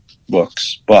McMullen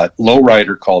books, but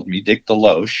Lowrider called me, Dick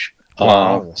DeLoche,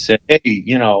 said, hey,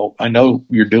 I know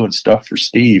you're doing stuff for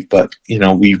Steve, but,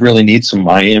 we really need some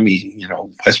Miami,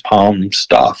 West Palm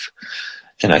stuff.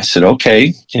 And I said,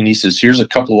 okay. And he says, here's a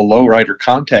couple of Lowrider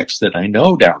contacts that I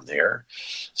know down there.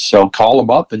 So call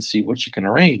them up and see what you can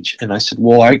arrange. And I said,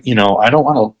 well, I don't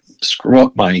want to screw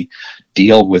up my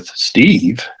deal with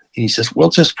Steve. And he says, we'll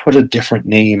just put a different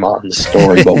name on the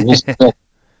story, but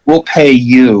we'll pay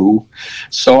you.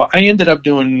 So I ended up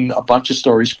doing a bunch of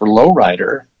stories for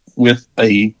Lowrider with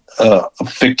a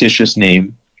fictitious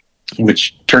name,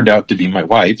 which turned out to be my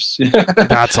wife's.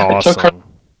 That's awesome.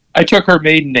 I took her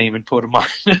maiden name and put him on.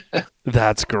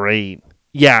 That's great.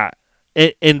 Yeah.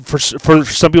 And for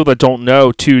some people that don't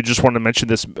know too, just want to mention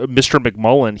this: Mr.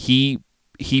 McMullen,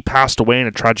 he passed away in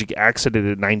a tragic accident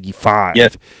at 95. Yeah.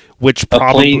 Which A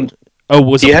probably plane.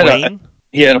 was He a had plane.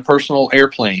 he had a personal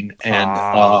airplane,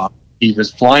 and he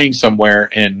was flying somewhere,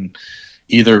 and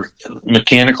either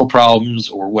mechanical problems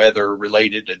or weather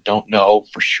related, I don't know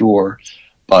for sure.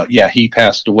 But yeah, he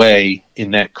passed away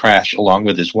in that crash along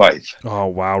with his wife. Oh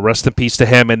wow! Rest in peace to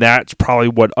him. And that's probably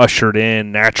what ushered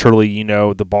in naturally.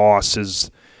 The boss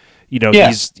is. Yeah.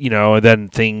 He's, and then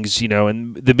things,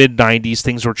 in the mid 90s,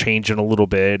 things were changing a little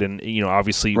bit, and,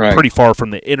 obviously Right. pretty far from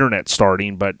the internet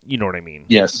starting, but you know what I mean?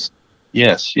 Yes.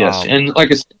 And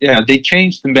like I said, yeah, they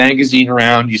changed the magazine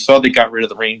around. You saw they got rid of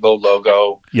the rainbow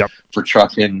logo Yep. for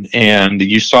Truckin, and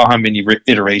you saw how many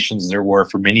iterations there were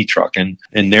for Mini Truckin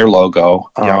and their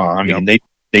logo.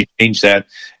 They changed that.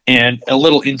 And a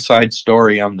little inside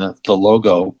story on the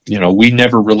logo, we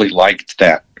never really liked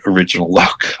that original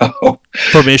logo.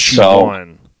 From issue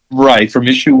one. Right, from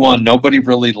issue one, nobody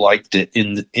really liked it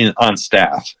in on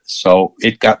staff, so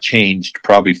it got changed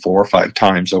probably 4 or 5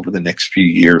 times over the next few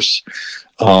years.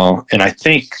 And I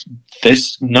think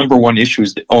this number one issue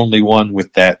is the only one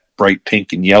with that bright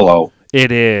pink and yellow.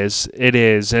 It is,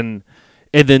 and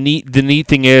the neat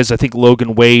thing is, I think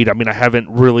Logan Wade. I mean, I haven't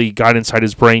really got inside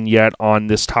his brain yet on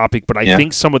this topic, but I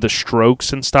think some of the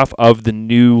strokes and stuff of the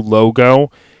new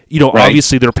logo. Right.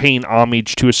 Obviously they're paying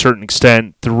homage to a certain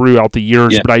extent throughout the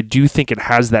years, but I do think it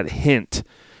has that hint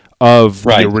of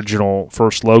the original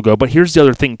first logo. But here's the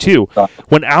other thing too: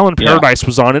 when Alan Paradise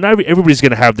was on, and everybody's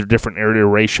going to have their different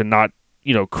iteration, not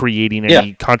creating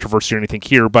any controversy or anything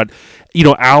here, but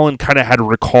Alan kind of had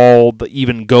recalled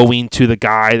even going to the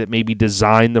guy that maybe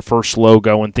designed the first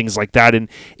logo and things like that, and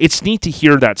it's neat to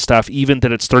hear that stuff, even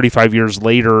that it's 35 years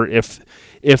later,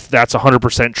 if that's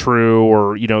 100% true,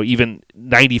 or even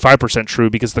 95% true,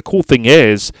 because the cool thing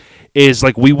is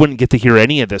like we wouldn't get to hear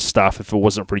any of this stuff if it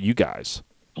wasn't for you guys.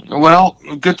 Well,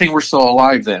 good thing we're still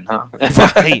alive then, huh?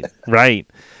 Right.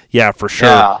 Yeah, for sure.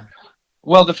 Yeah.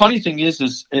 Well, the funny thing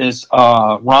is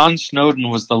Ron Snowden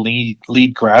was the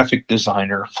lead graphic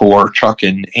designer for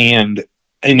Truckin and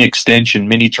in extension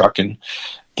Mini Truckin,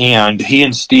 and he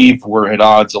and Steve were at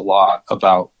odds a lot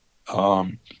about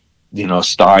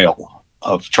style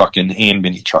of Truckin and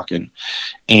Mini Truckin,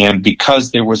 and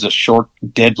because there was a short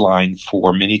deadline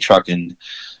for Mini Truckin,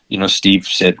 Steve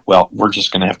said, "Well, we're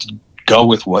just going to have to go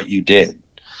with what you did,"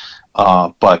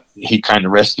 but he kind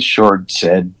of rest assured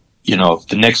said,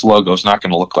 the next logo is not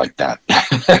going to look like that.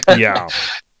 Yeah.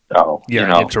 So,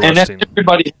 interesting. And then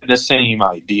everybody had the same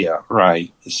idea,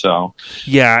 right? So,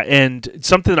 yeah, and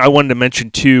something I wanted to mention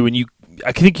too, and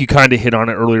I think you kind of hit on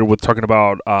it earlier with talking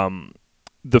about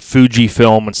the Fuji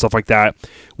film and stuff like that.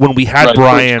 When we had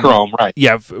Brian, Chrome, right?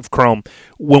 Yeah, Chrome.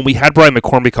 When we had Brian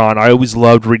McCormick on, I always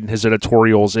loved reading his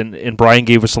editorials, and Brian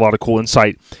gave us a lot of cool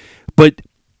insight. But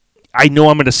I know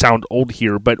I'm going to sound old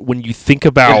here, but when you think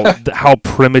about how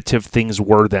primitive things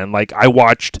were then, like I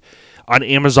watched on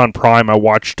Amazon Prime, I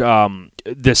watched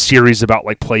this series about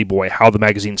like Playboy, how the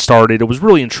magazine started. It was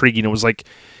really intriguing. It was like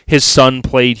his son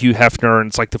played Hugh Hefner, and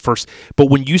it's like the first. But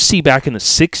when you see back in the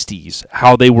 '60s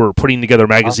how they were putting together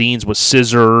magazines with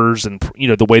scissors and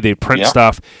the way they print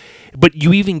stuff. But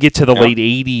you even get to the late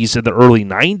 80s and the early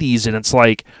 90s, and it's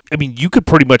like, I mean, you could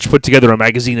pretty much put together a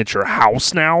magazine at your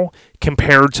house now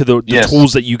compared to the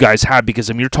tools that you guys had, because,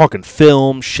 I mean, you're talking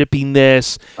film, shipping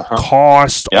this,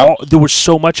 cost. There was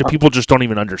so much, and people just don't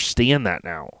even understand that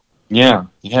now. Yeah.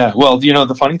 Well,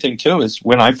 the funny thing, too, is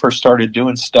when I first started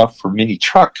doing stuff for Mini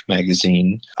Truck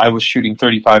magazine, I was shooting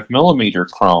 35 millimeter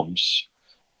chromes,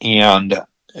 and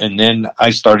then I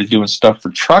started doing stuff for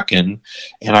Truckin,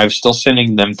 and I was still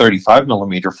sending them 35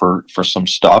 millimeter for some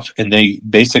stuff. And they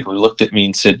basically looked at me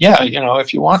and said, "Yeah,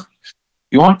 if you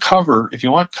want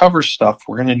cover stuff,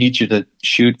 we're going to need you to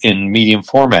shoot in medium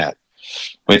format."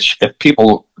 Which, if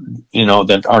people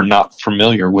that are not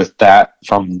familiar with that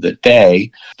from the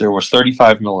day, there was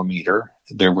 35 millimeter,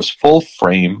 there was full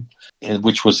frame,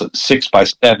 which was 6 by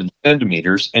 7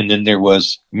 centimeters, and then there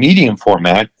was medium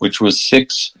format, which was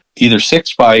either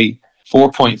 6 by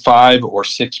 4.5 or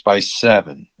 6 by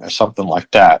 7 or something like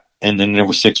that. And then there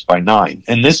was 6 by 9.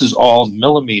 And this is all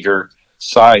millimeter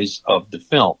size of the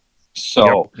film.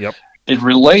 So it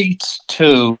relates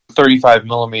to 35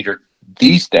 millimeter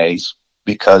these days,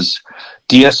 because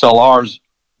DSLRs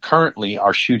currently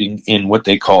are shooting in what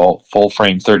they call full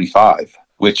frame 35,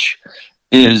 which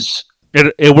is...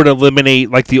 It would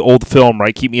eliminate, like the old film,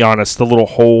 right? Keep me honest, the little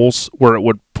holes where it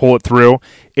would pull it through.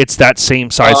 It's that same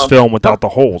size film without the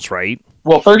holes, right?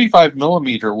 Well, 35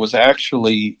 millimeter was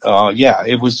actually,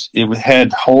 it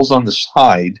had holes on the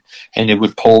side, and it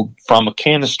would pull from a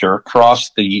canister across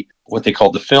what they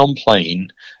call the film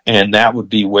plane, and that would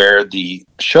be where the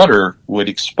shutter would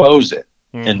expose it.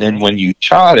 Mm-hmm. And then when you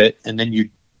shot it, and then you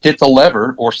hit the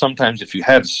lever, or sometimes if you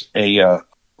had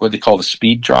what they call the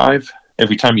speed drive,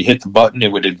 every time you hit the button,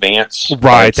 it would advance.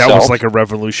 Right, that was like a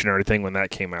revolutionary thing when that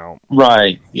came out.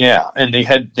 Right, yeah, and they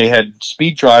had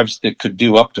speed drives that could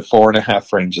do up to 4.5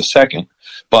 frames a second,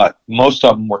 but most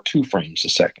of them were 2 frames a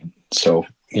second. So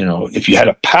if you had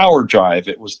a power drive,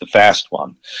 it was the fast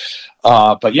one.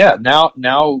 But yeah,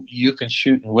 now you can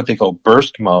shoot in what they call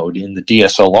burst mode in the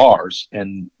DSLRs,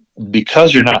 and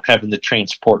because you're not having to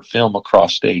transport film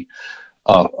across a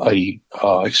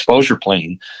exposure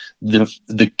plane,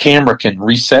 the camera can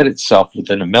reset itself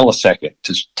within a millisecond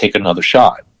to take another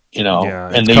shot.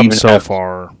 Yeah, and they even so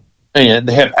far. And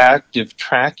they have active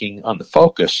tracking on the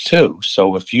focus too.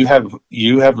 So if you have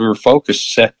your focus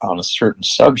set on a certain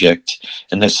subject,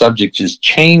 and the subject is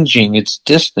changing its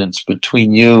distance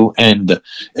between you and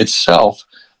itself,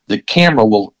 the camera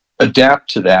will adapt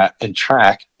to that and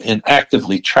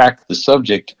actively track the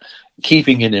subject,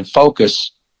 keeping it in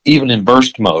focus even in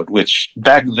burst mode, which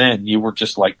back then you were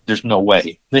just like, there's no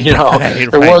way. There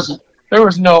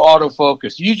was no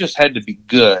autofocus. You just had to be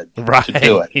good to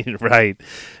do it. Right.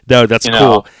 No, that's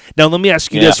cool. Now, let me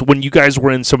ask you this. When you guys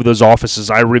were in some of those offices,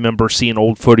 I remember seeing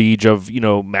old footage of,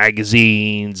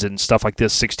 magazines and stuff like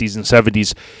this, 60s and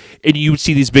 70s, and you would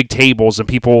see these big tables, and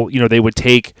people, they would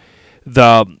take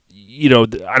the...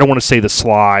 I don't want to say the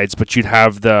slides, but you'd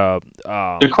have the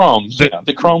chromes.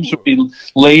 The chromes would be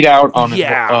laid out on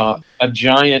a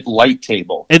giant light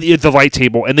table. And the light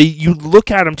table, and you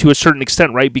look at them to a certain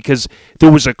extent, right? Because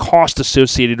there was a cost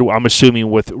associated, I'm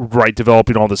assuming, with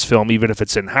developing all this film, even if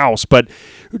it's in house. But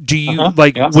do you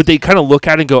would they kind of look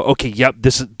at it and go, okay, yep,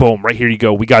 this is boom, right here you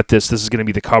go, we got this. This is going to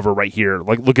be the cover right here.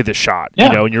 Like, look at this shot,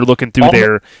 and you're looking through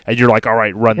there, and you're like, all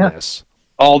right, run this.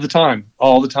 All the time.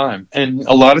 And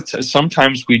a lot of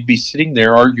sometimes we'd be sitting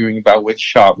there arguing about which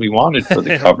shot we wanted for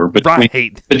the cover.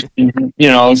 Between,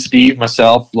 Steve,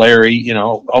 myself, Larry,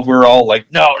 we're all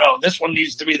like, no, this one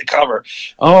needs to be the cover.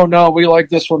 Oh no, we like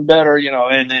this one better,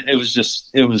 and it was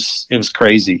just, it was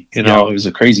crazy. It was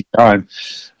a crazy time.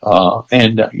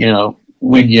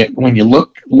 When you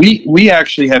look, we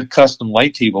actually had a custom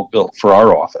light table built for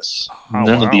our office.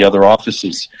 None of the other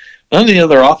offices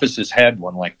had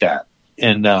one like that.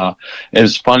 And it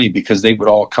was funny because they would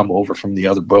all come over from the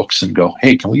other books and go,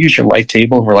 hey, can we use your light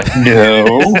table? And we're like,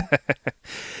 no.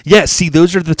 Yeah, see,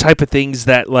 those are the type of things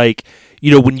that, like,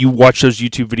 when you watch those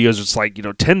YouTube videos, it's like,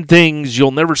 10 things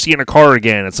you'll never see in a car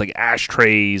again. It's like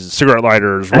ashtrays, cigarette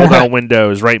lighters, roll down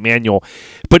windows, manual.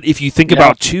 But if you think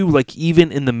about, too, like,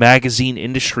 even in the magazine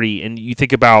industry, and you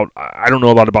think about, I don't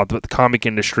know a lot about the comic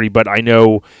industry, but I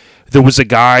know there was a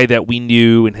guy that we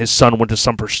knew, and his son went to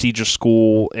some prestigious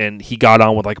school, and he got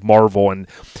on with like Marvel. And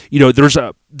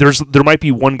there might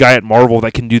be one guy at Marvel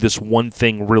that can do this one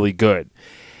thing really good,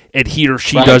 and he or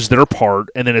she does their part,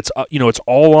 and then it's it's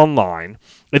all online.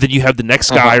 And then you have the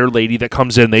next guy or lady that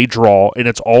comes in, they draw, and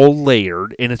it's all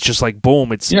layered, and it's just like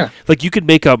boom. It's like you could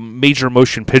make a major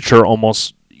motion picture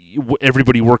almost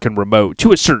everybody working remote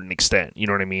to a certain extent. You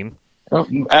know what I mean? Oh,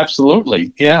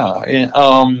 absolutely, yeah.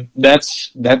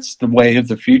 That's the way of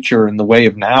the future and the way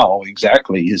of now.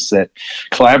 Exactly, is that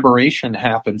collaboration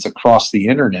happens across the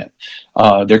internet.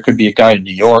 There could be a guy in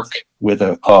New York with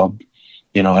an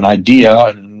idea,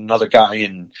 and another guy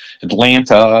in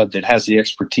Atlanta that has the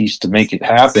expertise to make it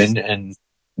happen, and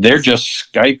they're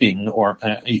just Skyping, or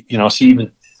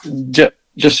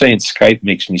just saying Skype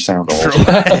makes me sound old.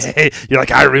 You're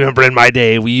like, I remember in my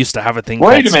day we used to have a thing.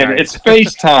 Wait a minute, it's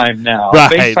FaceTime now.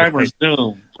 FaceTime or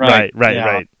Zoom.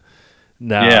 Right.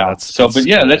 No, that's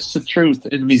the truth.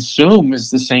 I mean, Zoom is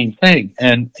the same thing.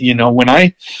 And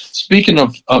speaking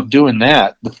of doing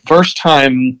that, the first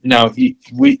time, now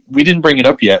we didn't bring it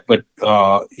up yet, but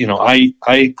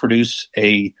I produce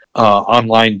a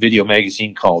online video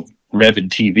magazine called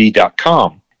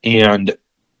RevinTV.com, and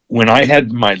when I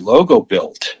had my logo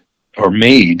built or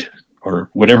made or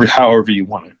whatever, however you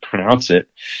want to pronounce it,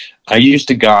 I used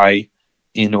a guy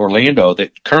in Orlando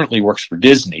that currently works for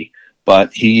Disney,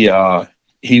 but he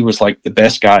was like the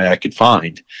best guy I could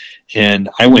find. And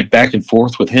I went back and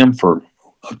forth with him for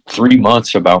 3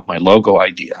 months about my logo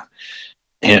idea.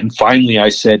 And finally I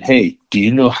said, hey, do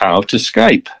you know how to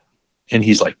Skype? And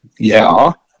he's like,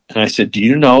 yeah. And I said, do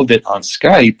you know that on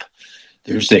Skype,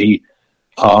 there's a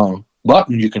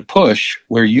button you can push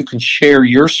where you can share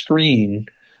your screen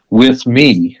with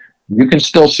me. You can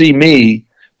still see me,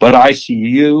 but I see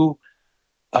you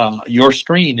your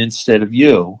screen instead of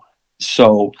you.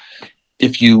 So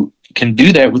if you can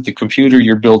do that with the computer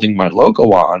you're building my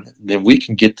logo on, then we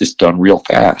can get this done real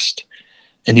fast.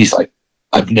 And he's like,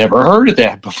 I've never heard of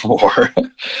that before.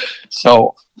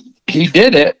 So he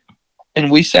did it. And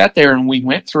we sat there and we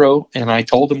went through, and I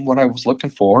told him what I was looking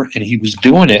for, and he was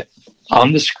doing it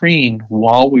on the screen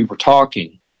while we were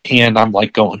talking. And I'm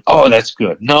like going, oh, that's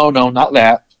good. No, not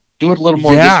that. Do it a little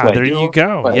more this way. There you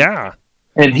go. Yeah.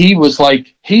 And he was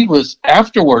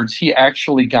afterwards, he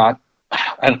actually got,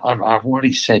 I don't know what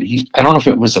he said. I don't know if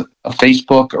it was a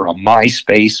Facebook or a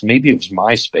MySpace. Maybe it was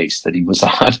MySpace that he was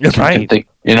on. Right. Think,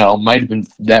 might have been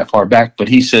that far back. But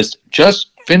he says, just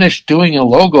finished doing a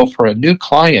logo for a new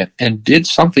client and did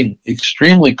something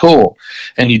extremely cool.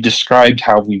 And he described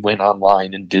how we went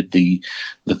online and did the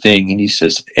thing. And he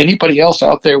says, anybody else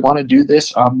out there want to do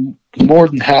this? I'm more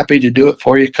than happy to do it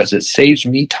for you because it saves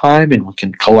me time and we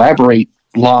can collaborate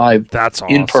live. That's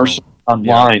awesome. In person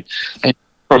online. Yeah. And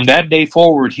from that day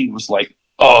forward, he was like,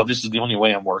 oh, this is the only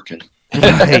way I'm working.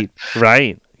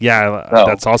 Right. Yeah,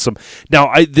 that's awesome.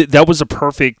 Now, that was a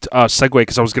perfect segue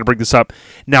because I was going to bring this up.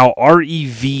 Now,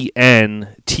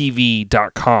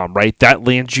 REVNTV.com, right? That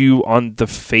lands you on the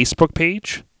Facebook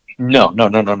page? No.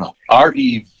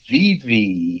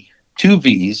 REVV, two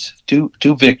V's, two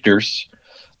Victors,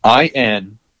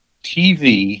 INTV.com.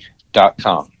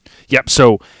 Yep.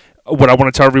 So what I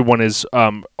want to tell everyone is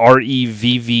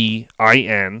REVVIN,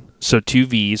 so two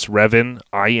V's, Revin,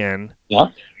 IN. Yeah.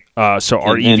 So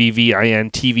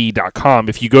REVVINTV.com.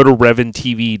 If you go to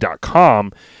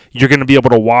RevinTV.com, you're going to be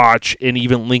able to watch and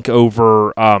even link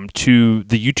over to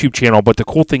the YouTube channel. But the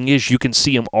cool thing is you can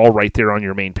see them all right there on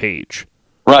your main page.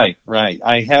 Right.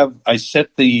 I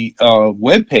set the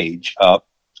web page up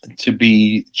to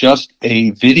be just a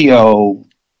video,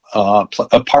 a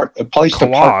place to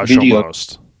park video.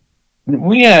 Almost.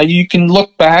 Yeah, you can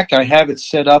look back. I have it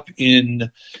set up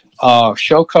in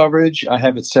show coverage. I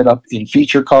have it set up in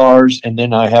feature cars, and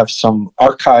then I have some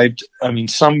archived. I mean,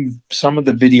 some of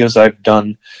the videos I've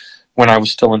done when I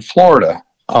was still in Florida,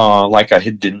 like I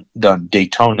had done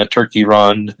Daytona Turkey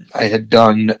Run. I had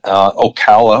done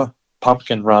Ocala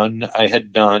Pumpkin Run. I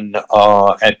had done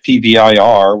at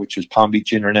PBIR, which was Palm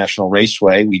Beach International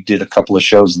Raceway. We did a couple of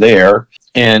shows there.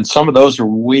 And some of those are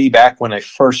way back when I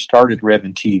first started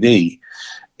Revin TV.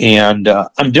 And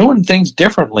I'm doing things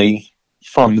differently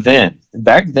from then.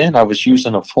 Back then, I was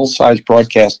using a full-size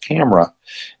broadcast camera,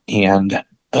 and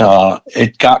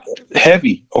it got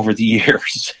heavy over the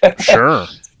years. Sure.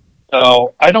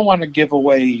 So I don't want to give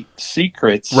away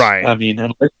secrets. Right. I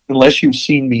mean, unless you've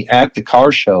seen me at the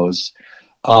car shows,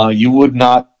 you would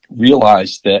not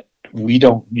realize that we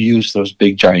don't use those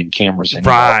big giant cameras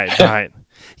anymore. Right.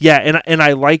 Yeah, and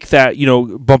I like that,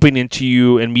 bumping into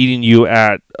you and meeting you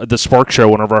at the Spark Show,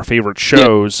 one of our favorite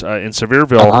shows in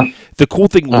Sevierville. Uh-huh. The cool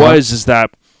thing is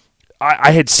that I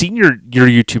had seen your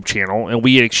YouTube channel, and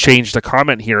we had exchanged a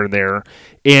comment here and there,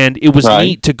 and it was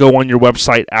neat to go on your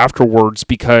website afterwards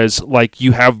because, like,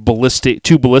 you have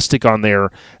two ballistic on there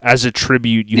as a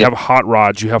tribute. You have hot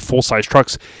rods, you have full size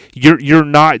trucks. You're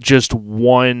not just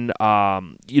one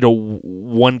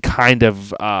one kind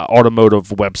of automotive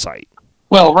website.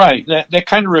 Well, right. That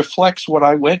kind of reflects what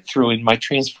I went through in my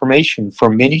transformation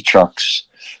from mini trucks.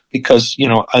 Because,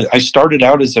 I started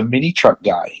out as a mini truck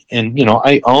guy, and,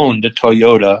 I owned a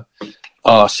Toyota,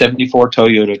 74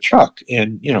 Toyota truck.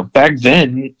 And, back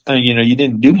then, you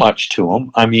didn't do much to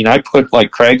them. I mean, I put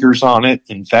like Kragers on it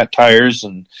and fat tires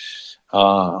and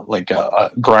like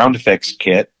a ground effects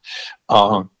kit.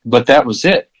 But that was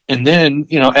it. And then,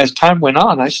 as time went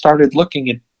on, I started looking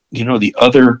at, the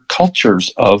other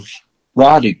cultures of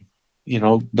rodding,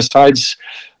 besides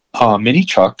mini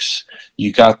trucks.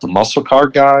 You got the muscle car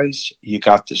guys, you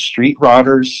got the street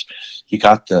rodders, you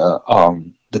got the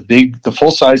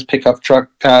full size pickup truck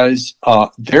guys.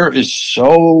 There is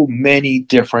so many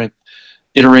different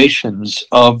iterations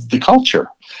of the culture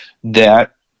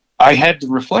that I had to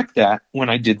reflect that when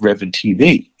I did Revin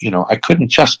TV. I couldn't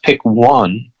just pick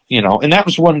one, and that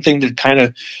was one thing that kind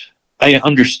of I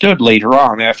understood later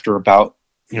on after about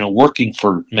working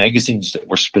for magazines that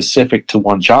were specific to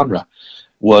one genre,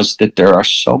 was that there are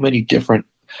so many different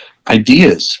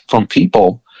ideas from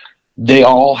people. They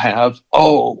all have,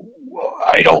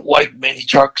 I don't like mini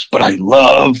trucks, but I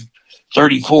love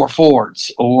 34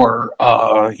 Fords or,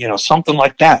 something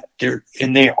like that. You're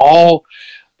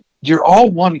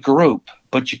all one group,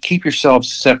 but you keep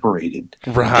yourselves separated.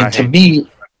 Right. And to me,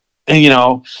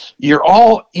 you're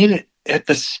all in it at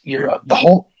this,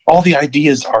 all the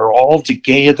ideas are all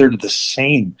together the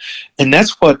same. And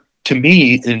that's what, to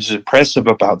me, is impressive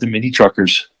about the mini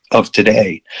truckers of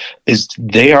today is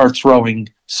they are throwing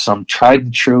some tried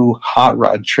and true hot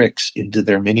rod tricks into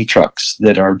their mini trucks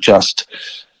that are just,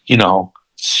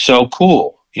 so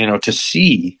cool, to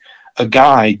see a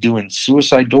guy doing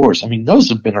suicide doors. I mean, those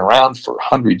have been around for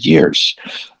 100 years.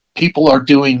 People are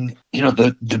doing,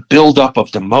 the buildup of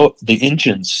the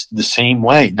engines the same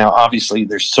way. Now, obviously,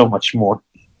 there's so much more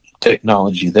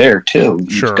technology there too.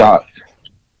 Sure. You've got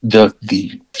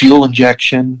the fuel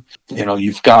injection.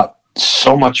 You've got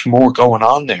so much more going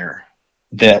on there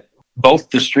that both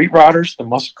the street rodders, the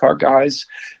muscle car guys,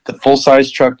 the full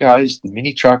size truck guys, the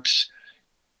mini trucks,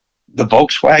 the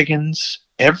Volkswagens,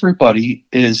 everybody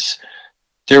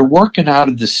they're working out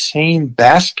of the same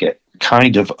basket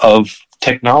kind of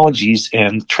technologies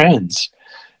and trends.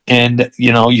 And,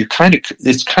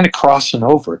 it's kind of crossing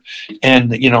over.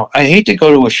 And, I hate to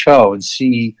go to a show and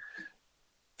see,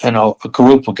 a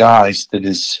group of guys that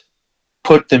is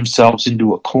put themselves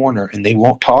into a corner and they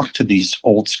won't talk to these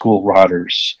old school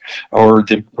rodders, or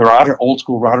the old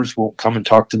school rodders won't come and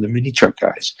talk to the mini truck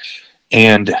guys.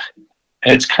 And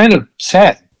it's kind of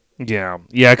sad. Yeah,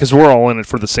 because we're all in it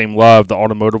for the same love, the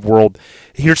automotive world.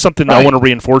 Here's something I want to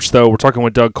reinforce, though. We're talking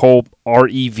with Doug Kulp,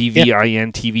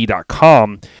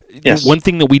 REVVINTV.com. Yes. One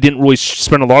thing that we didn't really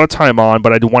spend a lot of time on,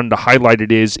 but I wanted to highlight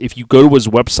it, is if you go to his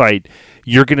website,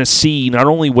 you're going to see, not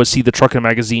only was he the Truckin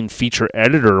Magazine feature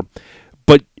editor,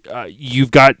 but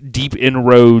you've got deep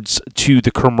inroads to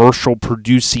the commercial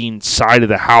producing side of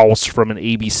the house from an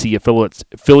ABC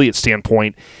affiliate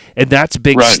standpoint, and that's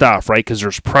big stuff, right? Because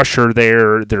there's pressure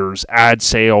there, there's ad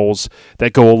sales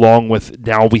that go along with,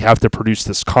 now we have to produce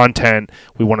this content,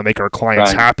 we want to make our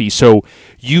clients happy. So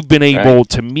you've been able,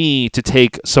 to me, to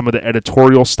take some of the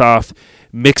editorial stuff,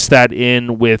 mix that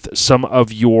in with some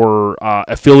of your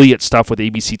affiliate stuff with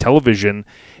ABC Television,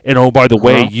 and oh, by the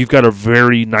way, you've got a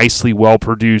very nicely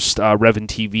well-produced Revin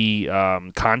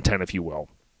TV content, if you will.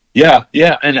 Yeah,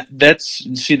 and that's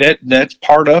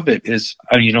part of it is,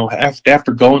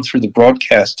 after going through the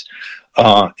broadcast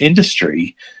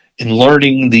industry and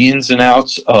learning the ins and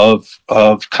outs of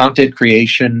content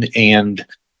creation and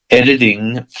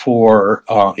editing for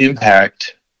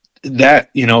impact, that,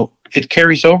 it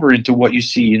carries over into what you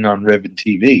see on Revin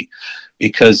TV,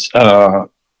 because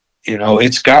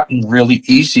it's gotten really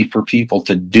easy for people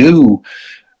to do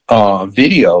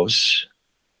videos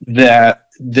that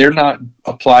they're not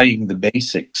applying the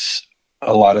basics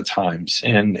a lot of times.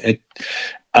 And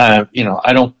I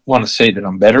don't want to say that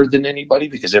I'm better than anybody,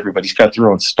 because everybody's got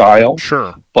their own style.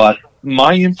 Sure. But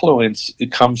my influence, it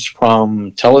comes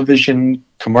from television,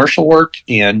 commercial work,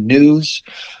 and news,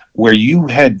 where you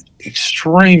had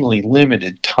extremely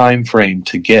limited time frame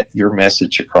to get your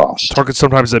message across. Talking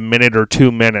sometimes a minute or 2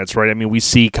 minutes, right? I mean, we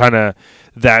see kind of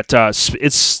that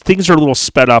things are a little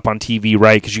sped up on TV,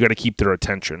 right? Because you got to keep their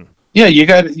attention. Yeah, you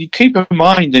keep in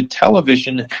mind that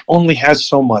television only has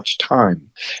so much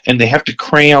time, and they have to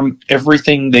cram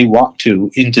everything they want to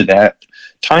into that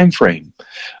time frame.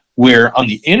 Where on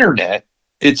the internet,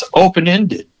 it's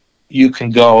open-ended. You can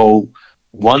go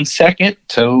 1 second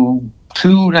to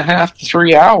 2.5 to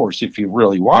 3 hours if you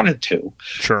really wanted to.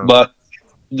 Sure. But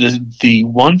the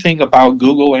one thing about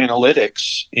Google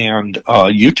Analytics and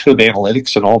YouTube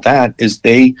Analytics and all that is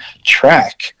they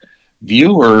track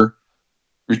viewer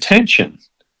retention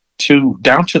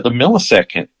down to the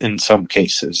millisecond in some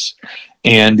cases.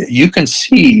 And you can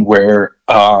see where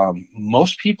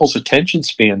most people's attention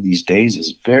span these days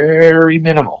is very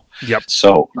minimal. Yep.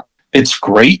 So it's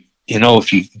great,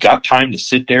 if you got time to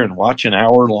sit there and watch an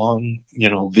hour-long,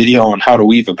 video on how to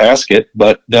weave a basket,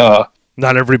 but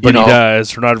not everybody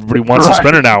does, or not everybody wants to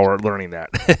spend an hour learning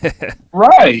that.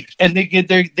 Right, and they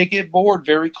get bored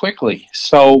very quickly.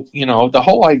 So the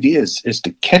whole idea is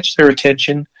to catch their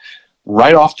attention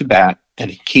right off the bat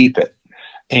and keep it.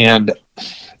 And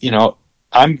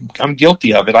I'm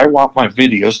guilty of it. I want my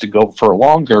videos to go for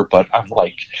longer, but I'm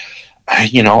like, I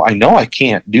know I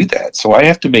can't do that. So I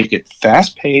have to make it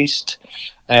fast-paced.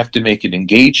 I have to make it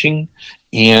engaging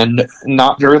and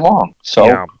not very long.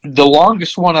 So the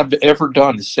longest one I've ever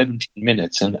done is 17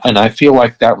 minutes, and I feel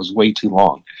like that was way too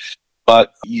long.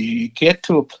 But you get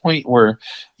to a point where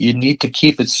you need to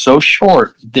keep it so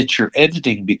short that your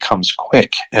editing becomes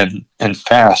quick and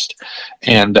fast.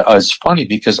 And it's funny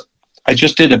because I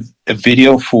just did a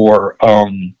video for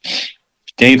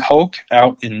Dave Hoke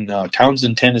out in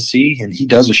Townsend, Tennessee, and he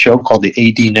does a show called the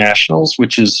AD Nationals,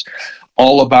 which is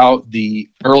all about the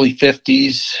early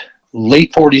 50s,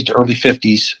 late 40s to early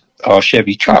 50s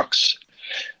Chevy trucks,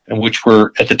 and which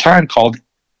were at the time called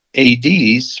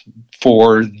ADs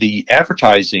for the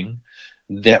advertising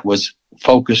that was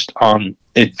focused on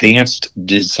advanced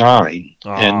design,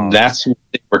 and that's what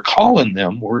they were calling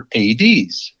them, were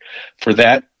ADs for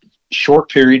that short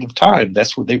period of time.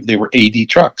 That's what they were, AD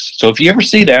trucks. So if you ever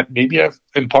see that, maybe I've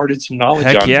imparted some knowledge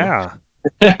Heck on yeah.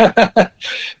 you.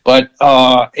 But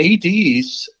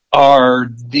ADs are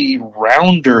the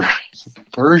rounder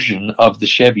version of the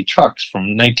Chevy trucks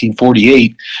from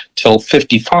 1948 till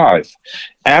 55.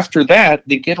 After that,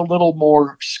 they get a little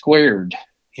more squared,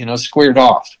 squared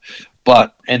off.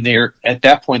 And they're, at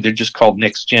that point, they're just called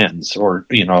next gens, or,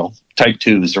 type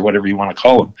 2s, or whatever you want to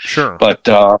call them. Sure. But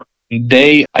I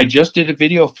just did a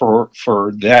video for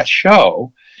that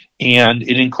show, and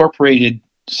it incorporated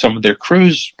some of their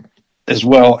crews as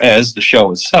well as the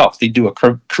show itself. They do a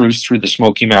cruise through the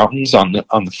Smoky Mountains on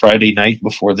the Friday night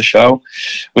before the show,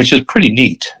 which is pretty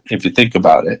neat if you think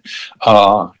about it,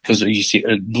 because you see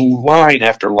a line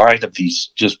after line of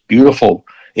these just beautiful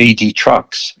AD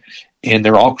trucks, and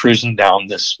they're all cruising down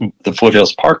the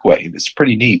Foothills Parkway. It's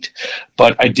pretty neat.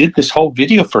 But I did this whole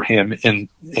video for him and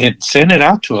sent it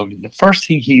out to him. And the first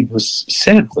thing he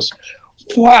said was,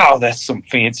 "Wow, that's some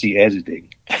fancy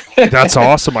editing." That's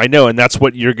awesome. I know, and that's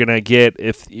what you're gonna get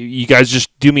if you guys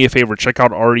just do me a favor. Check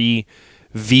out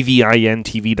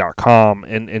revvintv.com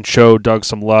and show Doug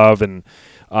some love. And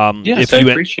yes, if I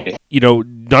appreciate it.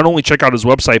 Not only check out his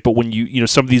website, but when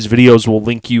some of these videos will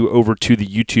link you over to the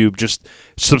YouTube. Just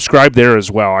subscribe there as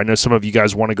well. I know some of you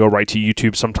guys want to go right to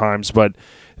YouTube sometimes, but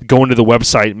going to the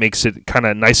website makes it kind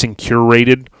of nice and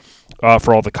curated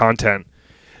for all the content.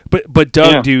 But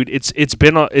Doug, dude, it's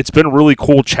been really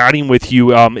cool chatting with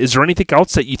you. Is there anything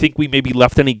else that you think we maybe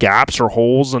left any gaps or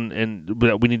holes and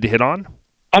that we need to hit on?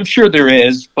 I'm sure there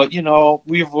is, but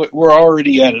we're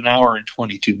already at an hour and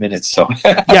 22 minutes. So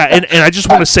yeah, and I just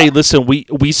want to say, listen,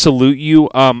 we salute you.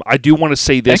 I do want to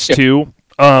say this too.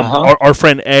 Our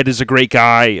friend Ed is a great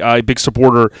guy, a big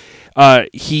supporter.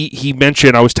 He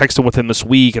mentioned, I was texting with him this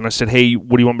week, and I said, "Hey,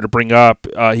 what do you want me to bring up?"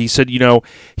 He said,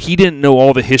 he didn't know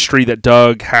all the history that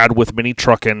Doug had with Mini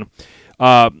Truckin.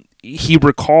 He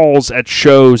recalls at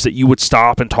shows that you would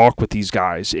stop and talk with these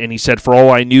guys, and he said, for all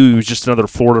I knew, he was just another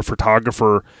Florida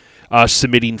photographer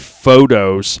submitting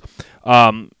photos.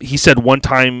 He said one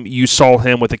time you saw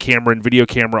him with a camera and video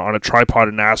camera on a tripod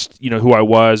and asked, who I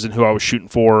was and who I was shooting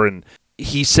for, and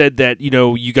he said that,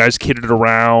 you guys kidded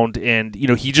around, and,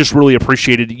 he just really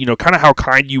appreciated, kind of how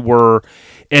kind you were,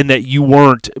 and that you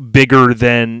weren't bigger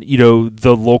than,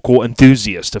 the local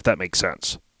enthusiast, if that makes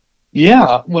sense.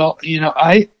 Yeah, well,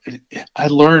 I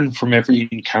learn from every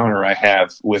encounter I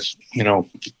have with,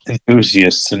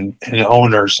 enthusiasts and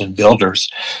owners and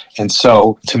builders. And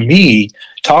so to me,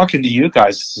 talking to you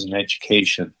guys is an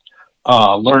education,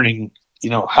 learning,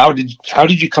 how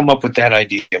did you come up with that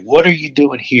idea? What are you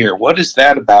doing here? What is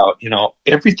that about?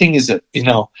 Everything is an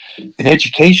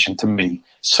education to me.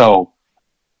 So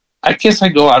I guess I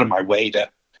go out of my way to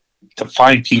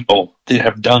find people that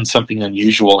have done something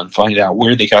unusual and find out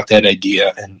where they got that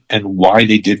idea and why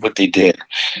they did what they did.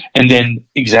 And then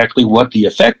exactly what the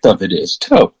effect of it is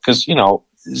too. Because,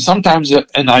 sometimes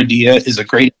an idea is a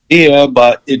great idea,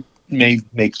 but it may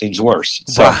make things worse.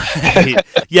 So. Right.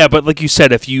 Yeah, but like you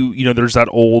said, if there's that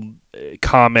old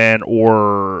comment,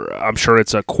 or I'm sure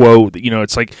it's a quote,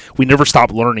 it's like, we never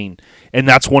stop learning. And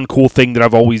that's one cool thing that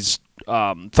I've always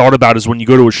thought about, is when you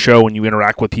go to a show and you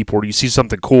interact with people or you see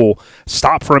something cool,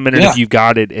 stop for a minute if you've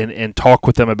got it and talk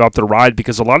with them about the ride,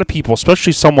 because a lot of people,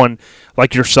 especially someone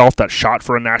like yourself that shot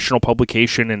for a national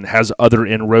publication and has other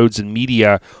inroads in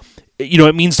media,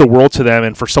 it means the world to them.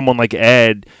 And for someone like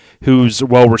Ed, who's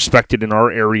well respected in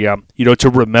our area, to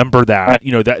remember that,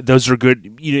 that those are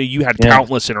good. You had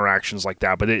countless interactions like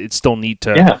that, but it's still neat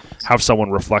to have someone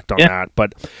reflect on that.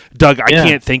 But Doug, I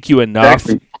can't thank you enough.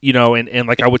 Exactly. And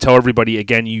like I would tell everybody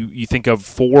again, you think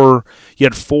of you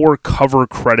had 4 cover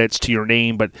credits to your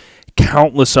name, but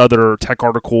countless other tech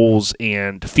articles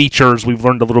and features. We've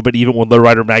learned a little bit even with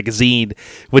Lowrider Magazine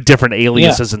with different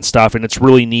aliases and stuff, and it's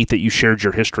really neat that you shared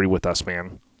your history with us,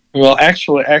 man. Well,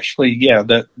 actually, yeah,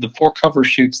 the 4 cover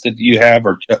shoots that you have,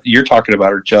 or you're talking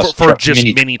about, are just for just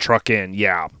Mini Truckin.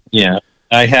 Yeah.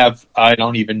 I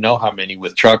don't even know how many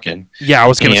with Truckin. Yeah, I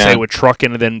was going to say with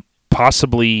Truckin, and then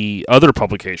possibly other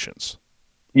publications.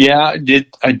 Yeah,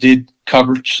 I did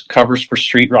covers for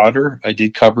Street Rodder. I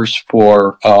did covers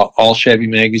for All Chevy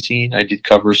Magazine. I did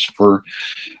covers for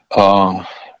even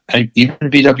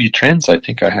VW Trends. I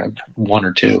think I had 1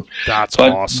 or 2. That's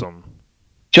awesome.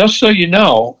 Just so you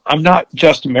know, I'm not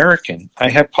just American. I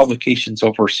have publications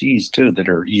overseas too that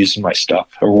are using my stuff,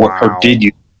 or did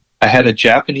use. I had a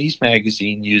Japanese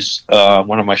magazine use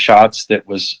one of my shots that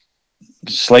was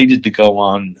slated to go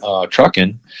on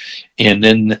Truckin, and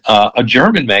then a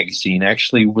German magazine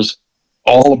actually was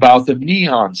all about the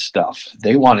neon stuff.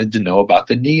 They wanted to know about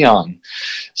the neon.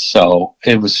 So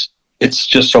it's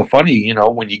just so funny,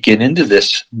 when you get into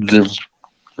this, the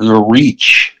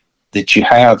reach that you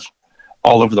have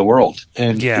all over the world.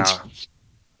 And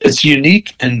it's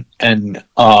unique and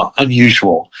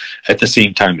unusual at the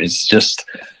same time. It's just,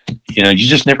 you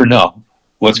just never know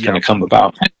what's going to come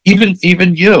about. Even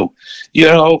you,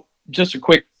 just a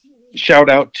quick shout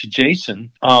out to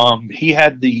Jason. He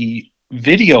had the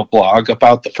video blog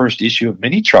about the first issue of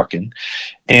Mini Truckin',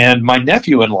 and my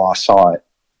nephew-in-law saw it,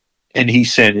 and he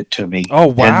sent it to me. Oh,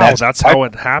 wow. That's how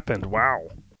it happened. Wow.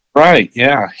 Right,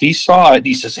 yeah. He saw it.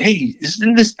 He says, "Hey,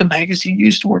 isn't this the magazine you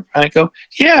used to work?" I go,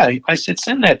 "Yeah." I said,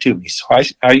 "Send that to me." So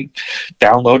I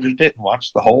downloaded it and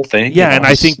watched the whole thing. Yeah, and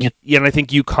I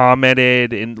think you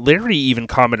commented, and Larry even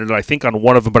commented, I think, on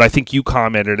one of them, but I think you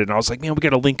commented, and I was like, "Man, we got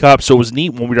to link up." So it was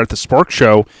neat when we were at the Spark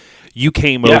Show. You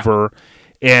came over,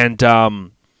 and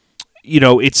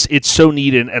it's so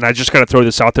neat, and I just got to throw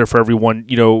this out there for everyone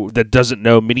that doesn't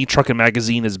know. Mini Truckin'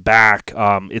 magazine is back.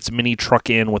 It's Mini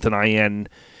Truckin' with an IN.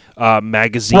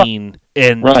 Magazine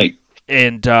and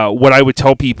what I would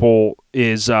tell people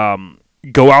is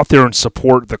go out there and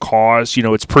support the cause.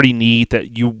 It's pretty neat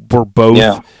that you were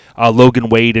both Logan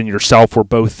Wade and yourself were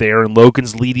both there, and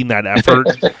Logan's leading that effort.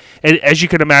 And as you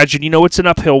can imagine, it's an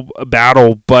uphill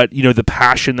battle, but the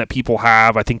passion that people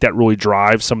have, I think that really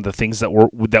drives some of the things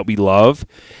that we love.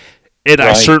 And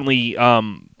I certainly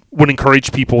would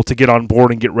encourage people to get on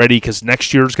board and get ready, because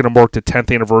next year is going to mark the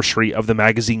 10th anniversary of the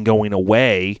magazine going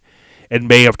away in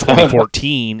May of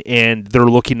 2014, and they're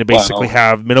looking to basically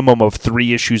have minimum of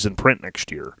 3 issues in print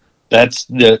next year. That's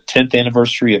the 10th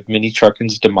anniversary of Mini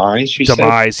Truckin's demise, you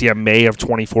said? May of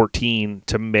 2014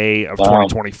 to May of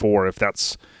 2024, if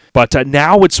that's... But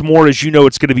now it's more, as you know,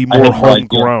 it's going to be more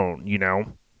homegrown,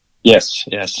 Yes.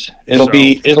 It'll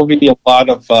be a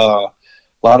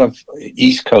lot of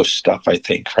East Coast stuff, I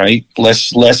think, right?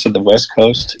 Less of the West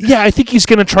Coast. Yeah, I think he's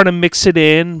going to try to mix it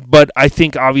in, but I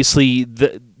think obviously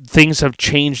things have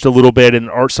changed a little bit,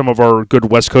 and some of our good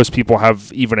West Coast people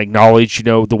have even acknowledged,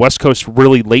 the West Coast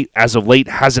really as of late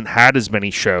hasn't had as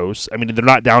many shows. I mean, they're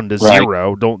not down to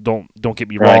zero. Don't get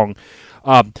me wrong.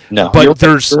 No, but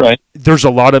there's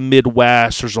a lot of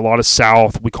Midwest, there's a lot of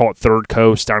South. We call it Third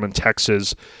Coast down in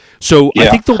Texas. So I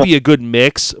think there'll be a good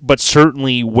mix, but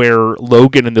certainly where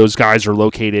Logan and those guys are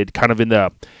located, kind of in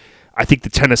the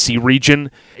Tennessee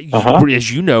region,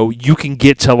 as you know, you can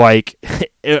get to like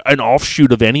an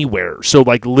offshoot of anywhere. So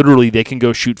like literally they can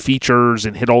go shoot features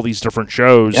and hit all these different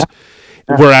shows. Yeah.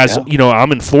 Whereas,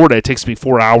 I'm in Florida, it takes me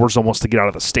 4 hours almost to get out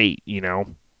of the state,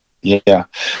 Yeah.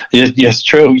 Yes,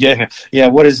 true. Yeah. Yeah.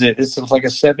 What is it? It's like a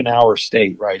 7-hour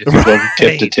state, right? If you go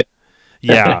tip to tip.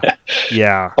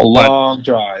 Yeah. A long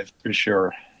drive for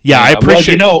sure. Yeah. I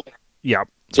appreciate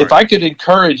if I could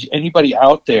encourage anybody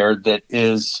out there that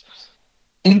is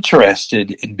interested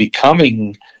in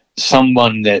becoming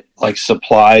someone that like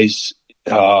supplies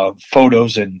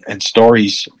photos and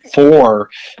stories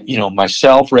for,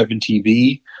 myself, Revan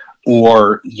TV,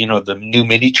 or the new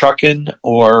Mini Truckin',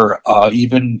 or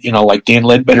even like Dan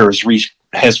Ledbetter has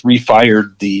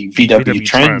refired the VW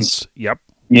Trends. Yep.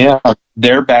 Yeah,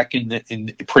 they're back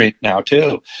in print now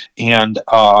too, and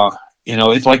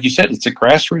it's like you said, it's a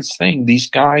grassroots thing. These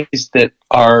guys that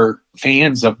are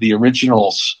fans of the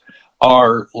originals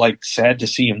are like sad to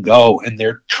see them go, and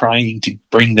they're trying to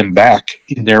bring them back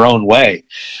in their own way.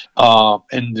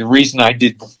 And the reason I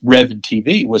did Revan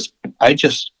TV was I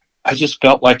just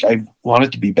felt like I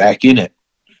wanted to be back in it.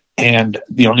 And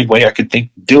the only way I could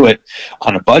do it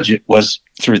on a budget was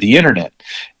through the internet.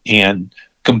 And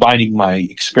combining my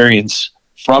experience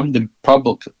from the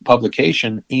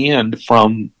publication and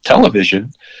from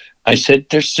television, I said,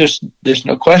 there's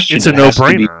no question. It's a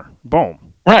no-brainer.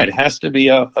 Boom. Right. It has to be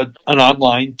an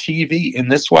online TV.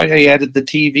 And that's why I added the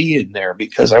TV in there,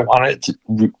 because I wanted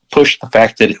to push the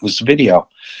fact that it was video.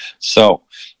 So,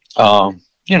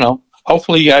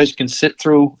 hopefully you guys can sit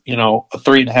through, a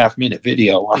 3.5-minute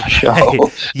video on the show.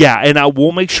 Yeah, and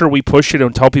we'll make sure we push it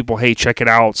and tell people, hey, check it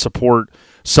out. Support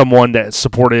someone that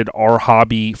supported our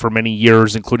hobby for many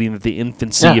years, including the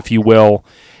infancy, if you will.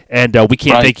 And we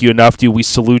can't thank you enough, dude. We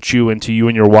salute you, and to you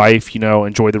and your wife,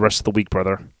 enjoy the rest of the week,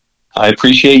 brother. I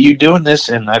appreciate you doing this,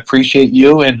 and I appreciate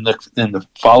you and the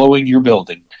following you're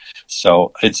building.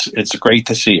 So it's great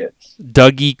to see it.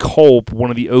 Dougie Kulp, one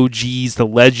of the OGs, the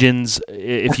legends,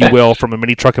 if you will, from a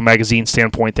Mini Truckin' magazine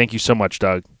standpoint. Thank you so much,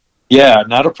 Doug. Yeah,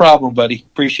 not a problem, buddy.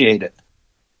 Appreciate it.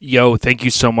 Yo, thank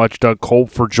you so much, Doug Kulp,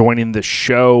 for joining the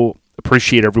show.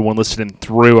 Appreciate everyone listening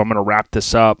through. I'm going to wrap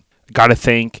this up. Got to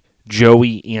thank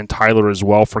Joey and Tyler as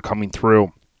well for coming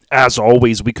through. As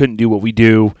always, we couldn't do what we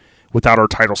do without our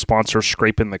title sponsor,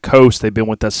 Scraping the Coast. They've been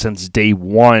with us since day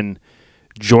one.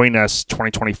 Join us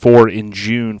 2024 in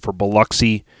June for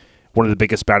Biloxi, one of the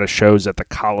biggest, baddest shows at the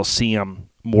Coliseum.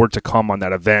 More to come on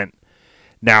that event.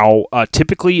 Now,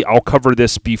 typically, I'll cover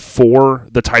this before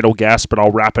the title guest, but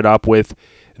I'll wrap it up with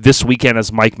this weekend,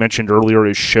 as Mike mentioned earlier,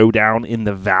 is Showdown in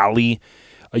the Valley.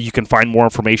 You can find more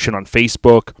information on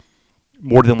Facebook.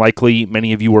 More than likely,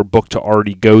 many of you are booked to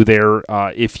already go there.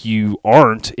 If you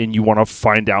aren't and you want to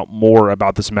find out more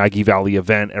about this Maggie Valley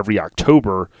event every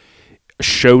October,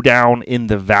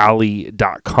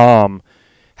 showdowninthevalley.com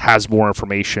has more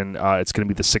information. It's going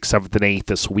to be the 6th, 7th, and 8th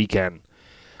this weekend.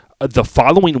 The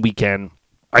following weekend,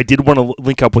 I did want to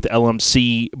link up with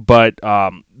LMC, but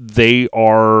they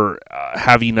are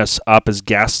having us up as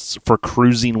guests for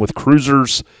Cruising with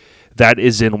Cruisers. That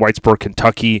is in Whitesboro,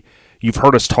 Kentucky. You've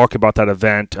heard us talk about that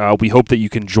event. We hope that you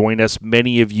can join us.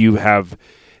 Many of you have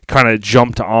kind of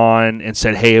jumped on and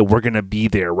said, hey, we're going to be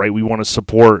there, right? We want to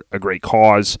support a great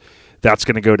cause. That's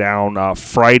going to go down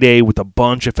Friday with a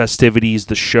bunch of festivities,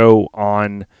 the show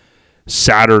on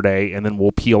Saturday, and then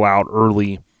we'll peel out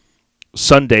early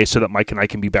Sunday so that Mike and I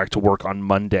can be back to work on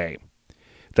Monday.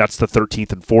 That's the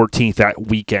 13th and 14th that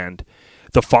weekend.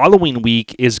 The following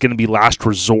week is going to be Last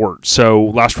Resort. So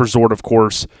Last Resort, of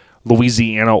course,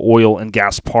 Louisiana Oil and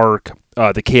Gas Park.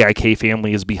 The KIK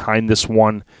family is behind this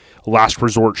one.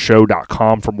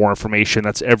 LastResortShow.com for more information.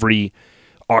 That's every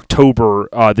October.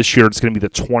 This year it's going to be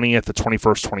the 20th, the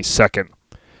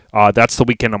 21st, 22nd. That's the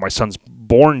weekend of my son's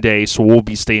born day, so we'll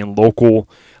be staying local.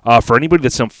 For anybody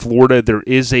that's in Florida, there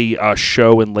is a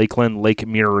show in Lakeland, Lake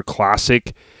Mirror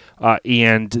Classic,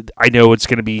 and I know it's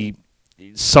going to be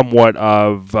somewhat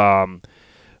of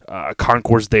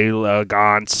Concours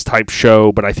d'Elegance type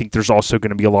show, but I think there's also going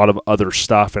to be a lot of other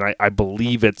stuff, and I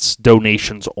believe it's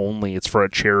donations only. It's for a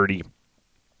charity.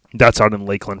 That's out in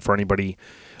Lakeland for anybody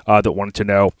that wanted to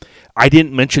know. I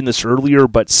didn't mention this earlier,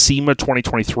 but SEMA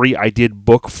 2023, I did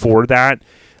book for that.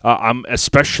 I'm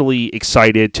especially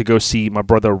excited to go see my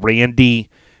brother Randy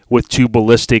with Two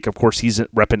Ballistic. Of course, he's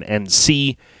repping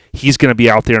NC. He's going to be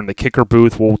out there in the kicker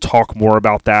booth. We'll talk more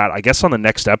about that, I guess, on the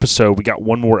next episode. We got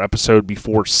one more episode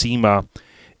before SEMA,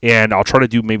 and I'll try to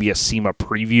do maybe a SEMA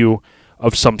preview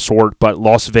of some sort. But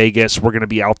Las Vegas, we're going to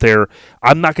be out there.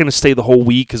 I'm not going to stay the whole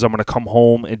week because I'm going to come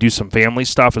home and do some family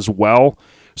stuff as well.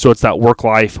 So it's that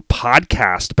work-life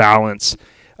podcast balance.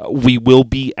 We will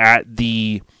be at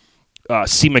the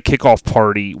SEMA kickoff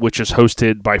party, which is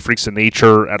hosted by Freaks of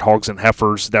Nature at Hogs and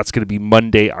Heifers. That's going to be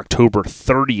Monday, October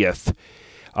 30th.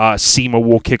 SEMA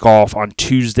will kick off on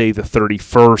Tuesday, the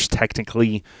 31st,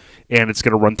 technically, and it's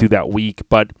going to run through that week.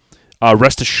 But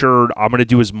rest assured, I'm going to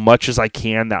do as much as I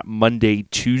can that Monday,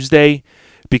 Tuesday,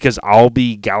 because I'll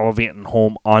be gallivanting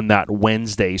home on that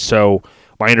Wednesday. So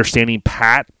my understanding,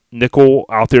 Pat Nickel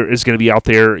out there is going to be out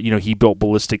there. You know, he built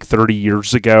Ballistic 30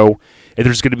 years ago, and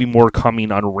there's going to be more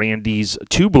coming on Randy's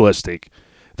Two Ballistic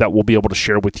that we'll be able to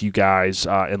share with you guys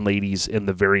and ladies in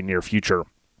the very near future.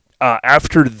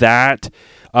 After that,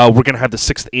 we're going to have the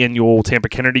 6th annual Tampa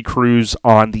Kennedy Cruise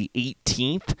on the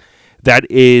 18th. That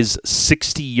is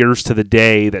 60 years to the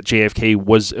day that JFK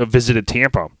was visited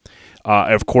Tampa.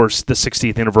 Of course, the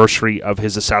 60th anniversary of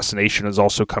his assassination is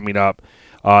also coming up.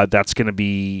 That's going to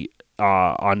be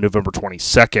on November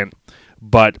 22nd,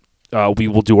 but we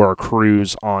will do our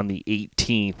cruise on the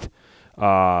 18th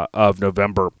of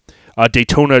November.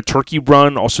 Daytona Turkey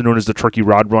Run, also known as the Turkey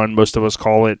Rod Run, most of us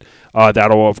call it.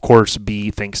 That'll, of course, be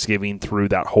Thanksgiving through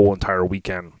that whole entire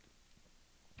weekend.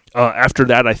 After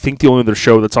that, I think the only other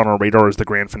show that's on our radar is the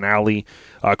grand finale.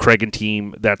 Craig and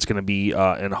team, that's going to be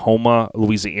in Houma,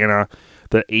 Louisiana,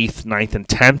 the 8th, 9th, and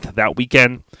 10th that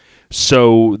weekend.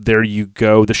 So there you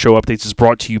go. The show updates is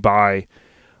brought to you by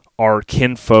our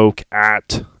kinfolk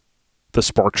at The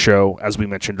Spark Show, as we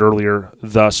mentioned earlier,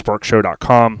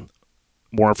 thesparkshow.com.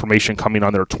 More information coming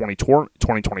on their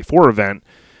 2024 event,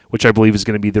 which I believe is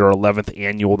going to be their 11th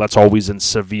annual. That's always in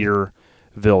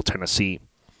Sevierville, Tennessee.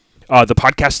 The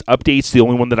podcast updates, the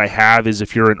only one that I have is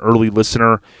if you're an early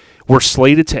listener, we're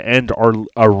slated to end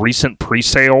our recent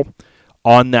pre-sale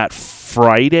on that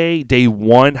Friday, day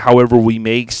one. However, we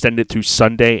may extend it through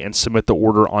Sunday and submit the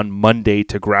order on Monday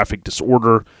to Graphic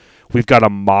Disorder. We've got a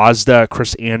Mazda,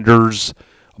 Chris Anders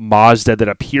Mazda, that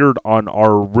appeared on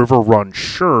our River Run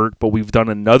shirt, but we've done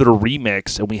another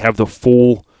remix, and we have the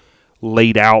full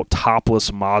laid out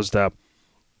topless Mazda.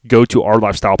 Go to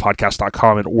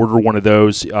ourlifestylepodcast.com and order one of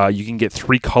those. You can get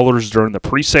 3 colors during the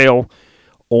pre-sale,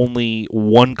 only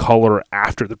 1 color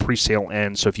after the pre-sale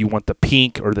ends. So if you want the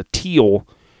pink or the teal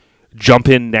Jump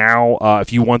in now.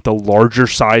 If you want the larger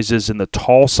sizes and the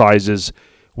tall sizes,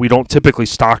 we don't typically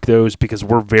stock those because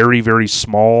we're very, very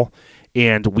small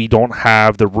and we don't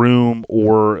have the room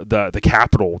or the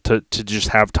capital to just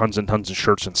have tons and tons of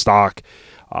shirts in stock.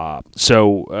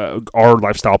 So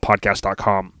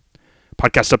ourlifestylepodcast.com.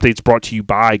 Podcast updates brought to you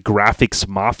by Graphics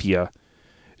Mafia,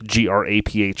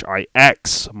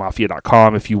 GRAPHIX,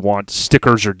 mafia.com if you want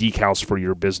stickers or decals for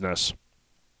your business.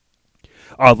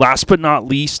 Last but not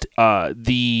least,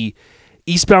 the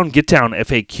Eastbound Get Down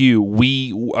FAQ.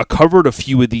 We covered a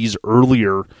few of these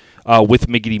earlier with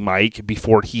Miggity Mike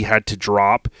before he had to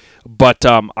drop. But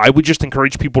I would just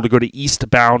encourage people to go to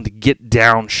Eastbound Get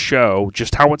Down Show,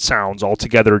 just how it sounds,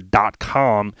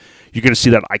 altogether.com. You're going to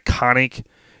see that iconic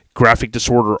graphic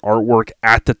disorder artwork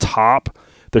at the top,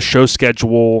 the show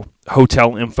schedule,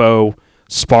 hotel info,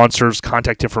 sponsors,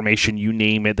 contact information, you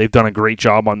name it. They've done a great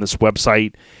job on this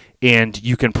website, and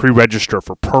you can pre-register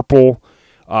for purple,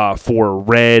 for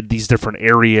red, these different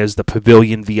areas, the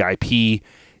pavilion VIP.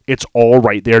 It's all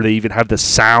right there. They even have the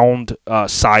sound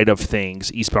side of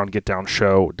things,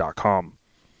 eastboundgetdownshow.com.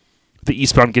 The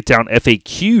Eastbound Get Down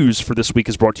FAQs for this week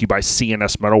is brought to you by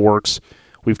CNS Metalworks.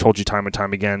 We've told you time and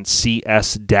time again,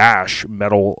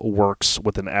 cs-metalworks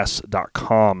with an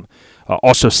s.com.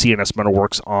 Also, CNS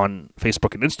Metalworks on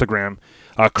Facebook and Instagram.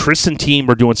 Chris and team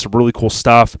are doing some really cool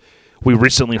stuff. We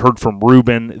recently heard from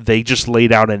Ruben. They just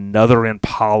laid out another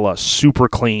Impala, super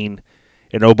clean.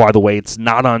 And oh, by the way, it's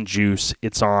not on juice,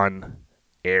 it's on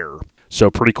air. So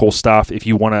pretty cool stuff. If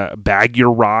you want to bag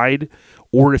your ride,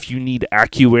 or if you need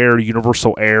AccuAir,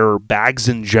 Universal Air, bags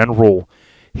in general,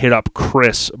 hit up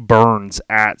Chris Burns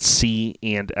at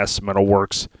C&S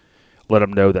Metalworks. Let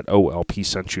him know that OLP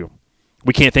sent you.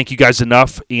 We can't thank you guys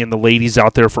enough, and the ladies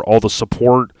out there, for all the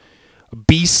support.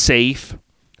 Be safe.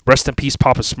 Rest in peace,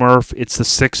 Papa Smurf. It's the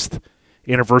 6th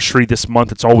anniversary this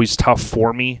month. It's always tough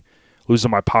for me,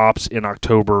 losing my pops in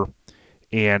October,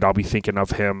 and I'll be thinking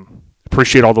of him.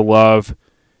 Appreciate all the love.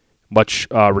 Much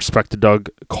respect to Doug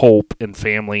Kulp and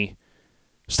family.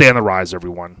 Stay on the rise,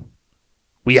 everyone.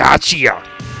 We out ya.